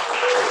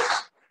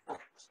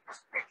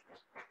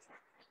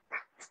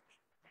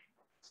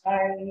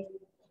I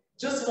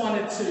just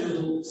wanted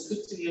to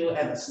speak to you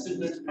as a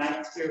student, my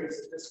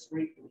experiences just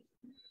briefly.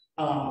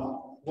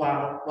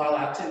 While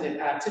I attended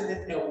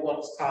Edward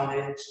Waters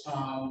College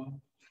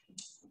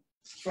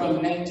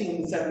from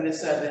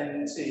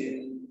 1977 to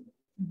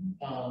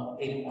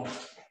 81.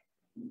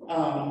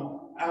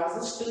 I was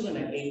a student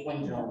at A.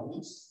 Quinn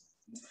Jones.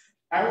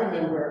 I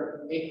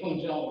remember A. Quinn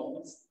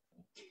Jones.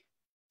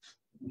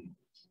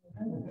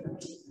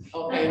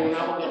 Okay, when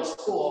I was at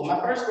school, my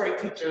first grade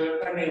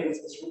teacher, her name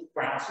was Miss Ruth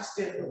Brown. She's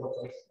still here with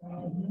us.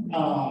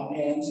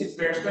 And she's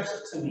very special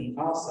to me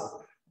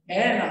also.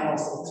 And I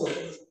also took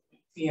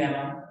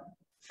piano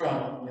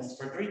from Miss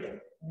Frederica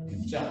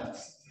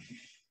Jones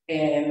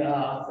and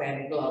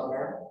Fanny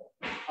Glover,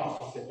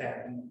 also Fifth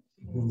Avenue.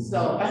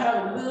 So I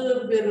have a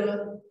little bit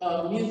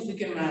of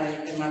music in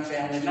my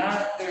family,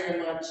 not very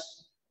much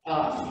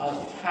a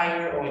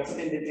higher or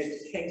extended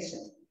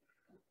education.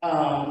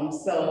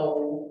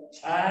 So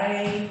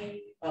I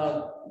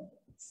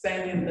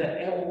sang in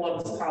the Edward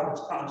Waters College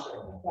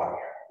concert choir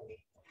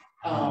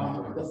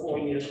the 4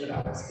 years that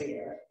I was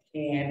there.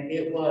 And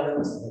it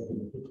was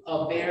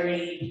a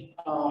very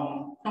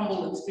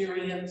humble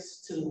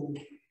experience to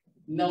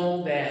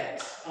know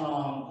that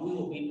we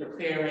will be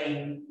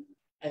preparing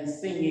and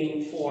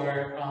singing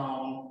for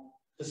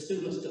the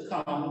students to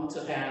come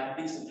to have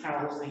decent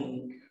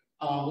housing,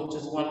 which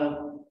is one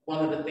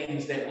of the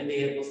things that we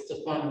did was to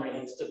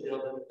fundraise to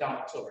build a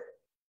dormitory.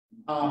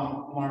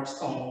 Morris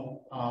Cone,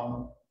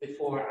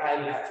 before I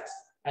left,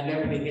 I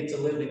never did get to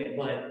live in it,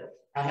 but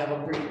I have a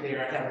brick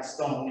there, I have a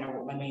stone there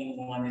with my name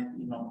on it,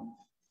 you know,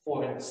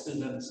 for the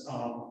students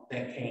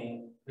that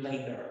came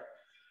later.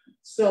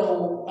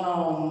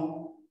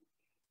 So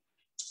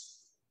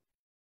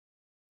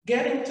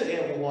getting to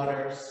Edward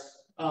Waters,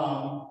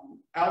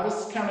 I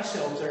was kind of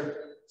sheltered.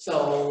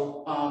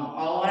 So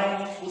all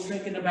I was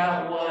thinking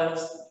about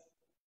was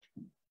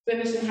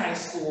finishing high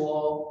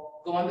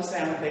school, going to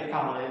San Jose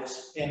College,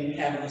 and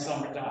having a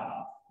summer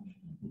job.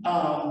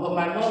 But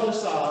my mother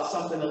saw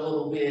something a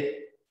little bit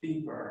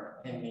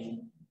deeper in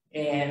me.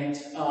 And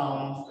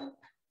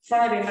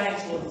Friday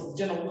nights was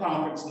general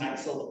conference night,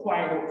 so the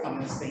choir would come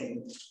and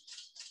sing.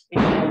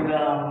 And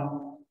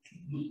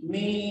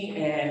me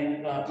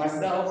and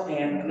myself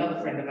and another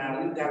friend of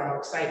mine, we got all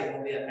excited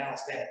when they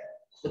announced that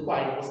the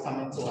choir was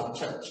coming to our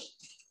church.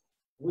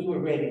 We were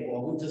ready for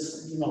it. We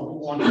just, you know,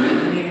 we wanted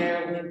to be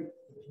there,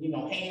 we, you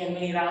know,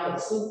 handmade out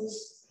of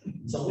suits,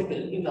 so we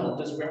could, you know,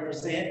 just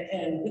represent.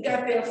 And we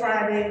got there that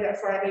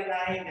Friday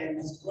night, and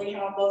this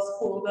Greyhound bus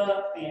pulled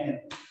up, and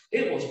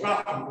it was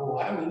rocking,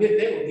 boy. I mean, they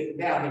were getting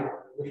down, they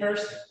were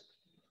rehearsing.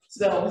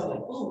 So I was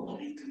like, oh,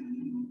 what are you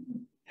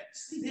doing?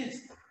 See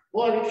this?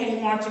 Boy, they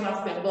came marching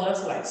off that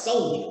bus like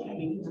soldiers. I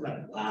mean, we was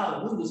like,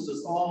 wow, we was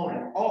just all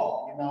in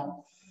awe, you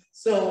know?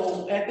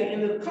 So at the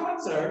end of the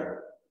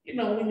concert, you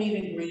know, we meet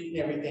and greet and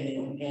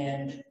everything.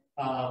 And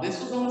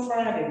this was on a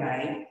Friday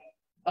night.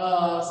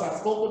 So I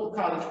spoke with the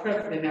college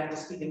president after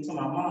speaking to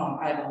my mom.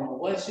 I don't know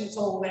what she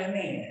told that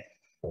man,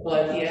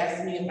 but he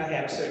asked me if I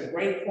had a certain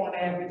grade point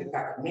average, if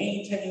I could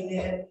maintain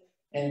it,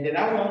 and did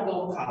I want to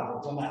go to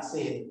college? And I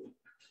said,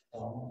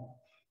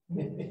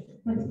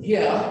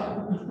 yeah.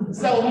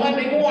 So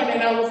Monday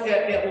morning, I was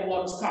at Edward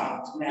Waters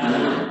College.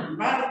 Now,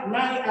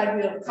 my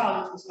idea of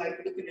college was like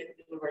looking at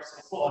the University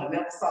of Florida.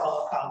 Never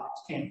saw a college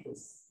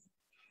campus.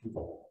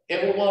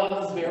 Edward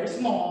Waters was very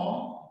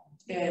small,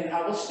 and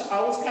I was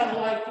kind of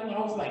like, you know,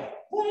 I was like,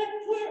 what,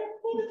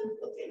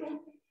 you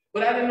know?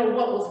 But I didn't know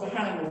what was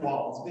behind the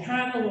walls.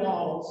 Behind the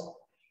walls,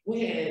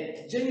 we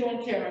had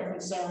genuine care and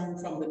concern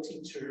from the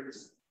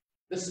teachers.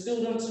 The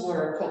students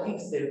were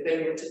cohesive,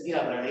 they were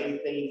together,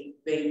 they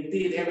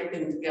did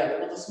everything together.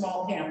 It was a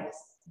small campus,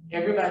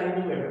 everybody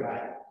knew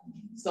everybody.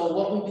 So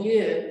what we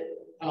did,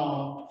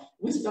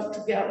 we stuck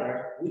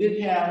together. We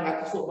didn't have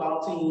like a football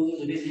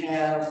team, we didn't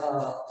have,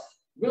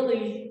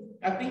 really,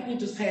 I think we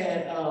just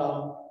had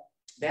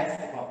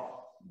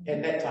basketball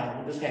at that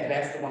time. We just had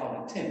basketball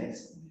and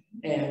tennis,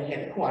 and we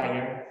had the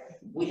choir.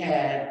 We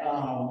had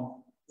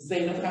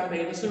Zeta Phi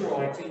Beta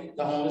sorority,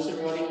 the only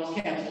sorority on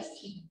campus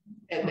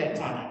at that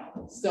time.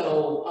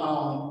 So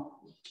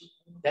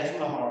that's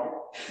my heart.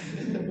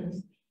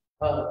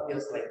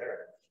 Years later.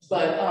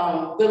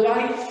 But the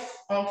life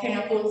on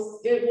campus,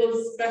 it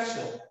was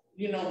special.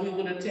 You know, we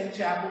would attend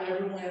chapel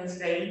every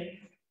Wednesday.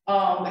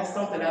 That's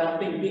something I don't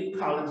think big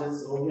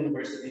colleges or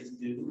universities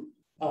do.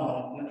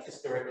 Not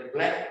historically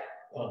Black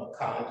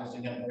colleges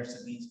and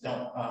universities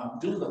don't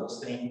do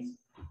those things.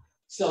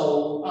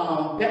 So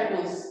that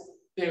was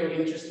very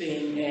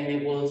interesting, and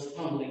it was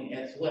humbling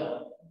as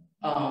well.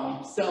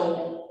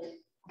 So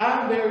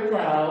I'm very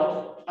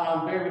proud,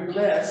 I'm very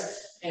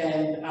blessed,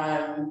 and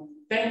I'm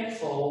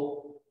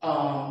thankful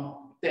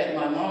that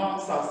my mom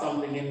saw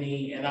something in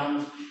me, and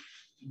I'm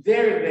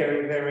very,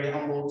 very, very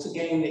humbled to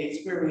gain the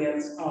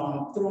experience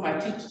through my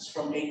teachers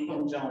from A.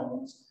 Quinn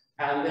Jones.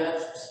 I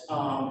left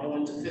and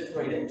went to 5th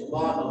grade at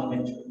Devon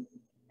Elementary,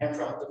 and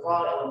from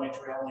Devon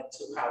Elementary I went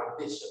to Howard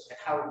Bishop. At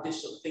Howard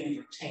Bishop, things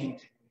were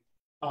changing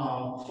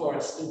for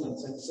our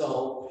students, and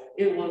so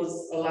it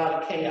was a lot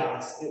of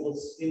chaos. It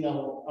was, you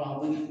know,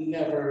 we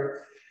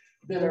never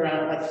been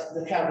around like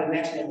to have the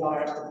National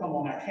Guards to come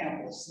on our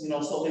campus, you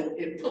know, so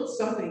it put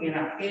something in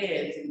our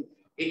heads, and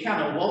it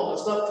kind of woke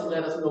us up to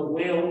let us know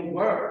where we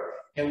were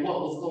and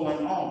what was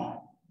going on.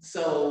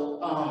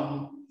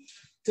 So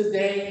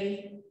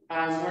today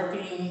I'm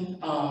working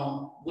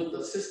with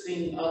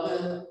assisting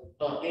other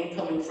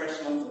incoming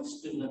freshmen and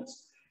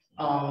students.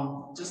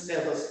 Just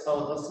as a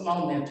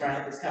small mentor,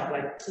 I just have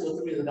like 2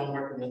 or 3 that I'm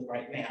working with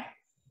right now.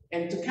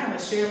 And to kind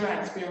of share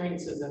my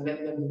experiences and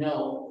let them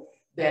know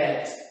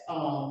that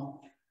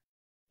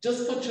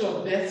just put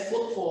your best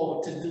foot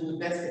forward to do the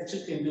best that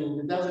you can do.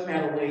 It doesn't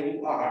matter where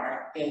you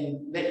are,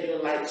 and let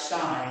your light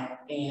shine,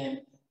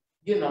 and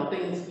you know,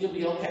 things, you'll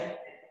be okay.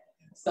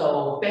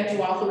 So thank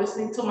you all for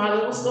listening to my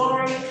little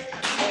story.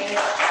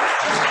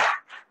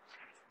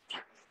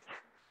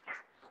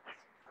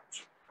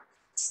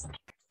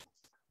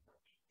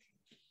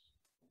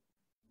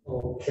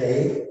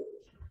 Okay.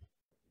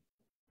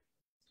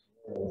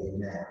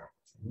 Now,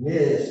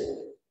 Ms.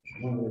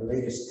 One of the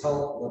ladies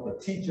taught was a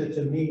teacher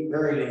to me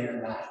early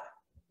in life.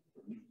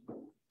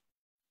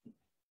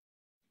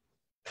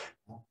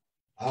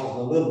 I was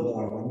a little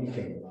boy when you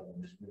came along,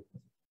 Miss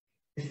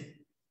Rivers.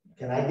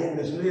 Can I get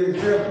Miss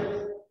Liz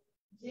Rivers?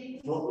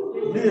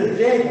 Liz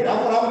Jenkins,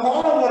 that's what I'm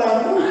calling what I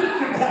knew.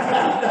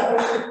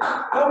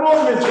 Come on,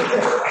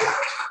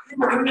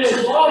 Miss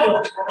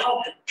Rivers.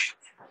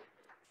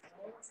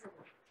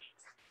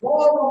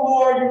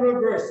 Baltimore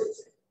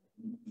University.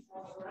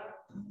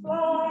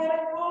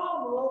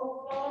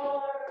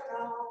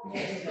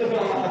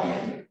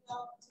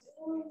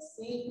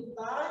 See,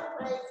 God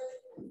praise.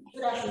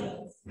 Good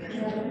afternoon.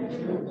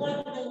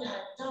 One thing I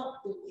don't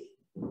do,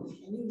 and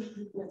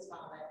you just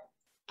found out,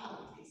 I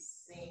would be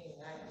singing,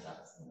 I am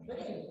not singing. But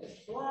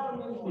anyway,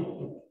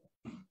 Lord,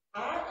 I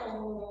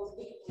am one of those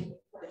people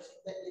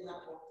that did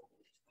not want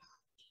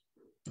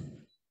to do.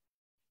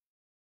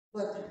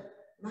 But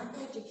my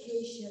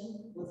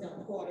education was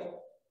important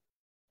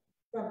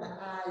from the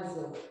eyes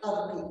of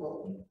other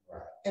people.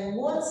 And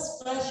one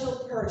special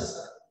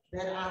person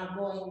that I'm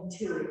going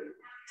to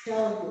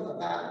tell you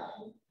about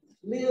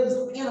lives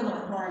in my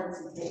heart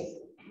today.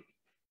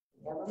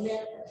 Never met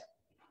her,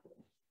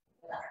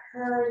 but I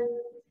heard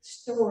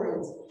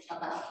stories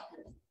about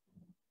her.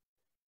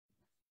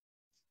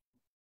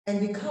 And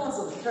because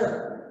of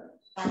her,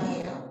 I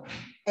am,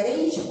 at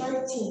age 13,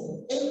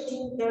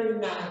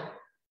 1839,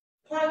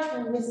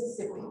 Parchment,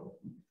 Mississippi,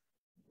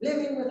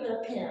 living with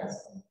her parents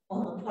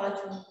on the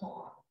Parchment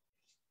farm.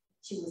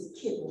 She was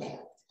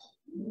kidnapped.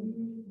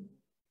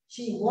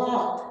 She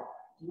walked,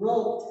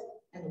 wrote,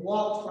 and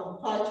walked from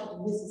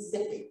Parchment,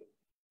 Mississippi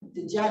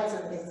to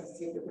Jackson,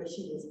 Mississippi, where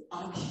she was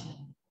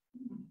auctioned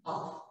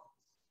off.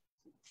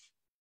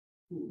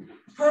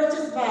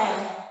 Purchased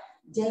by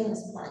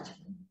James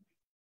Parchment.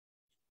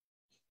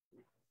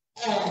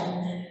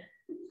 And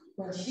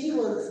when she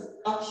was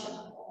auctioned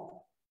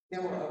off,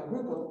 there were a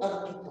group of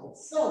other people.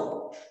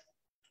 So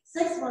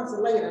 6 months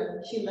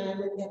later, she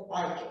landed in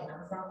Arkansas. And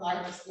I'm from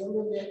Arkansas, still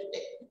live there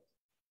today.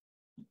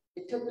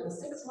 It took them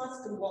 6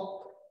 months to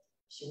walk.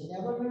 She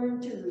never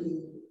learned to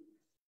read.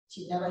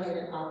 She never had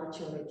an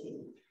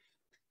opportunity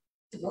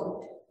to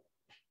vote.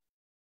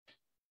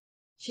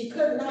 She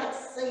could not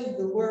say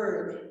the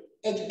word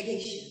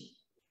education,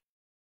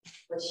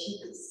 but she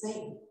could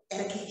say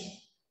education,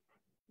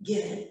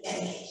 get an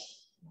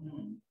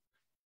education.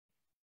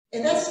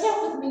 And that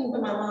stuck with me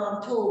when my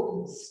mom told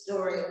me the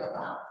story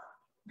about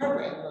her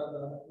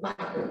grandmother, my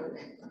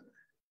great-grandmother.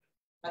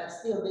 But I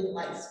still didn't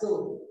like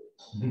school,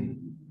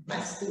 my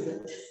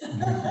student.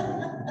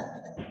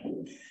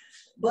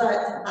 But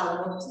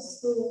I went to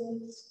school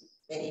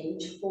at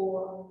age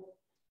 4,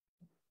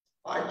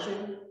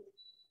 Archer,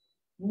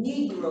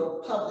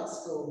 Negro public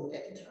school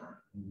at the time.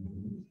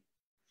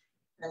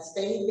 I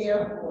stayed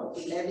there for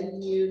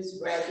 11 years,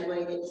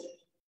 graduated,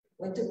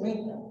 went to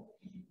Lincoln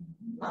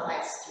my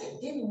last year.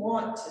 Didn't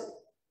want to,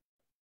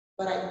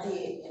 but I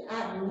did. And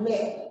I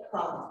met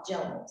Prof.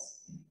 Jones.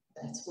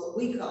 That's what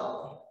we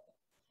call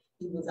him.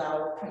 He was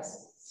our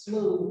principal,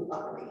 smooth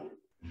operator.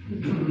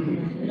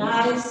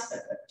 Nice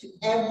to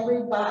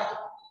everybody.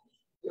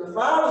 Your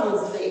father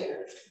was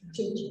there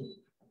teaching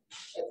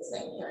at the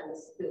same time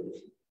as student.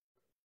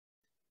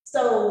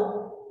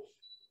 So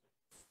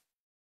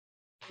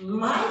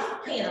my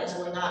parents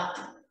were not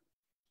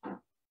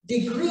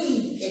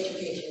degree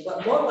education,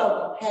 but both of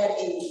them had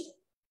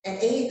an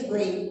 8th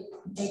grade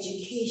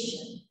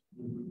education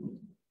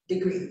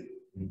degree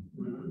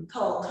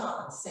called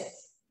common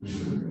sense.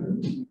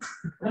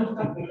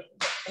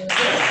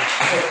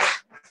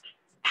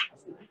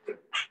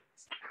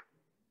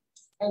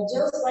 And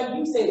just like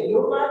you said,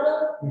 your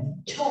mother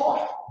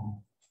taught.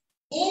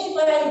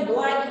 Anybody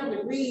black who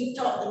could read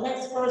taught the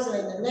next person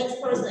and the next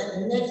person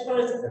and the next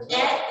person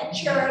at the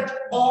church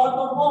or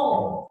the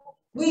home.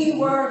 We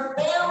were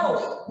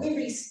family. We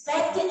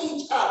respected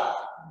each other.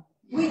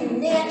 We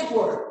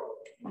networked.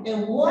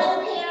 And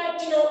one parent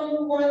tell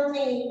you one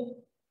thing,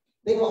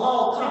 they were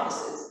all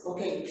compasses,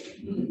 okay?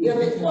 If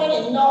it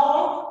pointed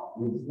north,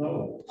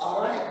 all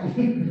right.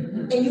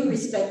 And you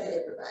respected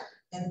everybody.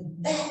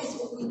 And that is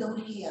what we don't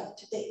have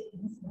today.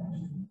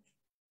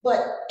 But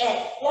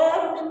at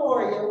Florida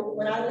Memorial,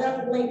 when I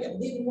left Lincoln,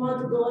 didn't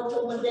want to go. I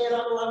told my dad, I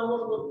don't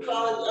want to go to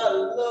college. I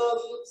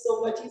love you so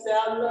much. He said,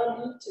 I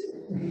love you too.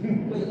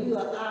 But you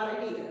are out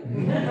of here.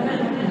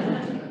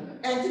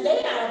 And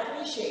today I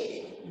appreciate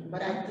it,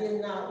 but I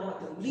did not want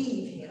to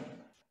leave him.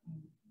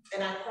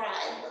 And I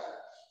cried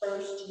the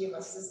first year. My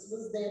sister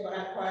was there, but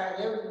I cried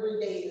every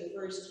day the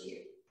first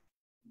year.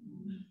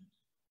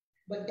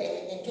 But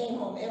Dad, and came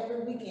home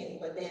every weekend,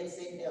 but Dad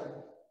said,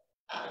 no,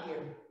 out of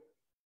here.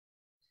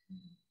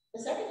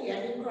 The second year, I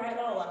didn't cry at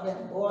all. I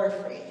met a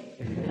boyfriend.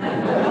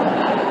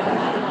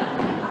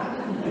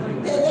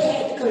 Then they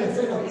had to come and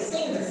sit on the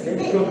scene to see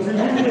me.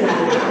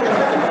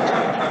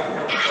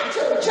 I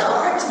took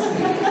charge.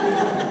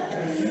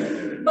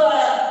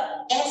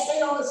 But as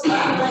stay on the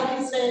spot, like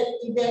you said,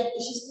 Yvette,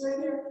 is she still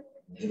here?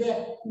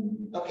 Yvette?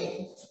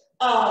 Okay.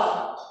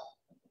 I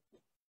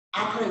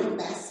played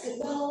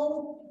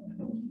basketball.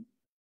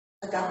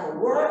 I got to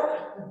work.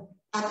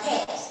 I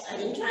passed. I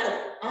didn't try to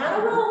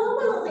honor roll. I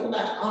wasn't thinking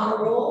about honor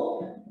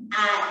roll.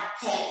 I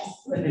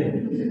passed. I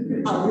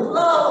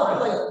love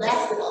playing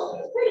basketball. It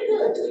was pretty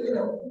good too, you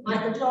know.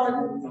 Michael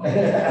Jordan.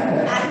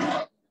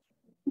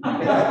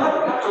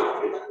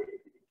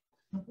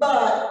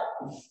 But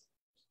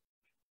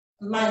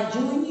my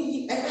junior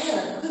year, and I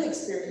had a good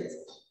experience.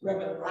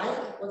 Reverend Wright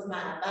was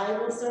my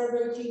Bible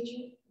survey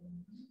teacher.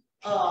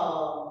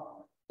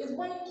 Is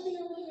Wayne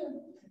still here?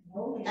 I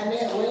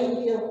met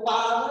Wayne's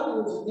father, who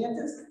was a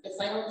dentist at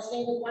St.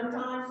 Augustine at one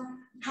time.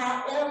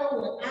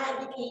 However, when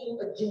I became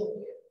a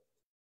junior,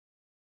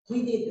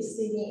 we did the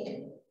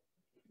sit-in,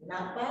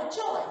 not by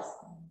choice.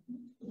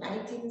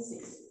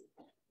 1960.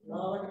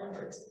 Lord have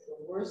mercy, the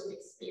worst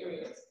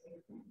experience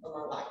of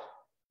my life.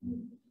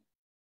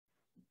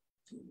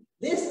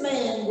 This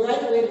man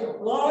graduated from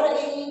Florida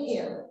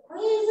A&M,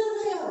 praise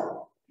the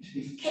Lord.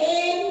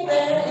 Came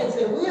there and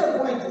said, we are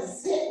going to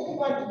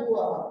we're going to do a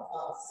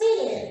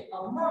sit-in,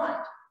 a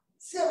march,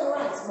 civil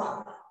rights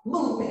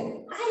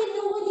movement. I didn't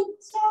know what he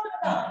was talking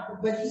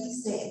about, but he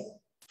said,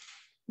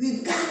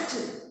 we've got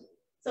to.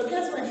 So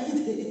guess what he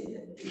did?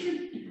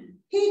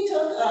 He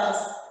took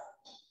us,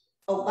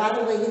 oh, by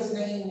the way, his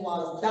name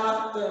was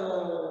Dr.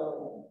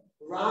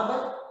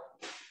 Robert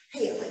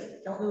Haley.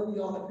 Don't know if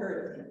you all have heard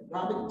of him.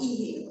 Robert E.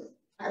 Haley.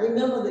 I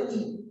remember the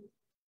E.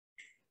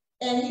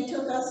 And he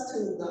took us to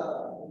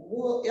the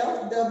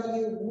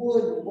F.W.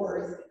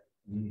 Woodworth.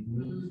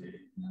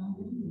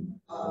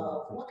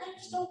 What kind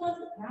of store was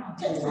it?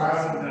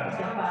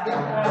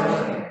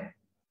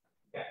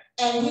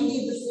 And we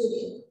did the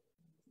sit-in.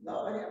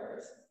 Lord have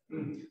mercy.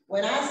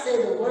 When I say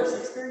the worst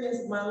experience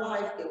of my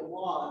life, it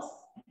was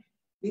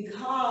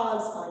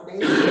because on day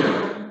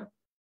 1,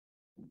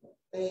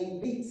 they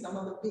beat some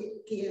of the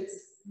kids.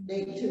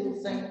 Day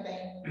 2, same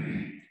thing.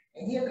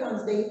 And here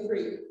comes day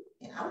 3.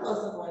 And I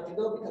wasn't going to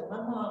go because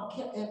my mom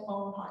kept that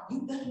phone hot.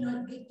 You better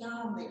not get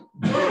down there.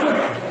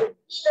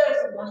 Years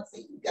of one say,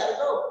 you gotta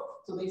go.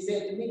 So they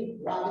said to me,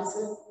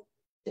 Robinson,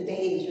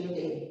 today is your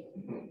day.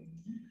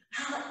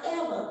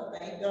 However,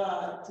 thank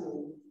God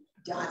to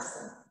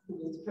Johnson, who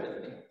was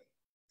president,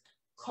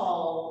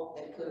 called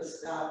and put a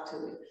stop to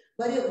it.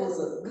 But it was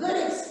a good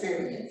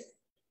experience.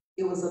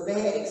 It was a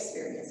bad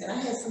experience. And I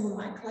had some of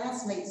my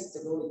classmates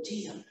to go to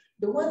jail.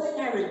 The one thing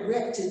I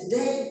regret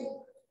today,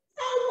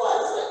 I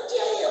was in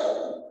jail.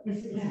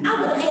 I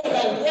would have had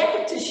that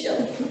record to show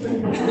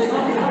and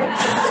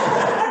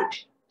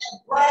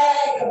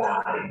brag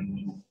about it.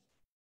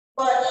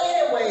 But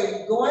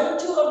anyway, going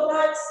to a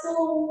black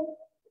school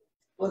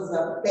was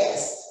the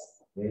best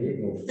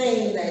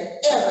thing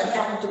that ever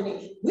happened to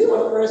me. We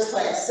were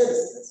first-class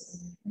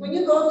citizens. When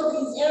you go to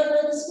these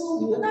integrated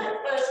schools, you're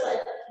not first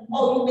class.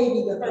 Oh, you may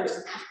be the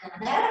first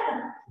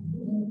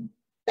African-American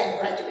that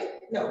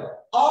graduated. No,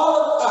 all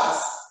of us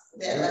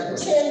that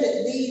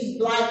attended these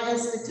black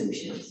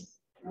institutions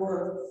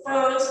were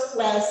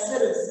first-class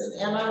citizens.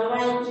 Am I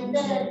right with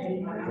that?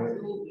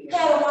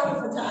 Had a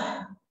wonderful time.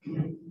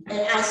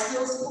 And I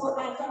still support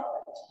my college.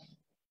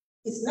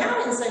 It's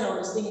now in St.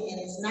 Augustine and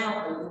it's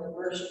now a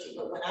university.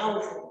 But when I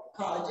was in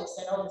college at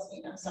St.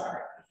 Augustine, I'm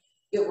sorry,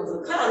 it was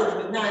a college,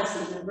 but now it's a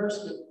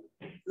university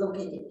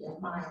located in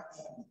my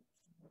town.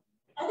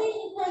 Are there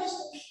any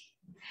questions?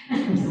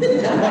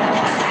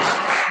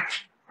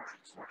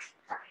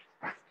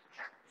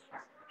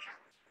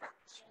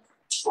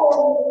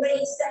 Oh, the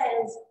lady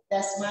says,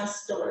 that's my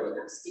story.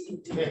 I'm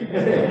sticking to it.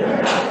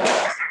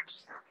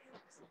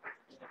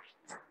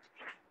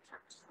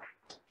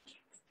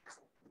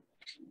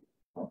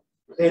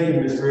 Thank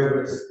you, Ms.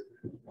 Rivers.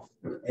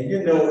 And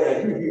you know,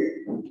 as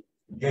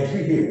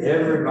you hear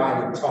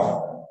everybody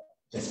talk,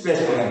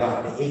 especially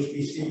about the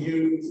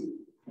HBCUs,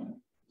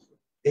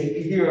 they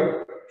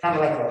hear kind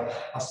of like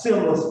a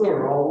similar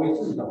story all the way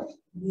through them.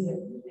 Yeah.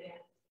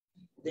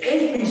 The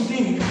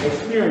HBCU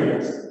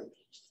experience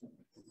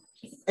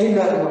ain't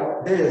nothing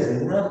like, there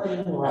is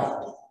nothing like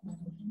it.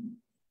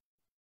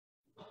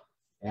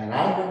 And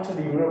I went to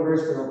the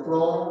University of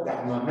Florida,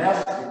 got my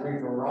master's degree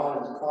from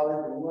Rollins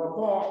College in North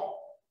Park.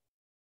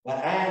 But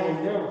I will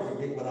never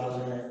forget when I was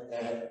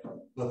at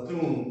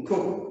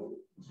Bethune-Cookman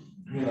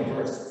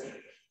University.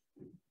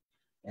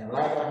 And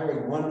like I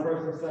heard one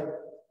person say,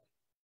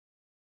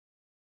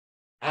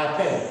 I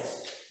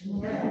passed.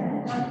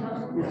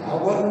 I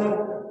wasn't know.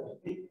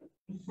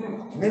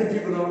 Many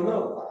people don't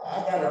know.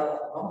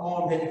 My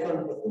mom had to come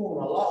to Bethune a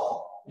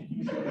lot.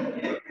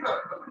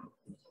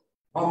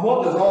 My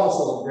mother's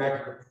also a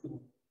graduate.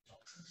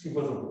 She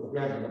was a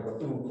graduate of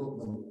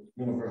Bethune-Cookman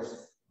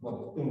University.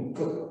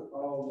 Bethune-Cookman.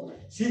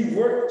 She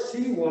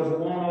was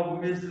one of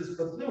Mrs.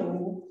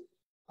 Bethune,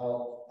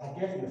 I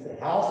guess you would say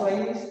house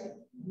ladies.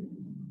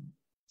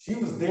 She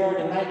was there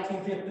in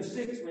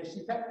 1956 when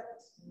she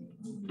passed.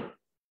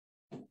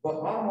 But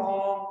my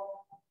mom,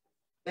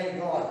 thank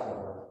God for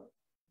her.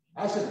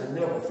 I should have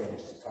never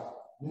finished the college.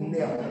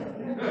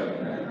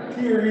 Never.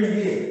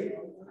 Period.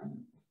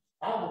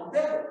 I would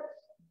never.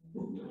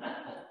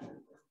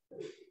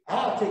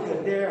 I'll take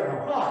her there in a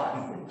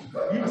heartbeat.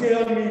 You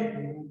tell me,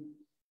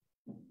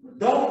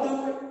 don't do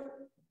it,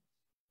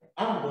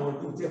 I'm going to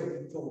do just what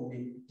you told me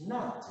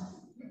not to do.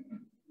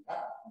 I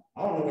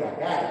don't know where I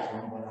got it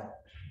from, but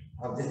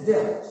I'm just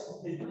jealous.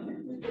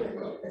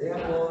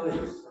 Therefore it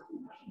is.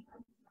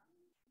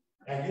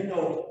 And you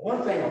know,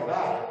 one thing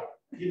about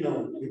it, you know,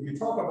 if you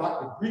talk about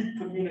the Greek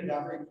community,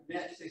 I heard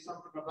Matt say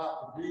something about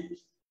the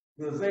Greeks,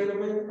 the Zeta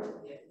Beta.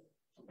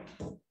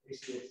 He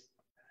says,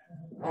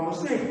 I'm a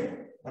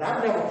singer, but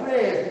I've never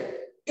played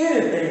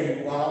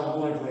anything while I was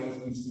going to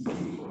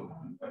HBCU.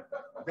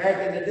 Back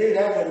in the day,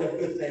 that wasn't a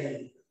good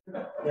thing,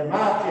 in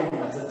my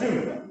opinion, to do.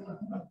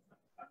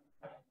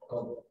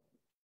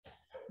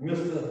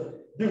 Mr.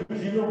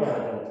 Dukes, you know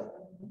about it.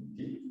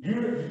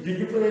 Did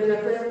you play in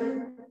that family?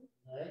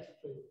 I actually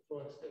played for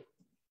Florida State.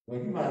 Well,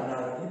 you might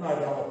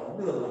not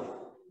realize.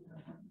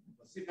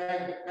 See,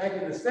 back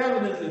in the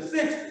 70s and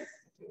 60s,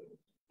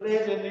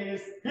 players in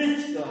these Greek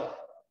stuff.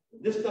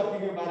 This stuff you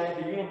hear about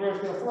at the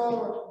University of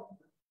Florida.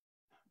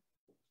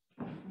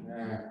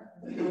 Nah,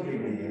 it's gonna be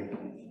there.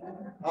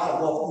 I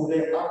walked through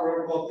there, I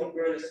read about them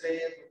girls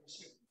stands with the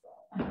shit.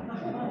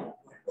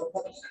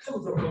 It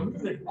was a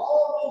community,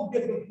 all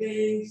those different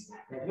things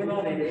that went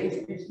on in the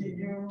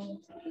HBCU,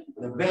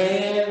 the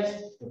bands,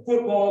 the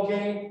football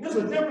game. This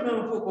was different than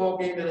a football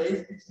game than the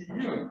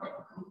HBCU.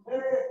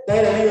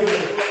 That is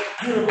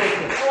the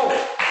University of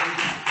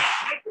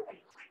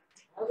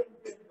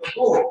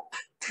Florida.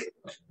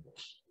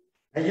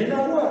 And you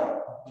know what?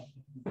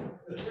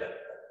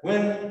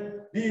 When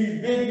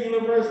these big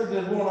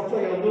universities want to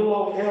play a little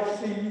old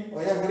FC or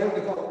whatever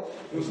they call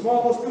it, the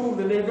smaller schools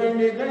and they bring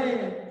their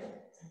game,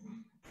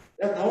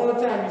 that's the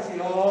only time you see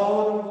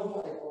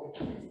all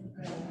those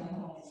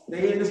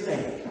they in the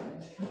stand.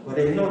 But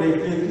they know they're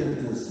fixing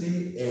to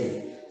see a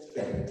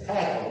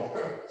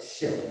spectacular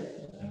show.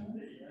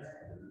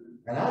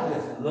 And I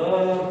just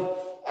love,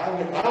 I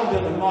was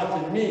in the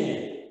marching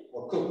men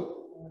for cooking.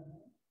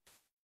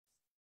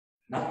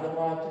 Not the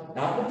marching,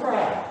 not the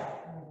pride.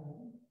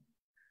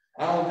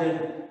 I was in,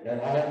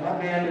 and I had my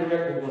band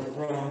director was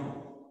from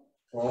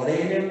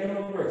A&M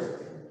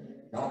University,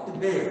 Dr.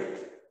 Berry.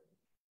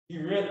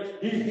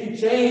 He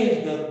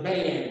changed the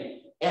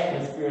band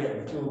atmosphere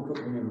at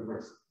Bethune-Cookman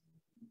University.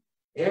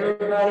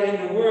 Everybody in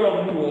the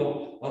world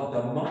knew of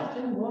the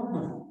Marching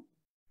 100.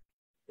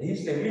 And he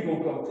said, we're going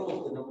to come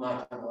close to the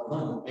Marching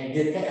 100 and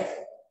get past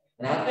it.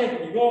 And I think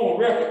if you go on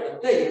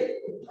record today,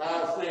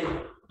 I'll say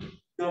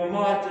the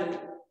Marching,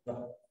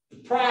 the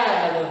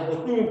pride of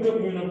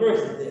Bethune-Cookman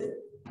University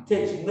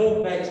takes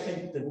no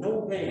backseat to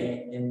no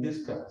band in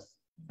this country.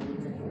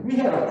 We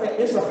had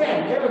it's a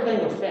family,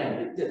 everything was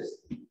family, this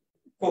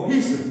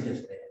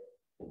cohesiveness there.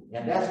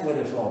 And that's what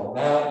it's all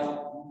about.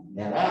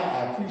 And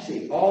I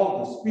appreciate all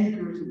the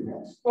speakers who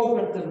have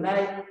spoken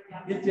tonight.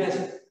 It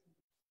just,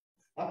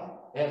 as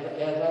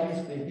I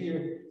used to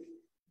hear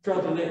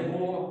President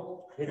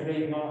Moore, it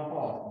made my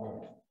heart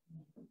burn.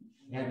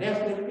 And that's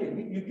what it is.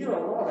 You get a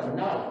lot of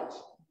knowledge,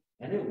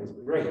 and it was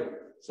great.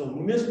 So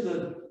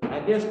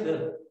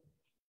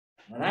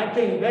when I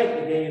came back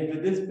to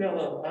Gainesville, this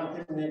fellow,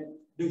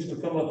 used to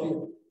come up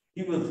here.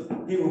 He was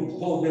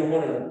supposed to be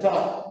one of the top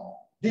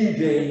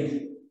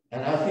DJs,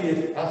 and I see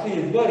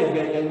his buddy back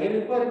there. Maybe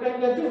his buddy back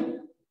there too.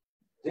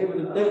 They were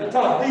the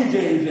top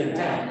DJs in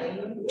town. They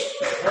were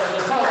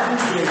the top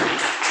DJs.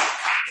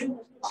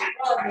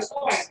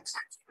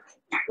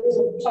 Those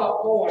are the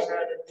top boys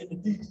in the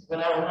beach when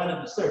I was running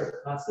the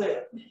circuit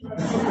myself.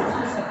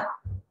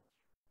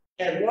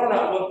 And one I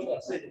looked, I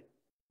said,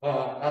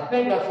 I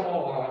think I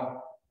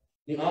saw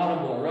the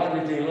Honorable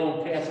Roger J.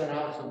 Long passing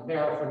out some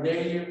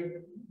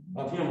paraphernalia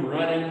of him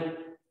running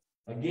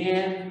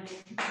again.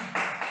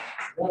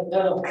 Let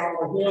us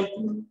follow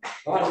him.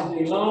 Roger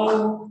J.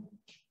 Long,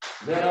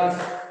 let us,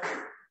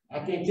 I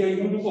can't tell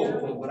you who to vote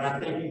for, but I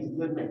think he's a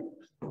good man.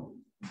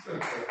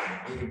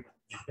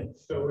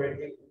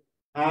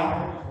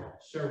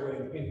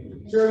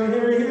 Sherwin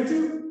Henry here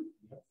too?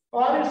 Oh,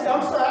 I'm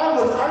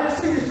sorry, I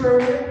didn't see you,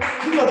 Sherwin.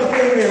 You must have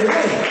came in late.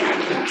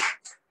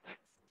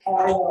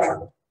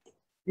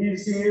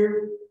 He's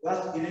here.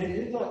 That's other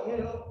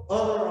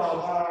of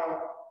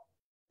our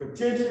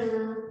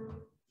potential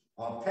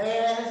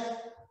past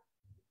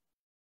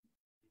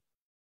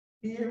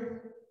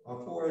here,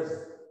 of course,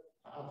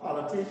 our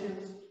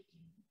politicians.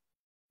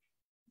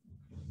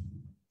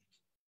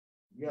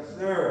 Yes,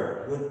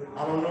 sir. I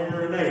don't know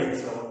your name,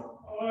 so.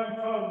 Oh, I'm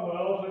Tom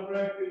Wells, I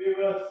ran for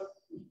U.S.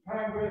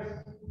 Congress.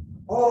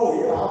 Oh,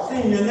 yeah, I've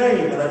seen your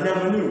name, but I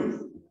never knew.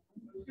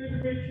 It's good to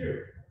meet you.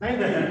 Thank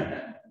you.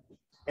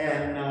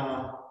 And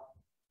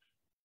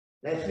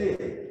that's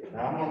it.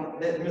 Now I'm gonna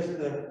let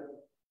Mr.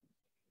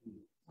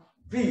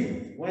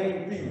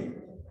 Wayne V,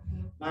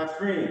 my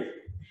friend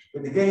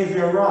with the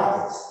Gainesville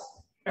Rockets.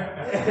 You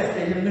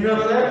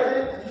remember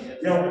that?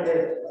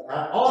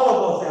 Yeah, all of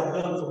us have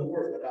done some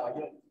work with our young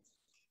people.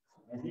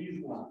 And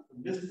he's one.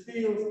 Mr.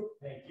 Fields,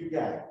 you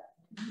got it.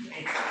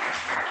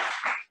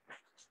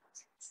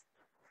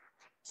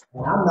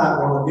 Well, I'm not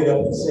going to get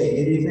up and say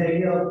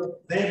anything else.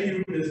 Thank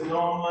you, Ms.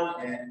 Norman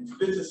and Ms.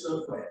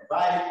 Richardson, for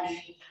inviting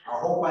me. I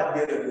hope I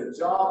did a good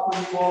job for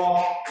you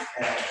all.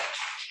 And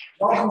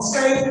y'all can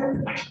say,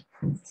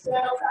 stay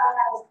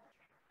outside,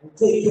 and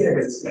take care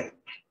of yourself.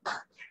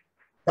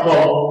 Come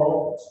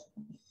on.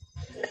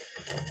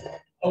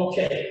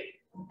 Okay,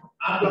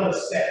 I'm going to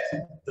set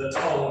the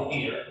tone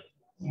here.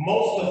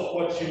 Most of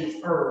what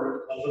you've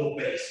heard, a little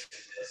basic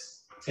in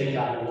this, take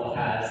out the little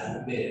highs and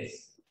the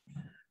mids.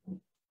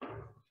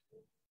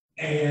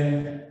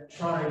 And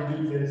try and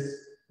do this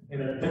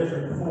in a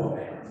different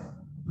format.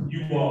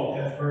 You all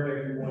have heard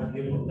everyone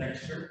give a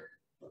lecture.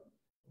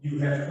 You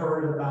have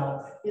heard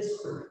about the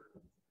history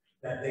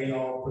that they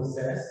all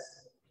possess,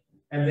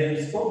 and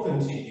they've spoken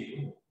to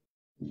you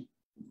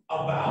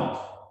about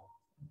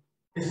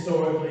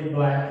historically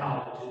Black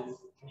colleges,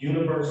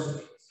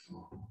 universities.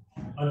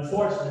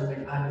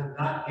 Unfortunately, I did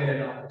not get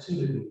an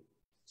opportunity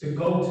to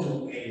go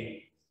to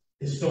a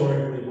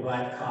historically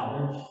Black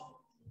college.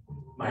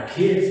 My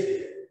kids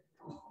did.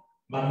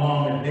 My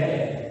mom and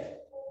dad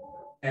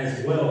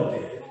as well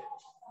did.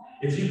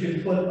 If you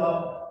can put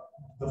up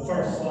the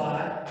first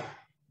slide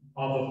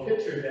of a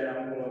picture that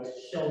I'm going to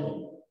show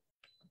you.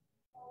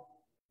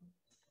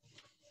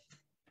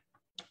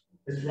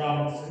 Ms.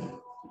 Robinson,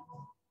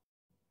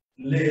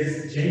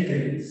 Liz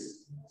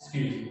Jenkins,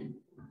 excuse me,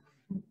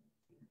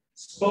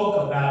 spoke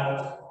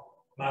about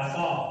my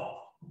father.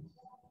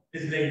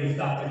 His name was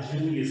Dr.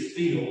 Julius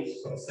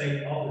Fields from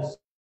St. Augustine.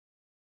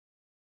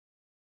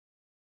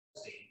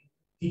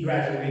 He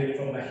graduated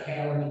from the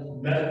Harry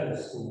Medical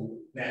School,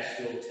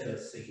 Nashville,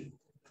 Tennessee.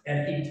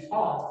 And he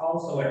taught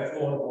also at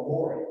Florida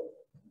Memorial.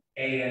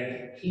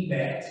 And he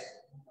met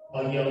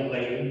a young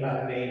lady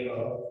by the name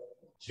of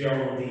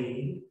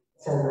Geraldine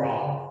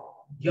Farrar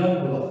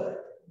Youngblood.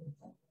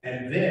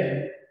 And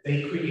then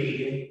they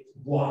created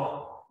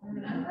WAP.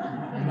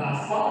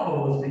 My father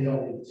was the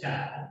only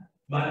child.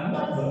 My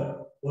mother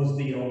was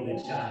the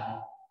only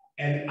child.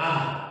 And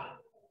I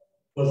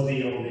was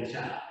the only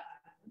child.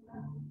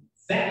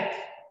 That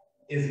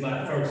is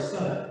my first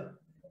son.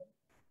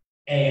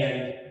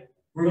 And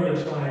we're going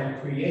to try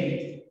and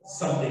create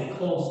something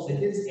close to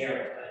his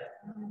haircut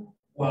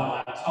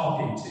while I'm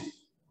talking to you.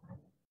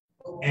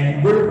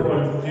 And we're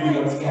going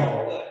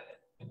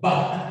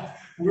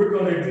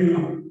to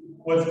do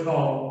what's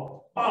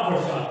called,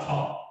 barbershop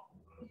talk.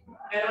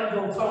 And I'm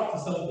going to talk to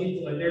some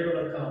people and they're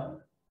going to come.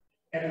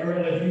 And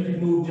Earl, if you can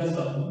move just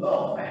a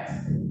little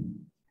faster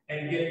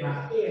and get my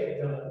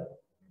hair done.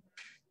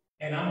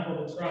 And I'm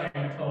going to try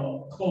and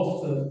come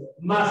close to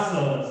my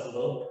son's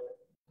look,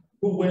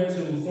 who went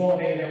to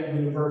Florida A&M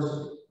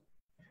University.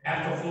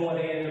 After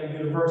Florida A&M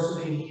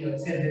University, he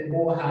attended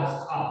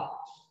Morehouse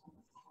College.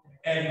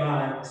 And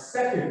my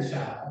second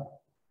child,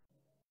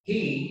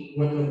 he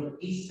went to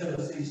East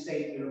Tennessee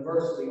State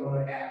University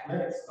on an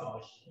athletic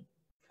scholarship.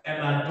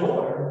 And my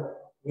daughter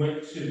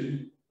went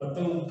to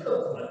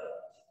Bethune-Cookman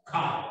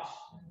College.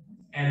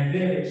 And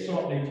then it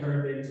shortly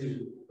turned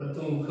into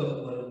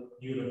Bethune-Cookman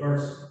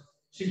University.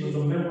 She was a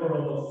member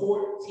of the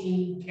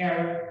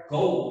 14-karat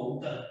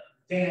gold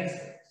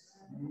dancers.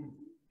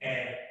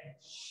 And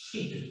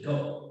she could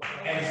go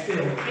and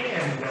still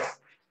can go.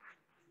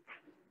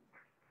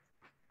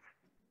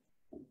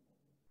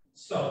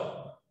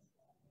 So,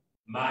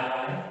 my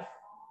life,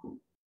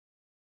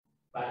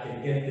 if I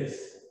can get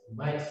this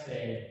mic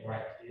stand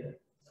right here.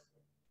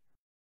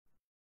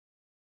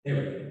 There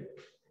we go.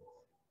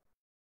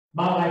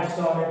 My life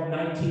started in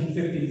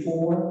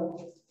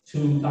 1954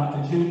 to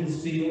Dr.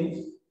 Julius Fields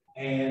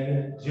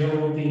and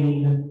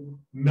Geraldine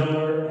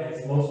Miller,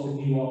 as most of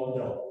you all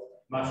know.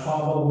 My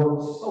father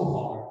worked so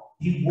hard.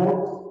 He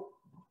worked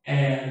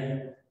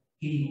and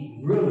he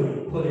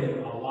really put in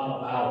a lot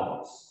of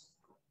hours.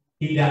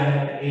 He died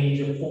at the age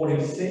of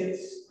 46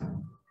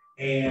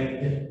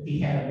 and he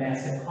had a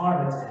massive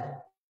heart attack.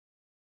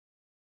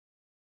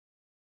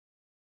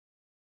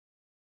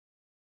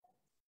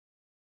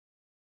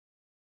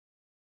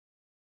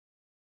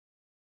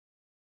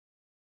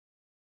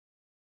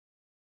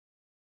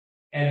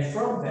 And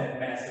from that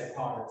massive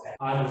heart attack,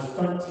 I was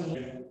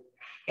 13.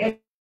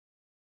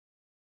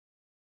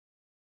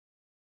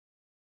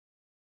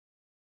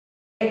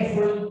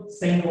 Every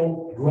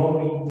single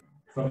growing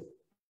from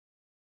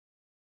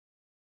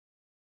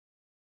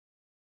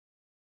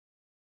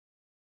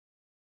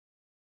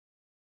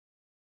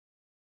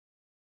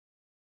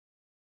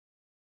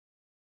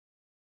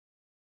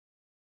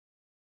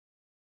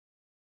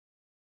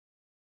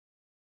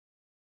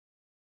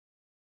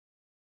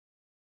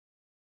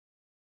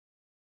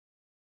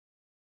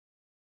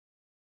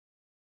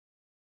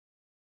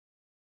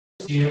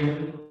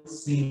Jerry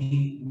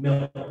C.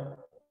 Miller.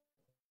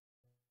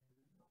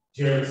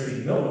 Jerry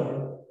C.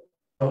 Miller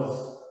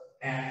was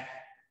at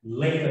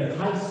Lincoln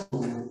High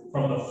School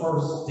from the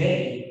first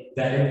day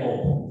that it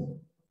opened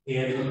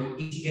in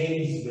East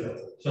Gainesville,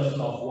 just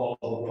off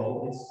Waldo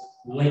Road. It's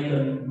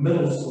Lincoln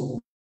Middle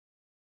School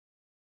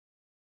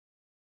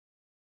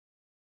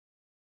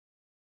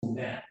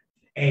now.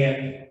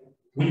 And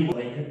we were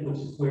Lincoln, which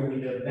is where we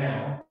live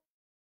now.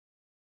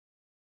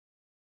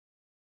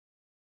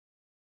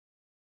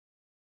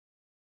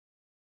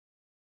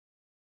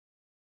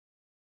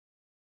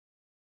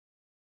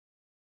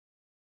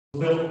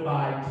 Built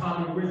by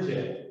Tommy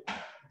Richard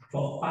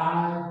for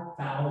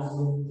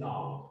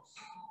 $5,000.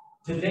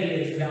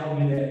 Today it's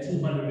valued at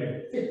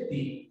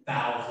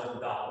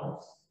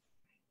 $250,000.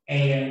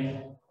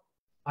 And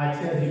I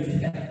tell you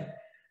that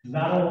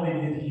not only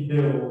did he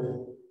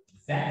build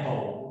that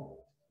home,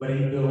 but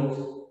he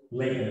built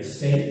Lincoln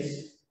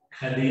Estates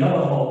and the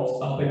other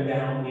homes up and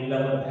down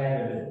 11th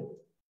Avenue.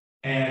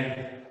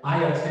 And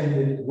I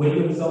attended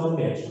Williams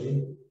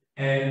Elementary,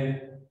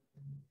 and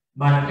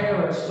my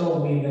parents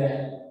told me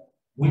that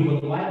we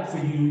would like for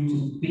you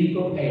to be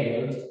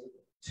prepared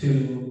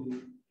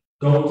to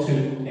go to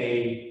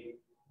a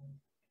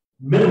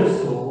middle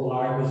school,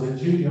 or it was a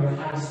junior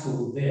high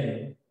school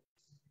then,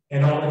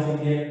 in order to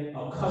get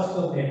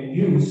accustomed and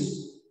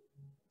used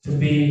to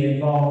being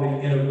involved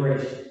in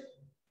integration.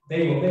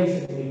 They were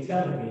basically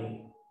telling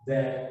me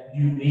that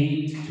you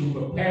need to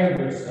prepare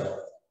yourself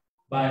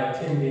by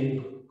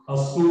attending a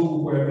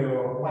school where there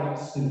are white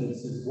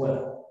students as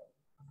well.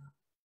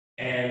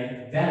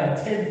 And that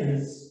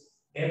attendance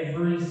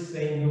every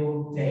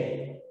single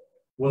day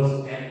was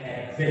an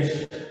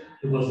adventure.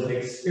 It was an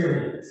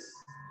experience.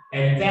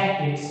 And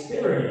that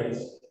experience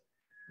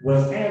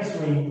was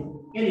answering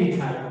any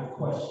type of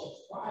questions.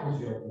 Why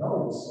is your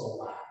nose so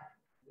wide?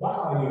 Why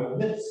are your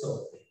lips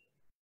so thick?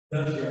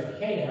 Does your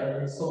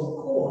hair is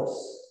so coarse?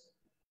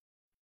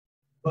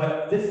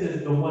 But this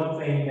is the one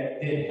thing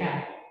that did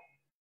happen.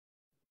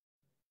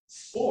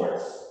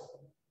 Sports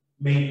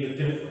made the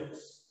difference.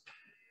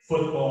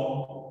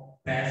 Football,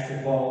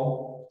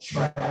 basketball,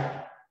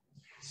 track,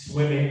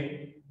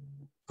 swimming,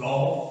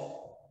 golf.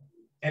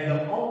 And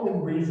the only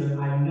reason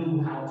I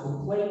knew how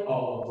to play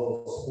all of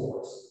those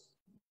sports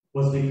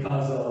was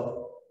because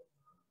of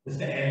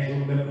Mr.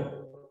 Andrew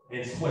Mickle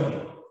in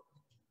swimming,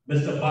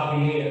 Mr.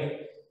 Bobby Ayer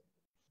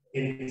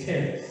in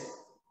tennis,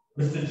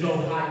 Mr. Joe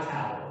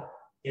Hightower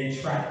in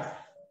track,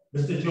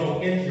 Mr. Joe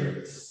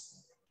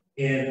Hendricks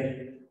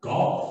in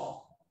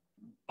golf.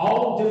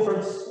 All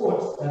different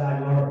sports that I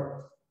learned.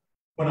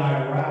 When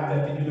I arrived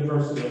at the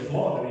University of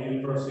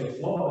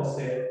Florida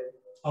said,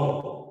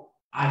 oh,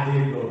 I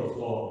did go to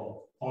Florida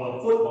on a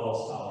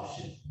football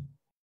scholarship.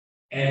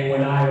 And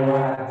when I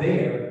arrived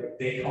there,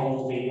 they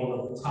called me one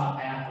of the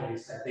top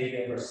athletes that they'd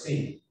ever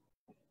seen.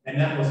 And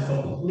that was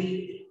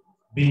completely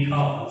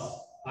because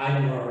I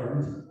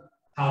learned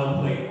how to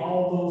play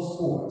all those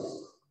sports.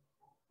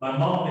 My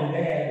mom and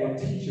dad were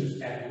teachers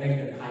at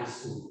Lincoln High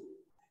School.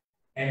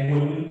 And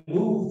when we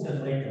moved to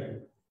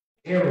Lincoln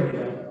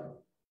area,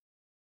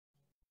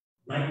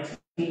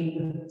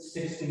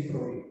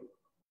 1963,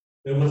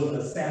 there was an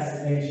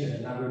assassination,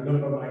 and I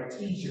remember my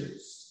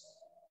teachers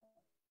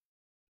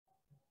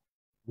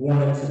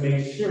wanted to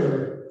make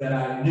sure that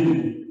I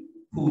knew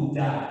who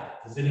died.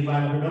 Does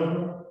anybody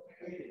remember?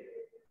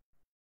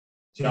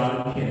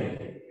 John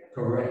Kennedy,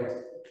 correct.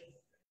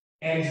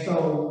 And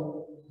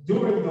so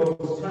during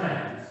those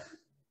times,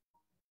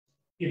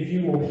 if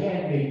you will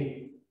hand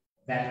me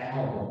that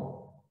album,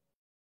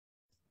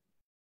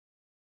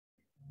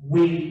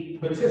 we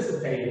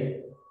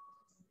participated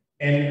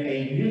in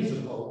a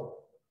musical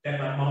that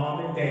my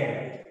mom and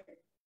dad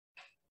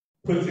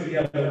put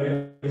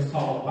together. It was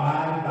called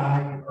Bye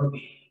Bye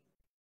Birdie.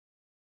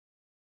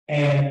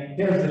 And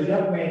there's a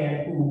young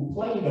man who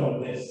played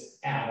on this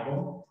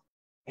album,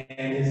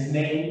 and his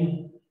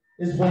name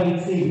is Wayne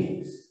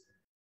Fields.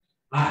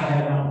 I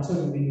had an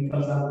opportunity,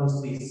 because I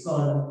was the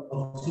son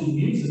of two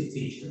music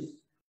teachers,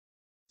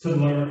 to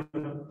learn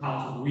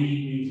how to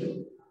read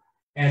music,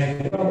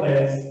 as well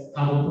as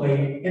how to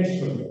play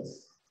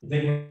instruments.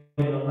 They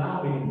wouldn't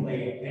allow me to play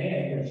a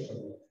band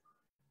instrument.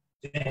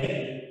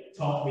 They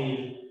taught me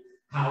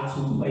how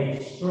to play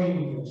string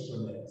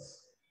instruments,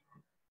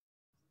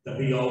 the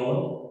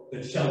viola,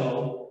 the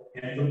cello,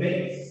 and the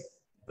bass,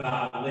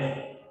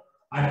 violin.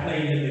 I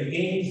played in the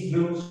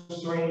Gainesville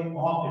String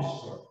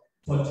Orchestra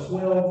for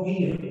 12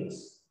 years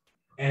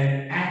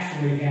and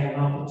actually had an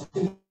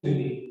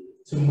opportunity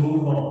to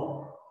move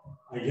on.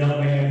 A young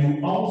man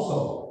who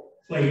also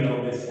played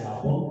on this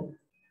album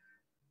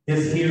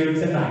is here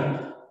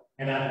tonight,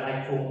 and I'd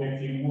like for him,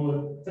 if you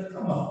would, to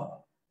come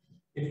up.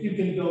 If you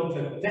can go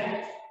to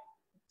that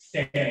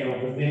stand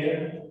over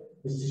there,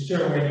 Mr.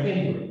 Sherwin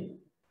Henry,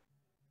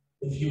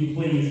 if you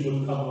please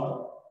would come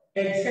up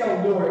and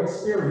tell your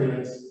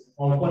experience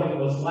on what it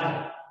was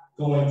like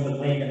going to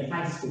Lincoln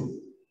High School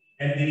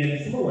and the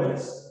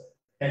influence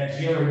that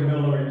Jerry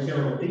Miller and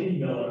Geraldine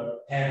Miller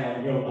had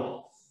on your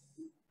life.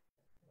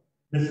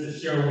 Mr.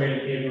 Sherwin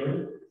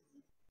Henry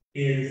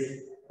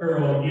is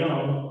Earl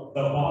Young,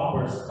 the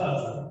barber's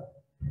cousin,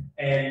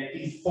 and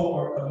he's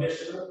former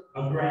commissioner,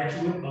 a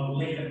graduate of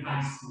Lincoln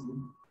High School,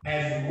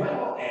 as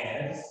well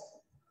as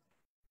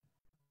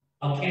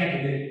a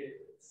candidate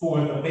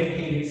for the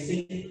vacated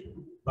seat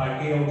by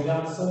Gail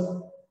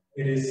Johnson.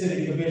 It is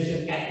City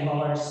Commission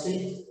at-large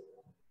seat.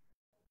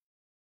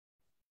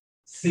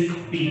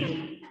 Seat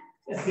B.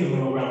 Let's give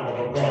him a round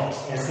of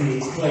applause as he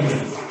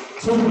explains.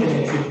 2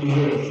 minutes if you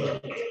will.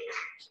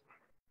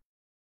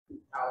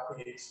 How can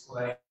you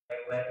explain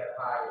Lincoln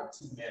High in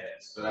 2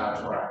 minutes? But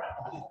I'll try.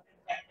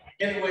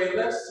 Anyway,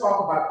 let's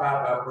talk about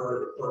Bye Bye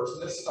Birdie first.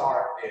 Let's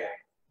start there.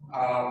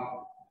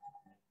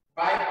 Bye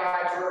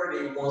Bye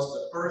Birdie was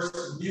the first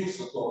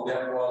musical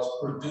that was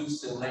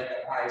produced in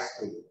Lincoln High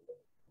School.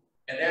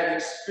 And that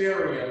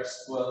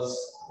experience was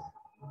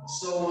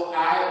so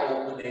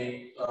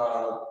eye-opening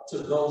to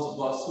those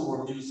of us who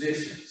were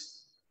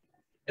musicians.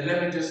 And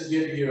let me just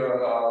give you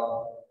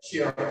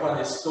share a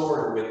funny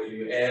story with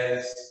you.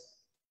 As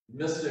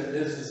Mr. and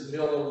Mrs.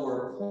 Miller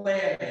were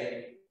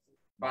planning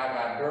Bye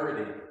Bye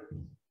Birdie,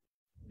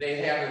 they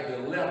had a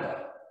dilemma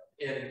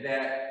in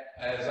that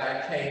as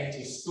I came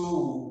to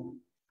school,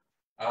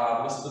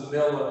 Mr.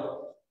 Miller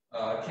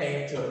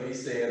came to me,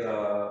 said,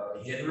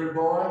 Henry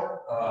boy,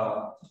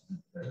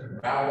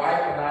 my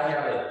wife and I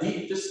had a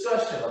deep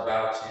discussion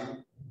about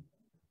you.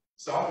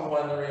 So I'm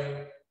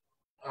wondering,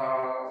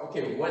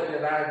 okay, what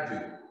did I do?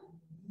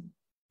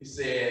 He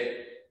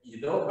said, you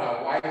know,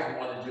 my wife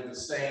wanted you to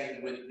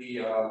sing with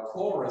the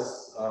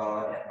chorus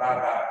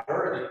by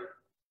Birdie.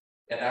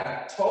 And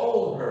I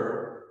told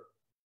her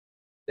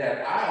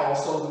that I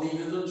also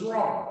needed a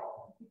drummer.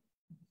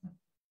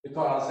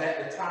 Because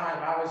at the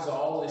time, I was the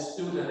only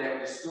student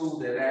at the school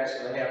that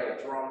actually had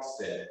a drum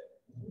set.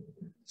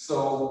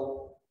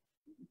 So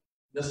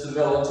Mr.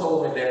 Miller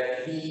told me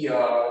that he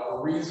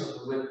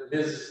reasoned with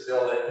Mrs.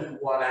 Miller, and he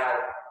won out,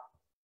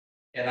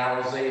 and I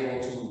was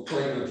able to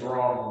play the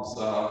drums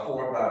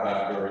for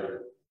Bye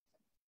Birdie.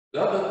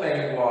 The other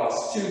thing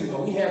was, too,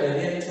 we had an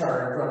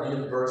intern from the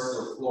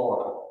University of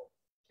Florida,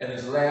 and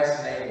his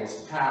last name was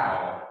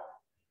Powell.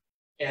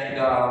 And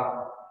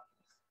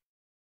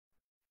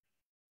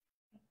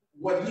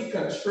what he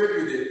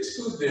contributed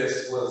to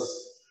this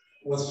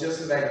was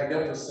just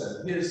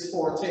magnificent. His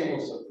forte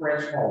was the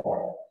French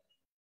horn.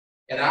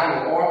 And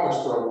our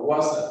orchestra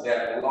wasn't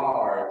that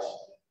large,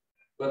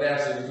 but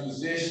as a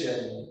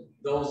musician,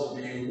 those of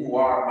you who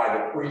are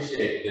might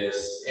appreciate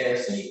this,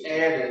 as he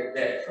added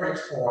that French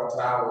horn to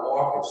our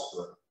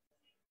orchestra,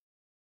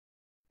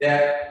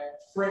 that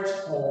French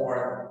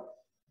horn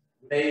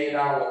made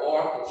our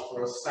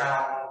orchestra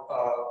sound,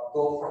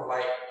 go from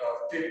like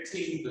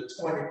 15 to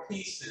 20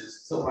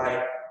 pieces to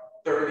like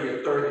 30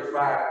 or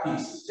 35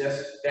 pieces.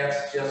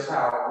 That's just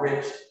how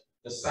rich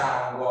the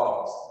sound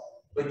was.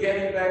 But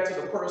getting back to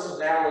the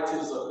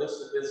personalities of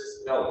Mr. and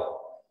Mrs. Miller,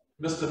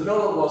 Mr.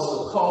 Miller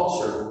was the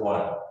cultured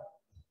one,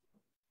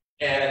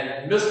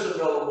 and Mr.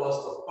 Miller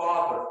was the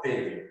father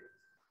figure.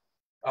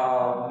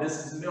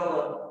 Mrs.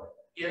 Miller,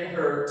 in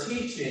her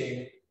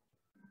teaching,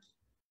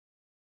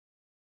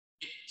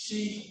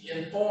 she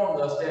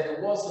informed us that it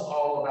wasn't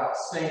all about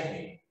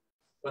singing,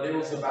 but it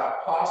was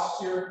about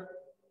posture,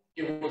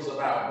 it was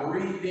about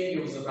breathing,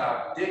 it was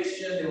about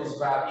diction, it was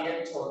about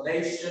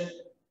intonation.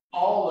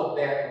 All of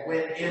that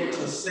went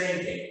into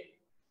singing.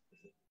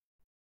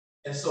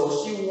 And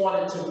so she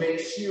wanted to make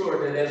sure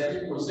that as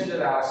we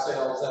presented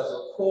ourselves as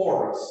a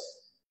chorus,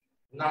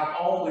 not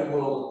only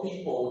will the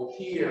people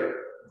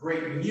hear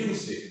great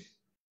music,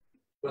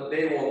 but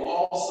they will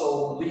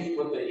also lead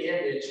with the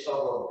image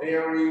of a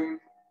very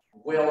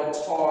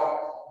well-taught,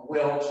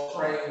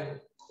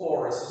 well-trained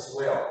chorus as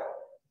well.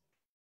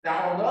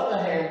 Now, on the other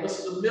hand,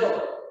 Mr.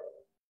 Miller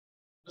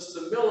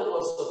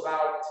was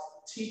about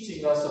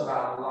teaching us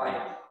about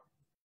life.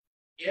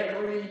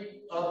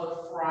 Every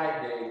other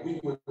Friday, we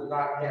would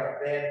not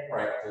have band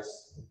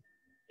practice,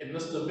 and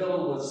Mr.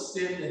 Miller would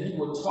sit and he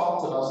would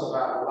talk to us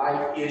about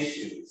life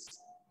issues.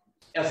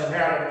 As a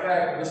matter of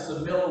fact,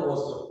 Mr. Miller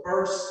was the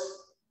first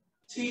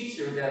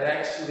teacher that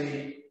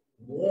actually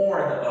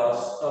warned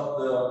us of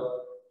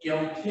the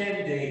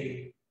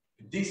impending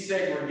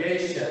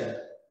desegregation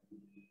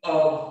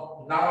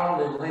of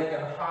not only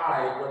Lincoln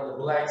High, but the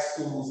black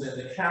schools in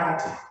the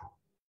county.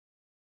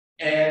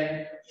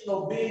 And, you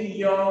know, being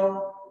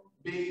young,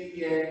 being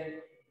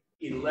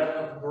in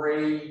 11th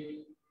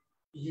grade,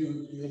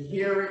 you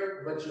hear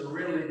it, but you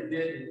really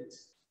didn't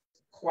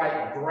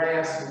quite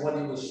grasp what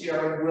he was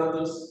sharing with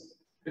us.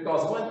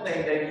 Because one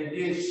thing that he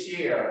did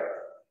share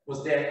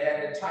was that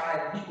at the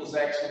time he was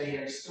actually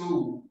in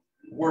school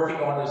working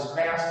on his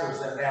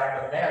master's in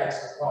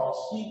mathematics because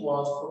he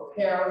was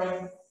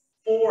preparing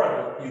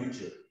for the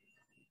future.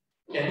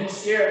 And he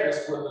shared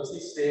this with us. He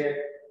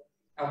said,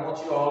 I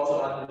want you all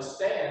to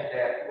understand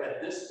that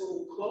when this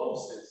school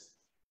closes,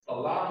 a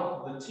lot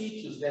of the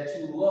teachers that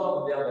you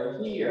love that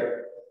are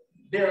here,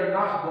 they're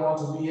not going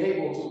to be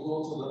able to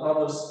go to the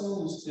other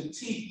schools to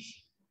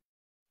teach.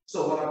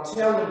 So what I'm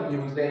telling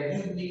you is that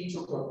you need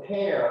to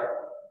prepare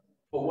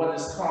for what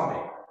is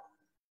coming.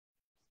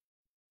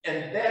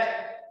 And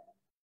that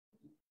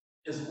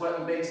is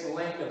what makes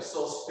Lincoln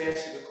so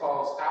special,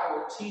 because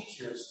our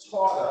teachers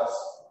taught us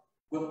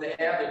with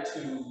the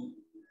attitude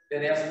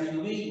that as we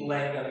leave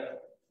Lincoln,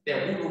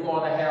 that we were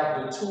going to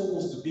have the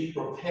tools to be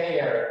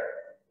prepared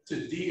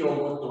to deal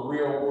with the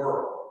real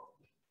world.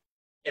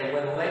 And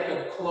when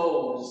Lincoln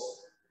closed,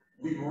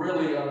 we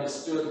really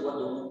understood what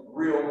the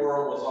real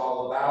world was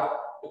all about,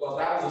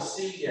 because I was a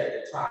senior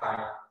at the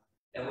time,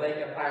 and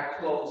Lincoln High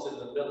closed in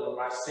the middle of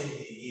my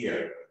senior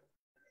year.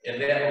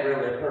 And that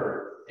really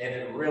hurt. And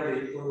it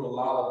really threw a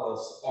lot of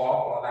us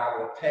off on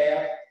our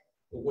path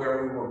to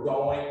where we were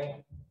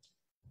going.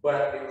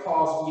 But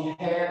because we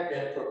had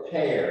been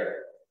prepared,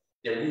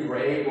 that we were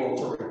able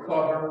to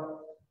recover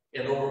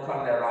and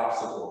overcome that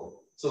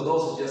obstacle. So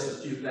those are just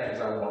a few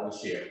things I want to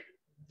share.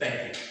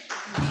 Thank you.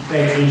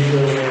 Thank you,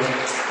 Julian.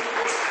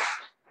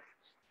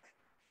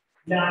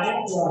 Now,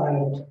 after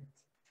I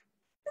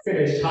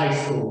finished high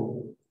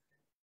school,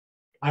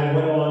 I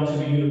went on to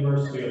the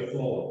University of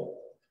Florida.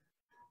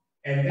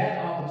 And that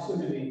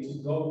opportunity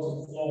to go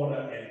to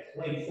Florida and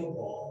play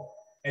football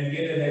and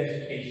get an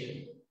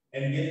education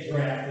and get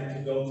drafted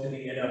to go to the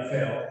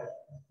NFL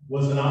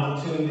was an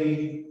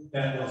opportunity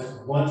that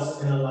was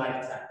once in a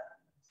lifetime.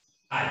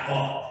 I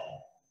thought.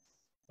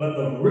 But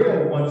the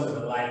real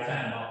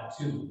once-in-a-lifetime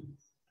opportunity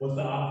was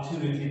the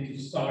opportunity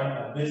to start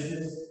a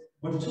business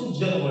with two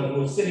gentlemen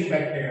who were sitting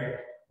back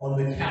there on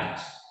the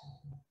couch,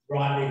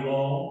 Rodney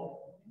Long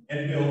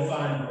and Bill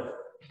Feinberg.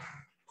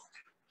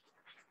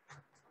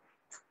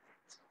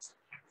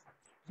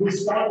 We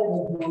started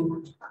a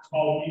group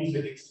called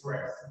Music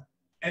Express.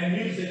 And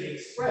Music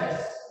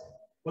Express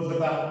was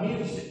about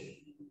music.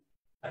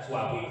 That's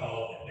why we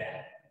called it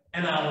that.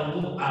 And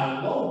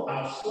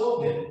our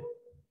slogan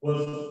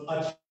was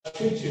a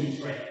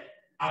choo-choo train.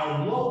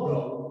 Our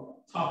logo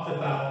talked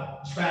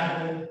about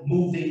travel,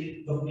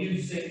 moving, the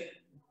music.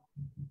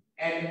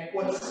 And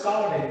what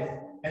started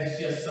as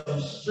just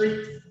some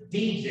street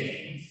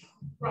DJs.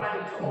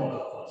 Rodney, come on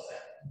up for a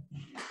second.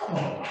 Come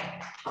on.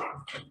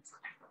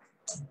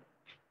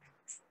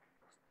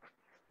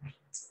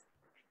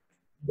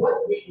 What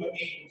we were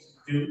able to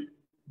do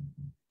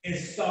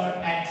is start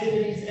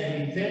activities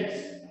and events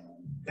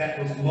that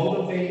was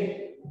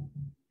motivated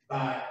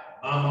by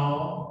my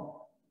mom,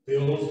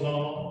 Bill's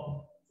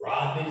mom,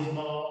 Rodney's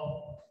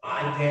mom,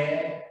 my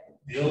dad,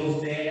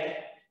 Bill's dad,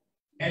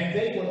 and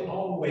they would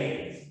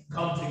always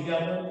come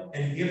together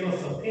and give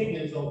us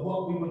opinions on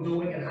what we were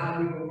doing and how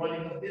we were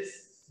running a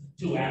business.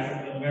 Two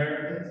African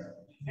Americans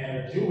and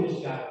a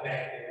Jewish guy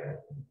back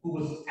there who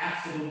was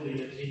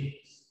absolutely a genius.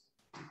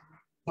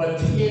 For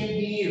 10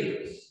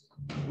 years,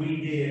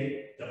 we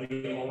did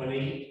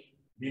WONE,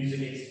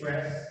 Music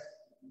Express,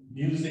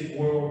 Music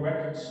World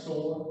Record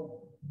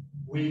Store.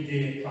 We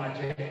did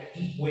Project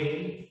Heat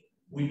Wave.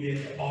 We did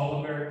the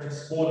All-American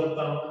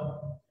Sportathon.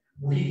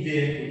 We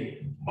did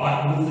the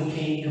Martin Luther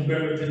King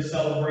commemorative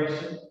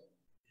celebration.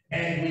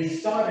 And we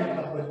started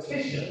a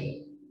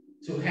petition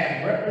to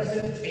have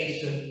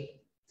representation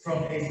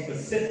from a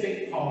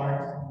specific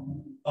part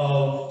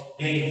of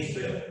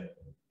Gainesville.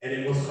 And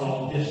it was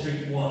called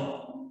District 1.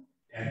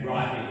 And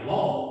Rodney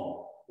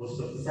Long was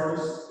the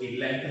first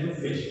elected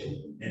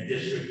official in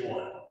District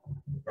 1.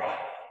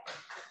 Rodney.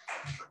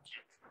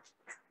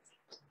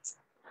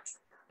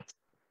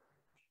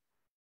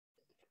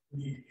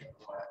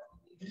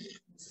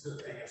 It's a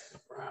good thing it's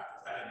surprise.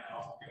 I didn't know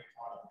I was a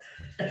part of it.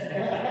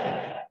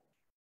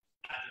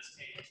 I just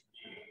came to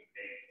be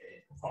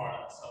a part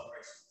of the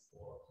celebration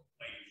for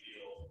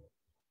Lakeville.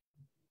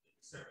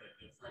 Certainly a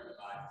good friend of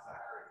mine. I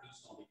heard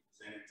he's going to be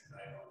presenting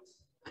tonight on his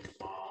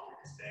mom and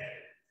his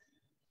dad.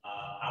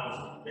 I was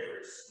a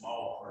very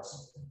small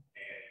person,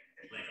 and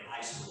at Lincoln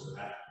High School,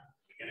 I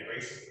began a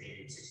racial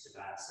game in 69,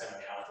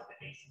 70. I was in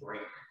the 8th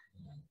grade.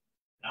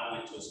 And I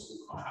went to a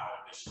school called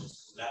Howard Mission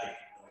School that I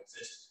didn't even know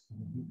existed.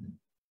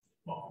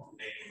 Walking through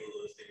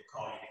neighborhoods, they would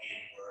call you the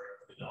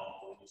N-word, but they all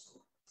know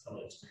some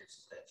of the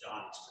experiences that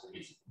John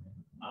experienced.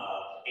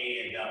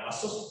 And my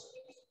sister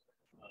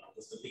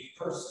was the lead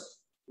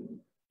person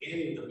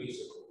in the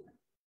musical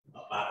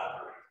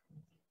Bible Grade.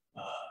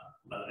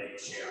 My name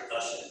was Sharon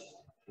Usher.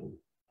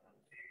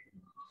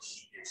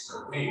 She and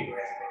Sir Wayne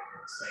graduated in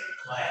the same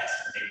class,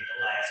 and they were the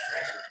last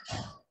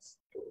graduating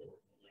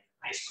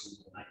high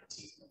school in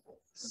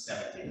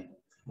 1970.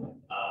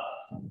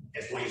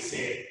 As Wayne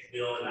said,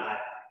 Bill and I,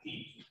 we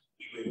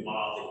were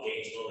involved in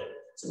Gainesville.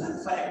 As a matter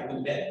of fact, we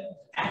met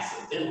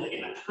accidentally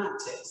in a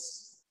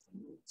contest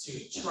to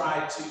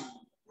try to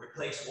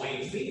replace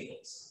Wayne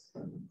Fields,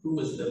 who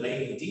was the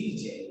main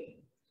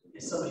DJ.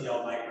 And some of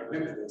y'all might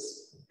remember this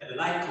at a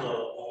nightclub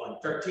on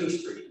 13th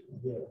Street,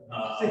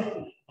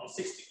 on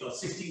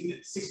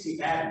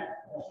 16th Avenue,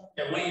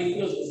 that Wayne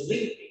Fields was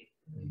leading.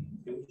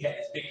 And we had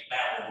this big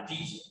battle of the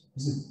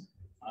DJs.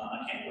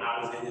 And I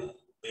was in it,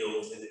 Bill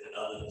was in it, and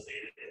others was in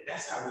it. And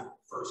that's how we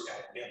first got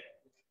together.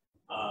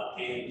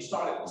 And we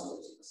started with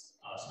those.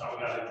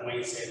 Started out, as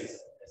Dwayne said, as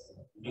a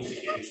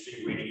music industry,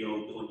 radio,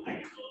 doing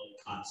nightclub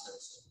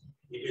concerts.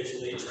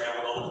 Eventually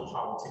traveled on to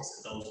politics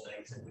and those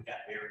things, and we got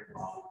very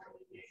involved in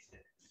communication.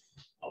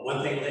 One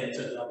thing led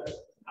to another.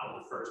 I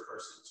was the first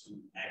person to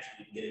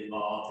actually get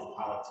involved in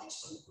politics,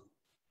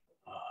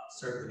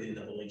 served in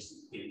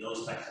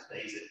those types of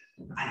things that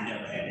I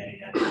never had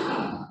any idea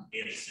about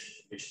in the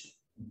city commission.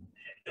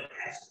 Never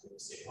actually been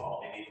to City Hall,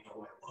 they didn't know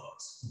what it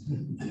was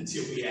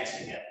until we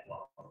actually got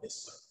involved in this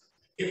one.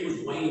 It was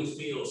Wayne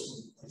Fields who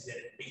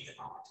presented me the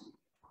opportunity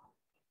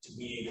to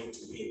be able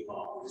to be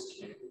involved in this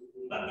community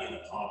by being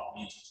a part of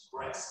Music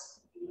Express.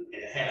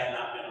 And had I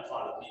not been a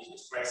part of Music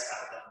Express, I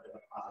would have been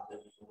a part of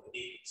WONE.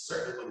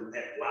 Certainly wouldn't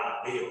have had Wild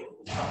Bill,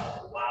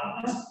 the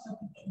wildness,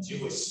 a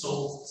Jewish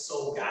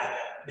soul guy that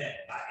I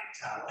met my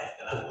entire life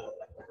that I love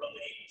like a brother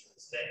to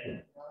this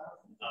day.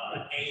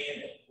 And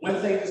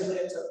one thing has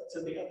led to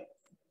the other.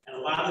 And a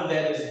lot of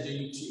that is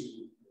due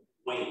to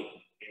Wayne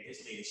and his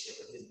leadership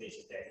and his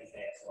vision that he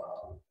had for our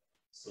group.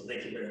 So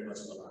thank you very much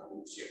for allowing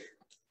me to share.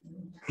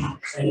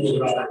 Thank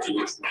you, Robert.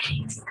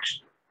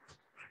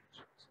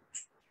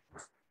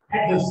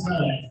 At this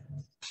time,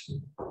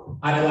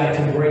 I'd like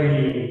to bring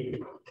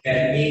you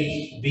an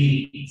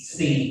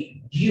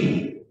HBCU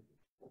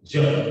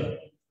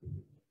journey.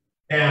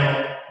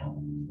 Now,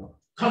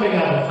 coming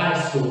out of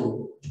high school,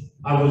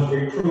 I was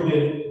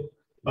recruited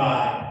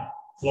by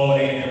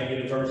Florida A&M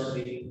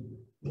University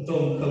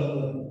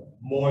Bethune-Cookman,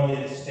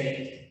 Morgan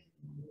State.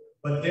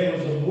 But there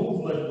was a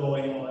movement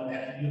going on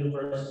at the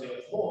University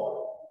of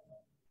Florida.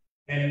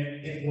 And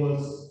it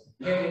was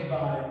headed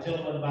by a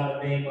gentleman by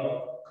the name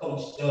of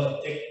Coach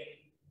Doug Dickey.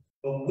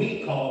 But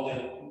we called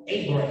him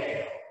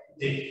Abraham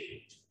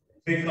Dickey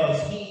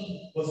because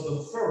he was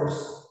the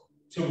first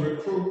to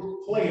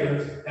recruit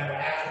players that were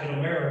African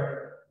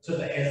American to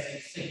the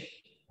SEC.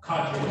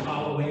 Contrary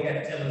Holloway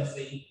at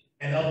Tennessee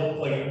and other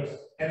players.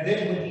 And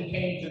then when he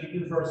came to the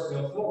University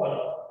of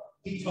Florida,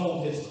 he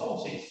told his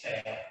coaching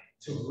staff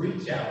to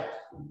reach out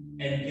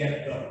and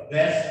get the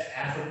best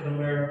African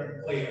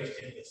American players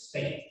in the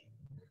state.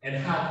 And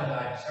how could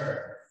I turn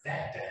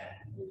that down?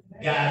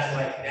 Guys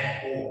like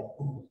Nat Moore,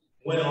 who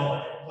went on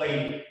and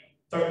played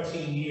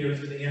 13 years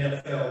in the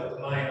NFL with the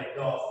Miami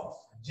Dolphins.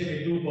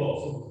 Jimmy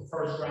Dubose, who was the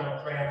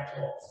first-round draft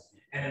choice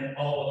and an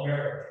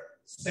All-American.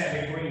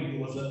 Sammy Green, who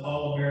was an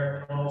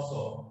All-American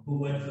also, who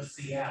went to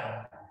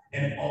Seattle,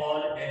 and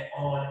on and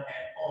on and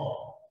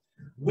on.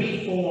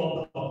 We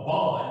formed a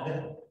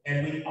bond,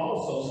 and we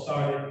also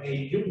started a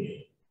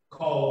union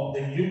called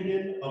the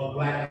Union of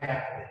Black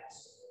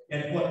Athletes.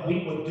 And what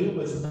we would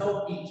do is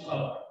help each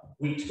other.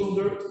 We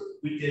tutored,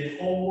 we did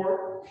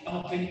homework,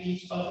 helping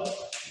each other,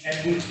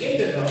 and we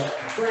ended up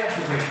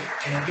graduating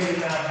and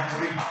getting our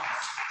degrees.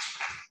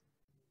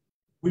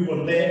 We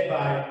were led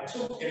by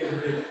two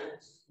individuals.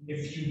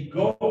 If you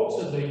go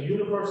to the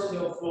University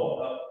of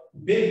Florida,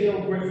 Big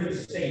Hill Griffin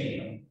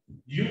Stadium,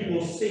 you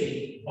will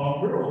see a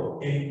mural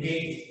in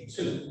Gate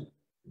 2.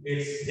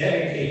 It's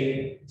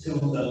dedicated to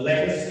the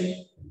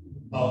legacy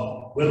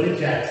of Willie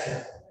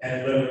Jackson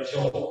and Little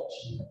George.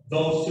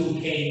 Those two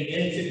came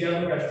in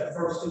together as the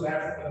first two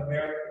African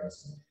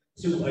Americans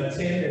to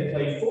attend and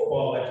play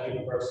football at the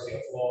University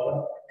of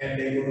Florida, and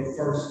they were the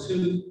first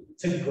two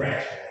to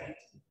graduate.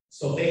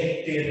 So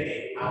they did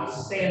an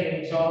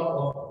outstanding job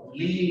of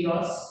leading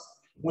us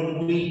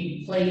when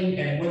we played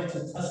and went to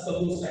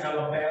Tuscaloosa,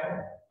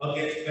 Alabama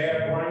against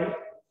Bear Bryant.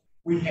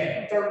 We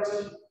had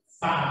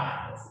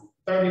 35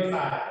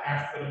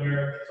 African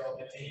Americans on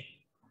the team.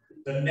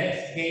 The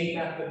next game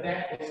after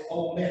that was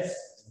Ole Miss,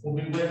 when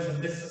we went to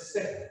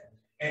Mississippi,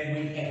 and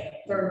we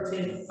had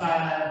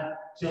 35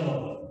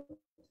 gentlemen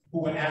who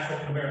were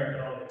African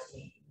American on the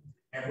team.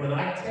 And when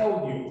I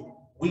tell you,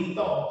 we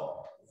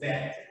thought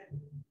that,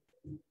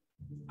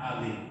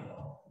 I'll leave it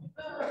alone.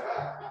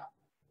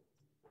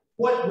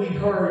 What we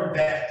heard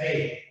that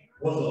day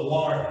was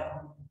alarming,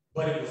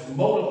 but it was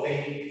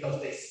motivating because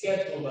they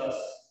scheduled us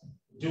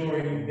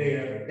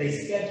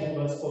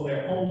for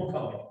their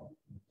homecoming.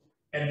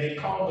 And they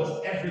called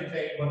us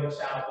everything but a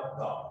child of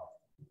God.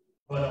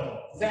 But on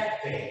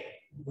that day,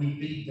 we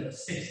beat them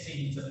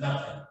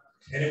 16-0.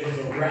 And it was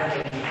a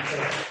rallying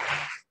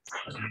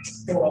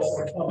for us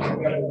to come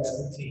together as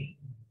a team.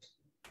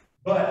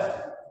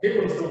 But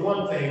it was the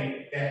one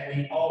thing that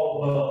we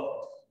all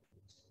loved.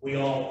 We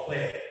all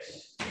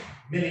pledged.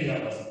 Many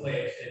of us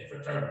pledged in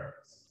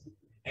fraternities.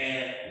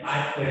 And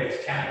I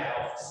pledged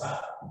Kappa Alpha Psi.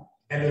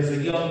 And there's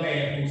a young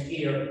man who's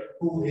here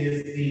who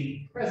is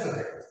the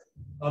president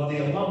of the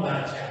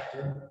alumni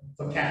chapter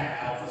for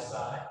Kappa Alpha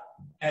Psi,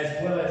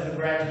 as well as the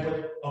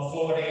graduate of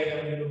Florida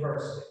A&M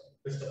University,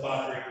 Mr.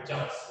 Carol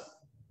Richardson.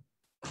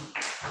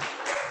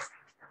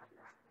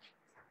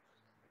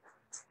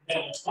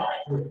 Now,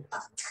 Margaret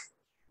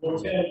will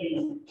tell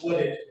you what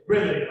it's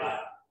really like,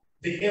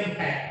 the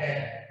impact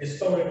that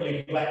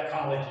historically Black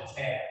colleges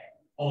had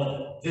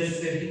on this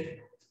city,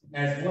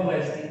 as well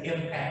as the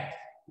impact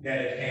that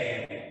it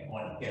had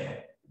on him.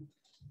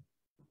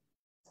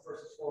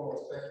 First and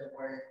foremost, thank you,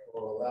 Wayne,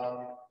 for allowing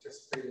me to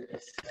participate in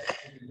this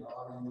activity to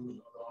honor you and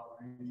other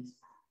honorees.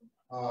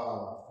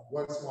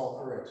 One small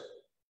correction.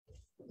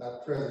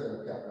 Not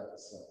president of Kappa Alpha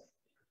Psi,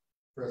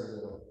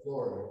 president of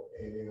Florida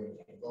A&M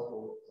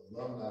local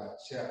alumni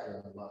chapter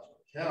in Alachua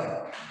County.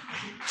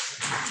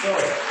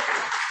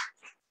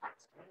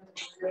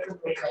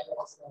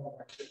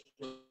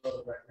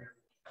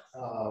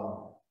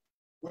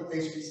 What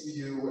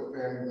HBCU, what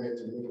family meant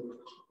to me,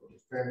 what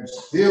family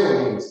still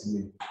means to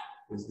me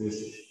is this.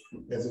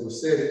 As it was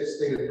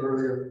stated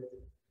earlier,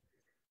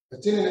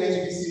 attending an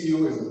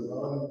HBCU is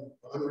an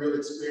unreal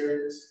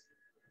experience,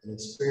 an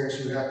experience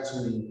you have to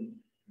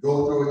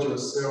go through it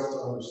yourself to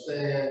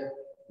understand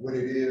what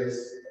it is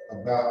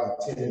about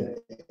attending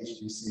an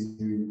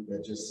HBCU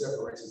that just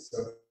separates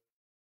itself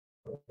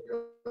from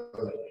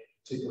a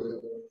particular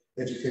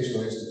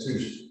educational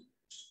institution.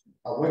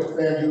 I went to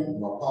FAMU,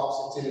 my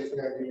pops attended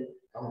FAMU,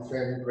 I'm a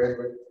FAMU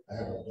graduate, I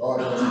have a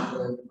daughter that's a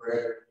FAMU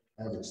graduate,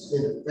 I have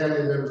extended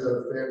family members that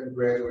are FAMU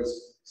graduates,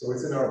 so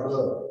it's in our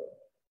blood.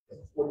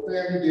 What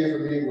FAMU did for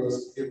me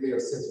was give me a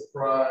sense of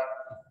pride,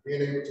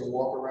 being able to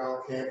walk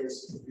around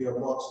campus and be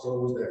amongst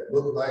those that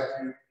look like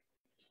you,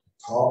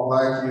 talk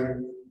like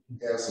you,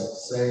 have some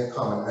same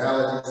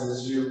commonalities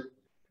as you,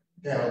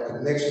 have a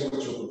connection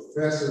with your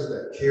professors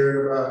that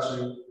cared about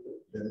you,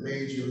 that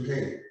made you,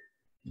 hey,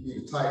 you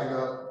need to tighten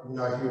up, you're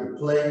not here to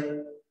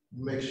play,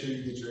 make sure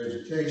you get your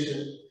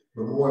education,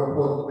 but more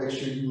importantly, make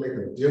sure you make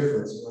a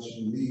difference once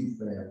you leave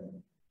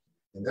family.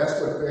 And that's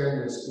what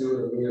FAMU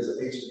instilled in me as an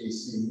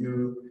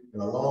HBCU,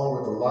 and along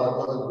with a lot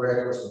of other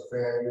graduates from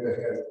FAMU that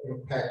has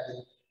impacted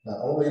not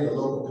only the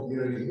local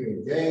community here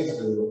in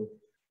Gainesville,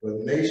 but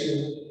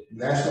national and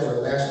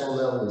national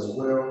level as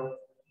well.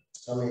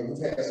 I mean,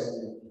 we've had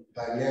some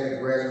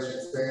dynamic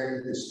graduates from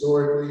FAMU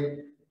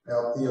historically.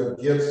 Althea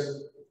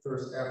Gibson,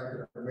 first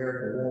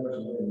African-American woman to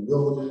win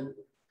Wimbledon.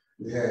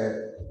 We had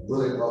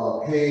Willie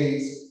Bob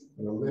Hayes,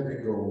 an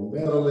Olympic gold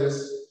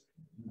medalist.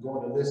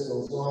 Going to list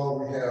those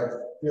on, we have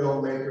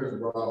filmmakers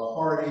Rob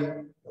Hardy,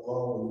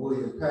 along with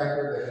William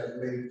Packard, that have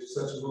made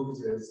such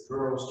movies as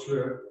Girls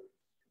Trip,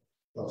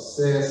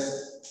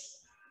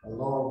 Obsessed,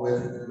 along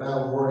with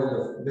now awarded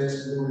the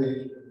next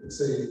movie, let's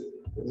say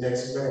The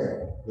Next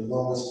Man,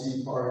 along with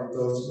Steve Hardy,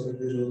 those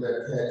individuals that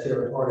had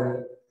Kevin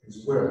Hardy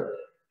as well.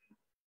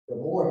 But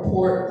more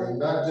importantly,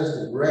 not just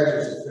the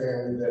graduates of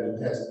FAMU that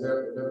has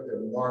left a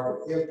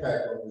marked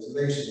impact on this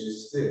nation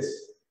is this.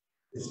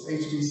 It's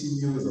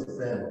HBCU is a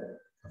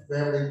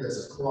family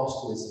that's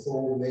across this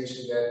whole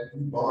nation that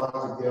we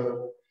bond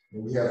together,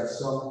 and we have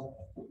some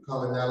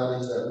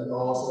commonalities that we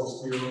also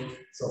still,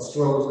 some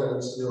struggles that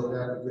we still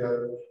have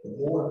together. But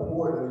more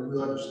importantly,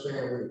 we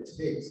understand what it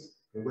takes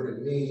and what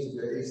it means to be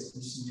an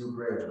HBCU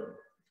graduate.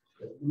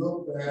 If you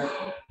look back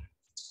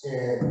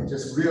and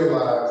just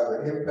realize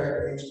the impact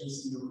that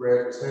HBCU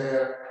graduates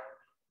have,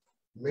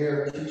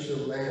 Mayor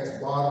Keisha Lance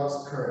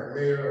Bottoms, current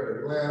mayor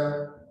of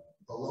Atlanta,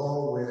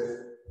 along with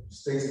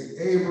Stacey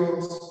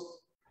Abrams,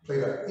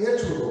 played an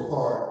integral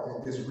part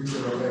in this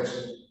recent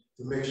election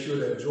to make sure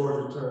that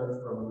Georgia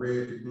turned from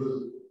red to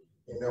blue.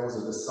 And that was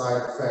a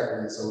deciding factor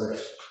in this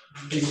election.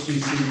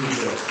 HBCU.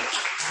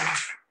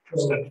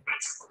 So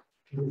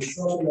it's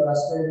something that I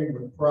stand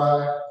with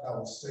pride. I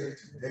will say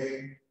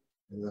today,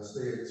 and I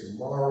say it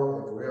tomorrow,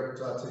 and forever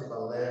till I take my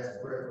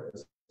last breath on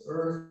this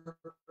earth.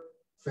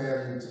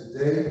 FAMU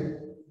today,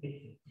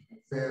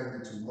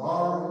 FAMU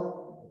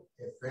tomorrow,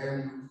 and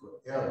FAMU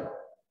forever.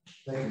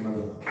 Thank you, my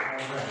brother. All right.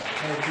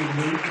 Thank you,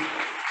 Luke.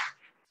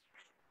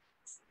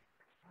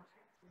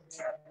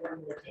 One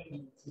more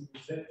thing to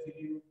present to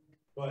you,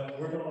 but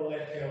we're going to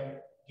let him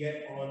get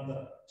on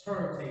the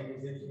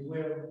turntables, if you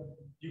will.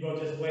 You going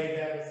to just wave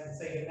at us and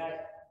say goodnight?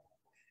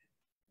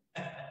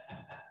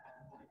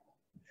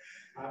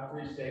 I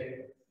appreciate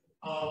it.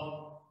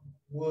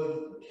 Would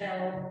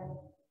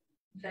Carol,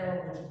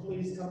 would you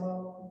please come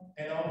up?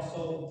 And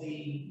also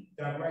the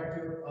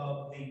director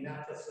of the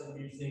Matheson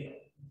Museum.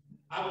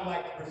 I would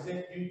like to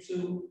present you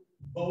two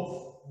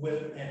both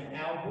with an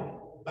album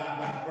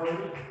by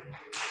Birdie.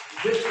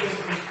 This was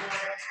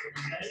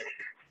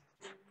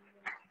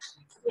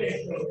in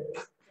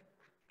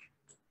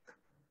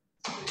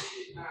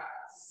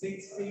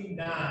 69,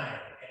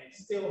 and it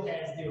still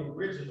has the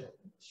original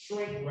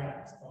shrink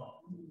wraps on.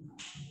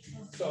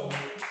 So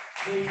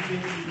please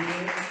give me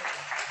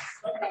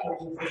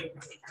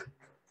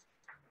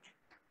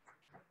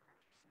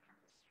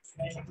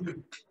Thank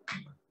you.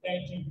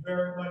 Thank you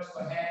very much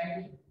for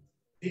having me.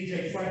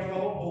 DJ Franco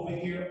over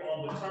here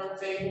on the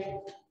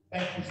turntable.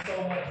 Thank you so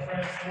much,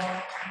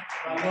 Francois.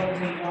 My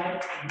lovely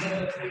wife,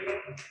 Melissa.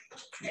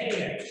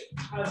 Hey,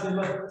 how's it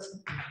look?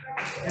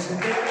 Is it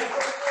good?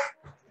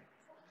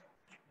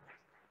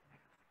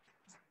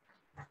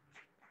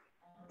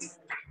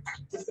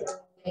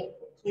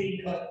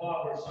 Clean Cut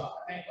Barbershop.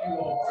 Thank you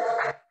all.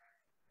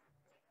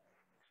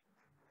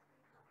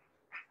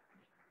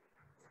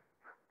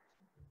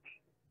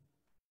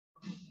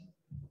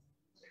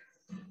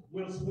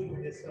 We'll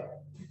sweeten this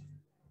up.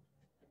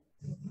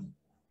 Are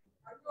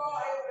you all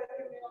able to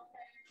hear me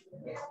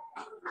okay?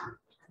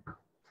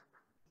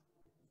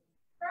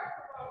 First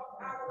of all,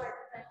 I would like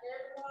to thank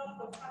everyone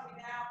for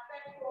coming out.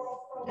 Thank you all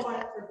so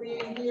much for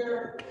being here.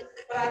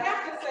 But I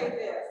have to say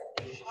this.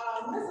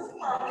 Mrs.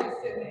 Parker is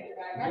sitting in the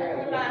back. I didn't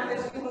realize that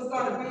she was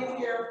going to be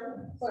here.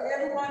 So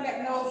everyone that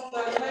knows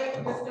the late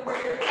Mr.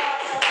 Richard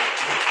Parker.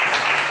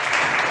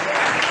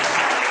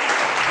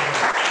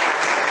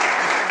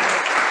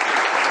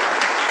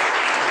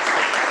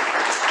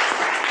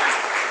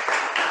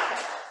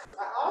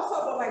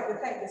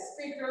 Thank the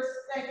speakers.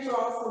 Thank you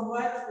all so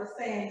much for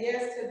saying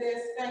yes to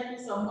this. Thank you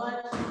so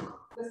much.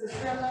 Mr.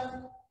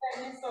 Simmons,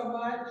 thank you so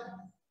much.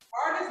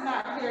 Art is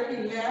not here, he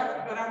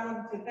left, but I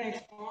wanted to thank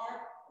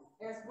Art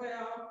as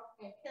well.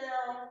 And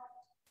Carol,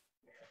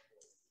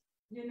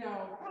 you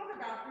know, probably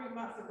about 3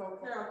 months ago,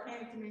 Carol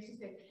came to me and she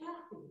said,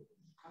 Kathy.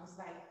 I was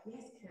like,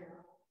 yes,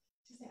 Carol.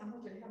 She said, I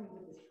want you to help me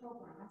with this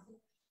program. I said,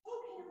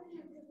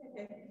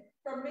 okay.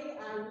 For me,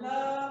 I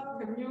love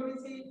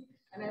community.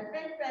 And I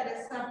think that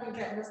is something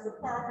that Mr.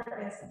 Parker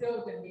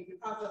instilled in me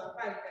because of the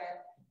fact that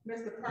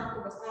Mr.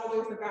 Parker was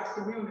always about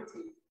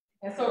community.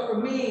 And so for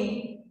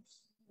me,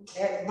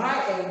 at my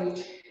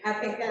age, I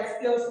think that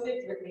still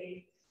sticks with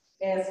me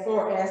as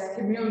far as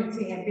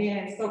community and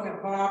being so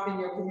involved in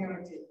your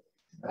community.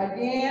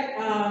 Again,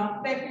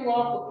 thank you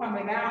all for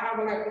coming out. I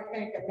would like to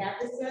thank the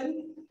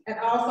Matheson and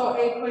also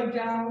A. Quinn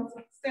Jones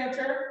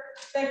Center.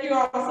 Thank you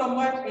all so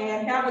much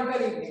and have a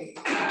good evening.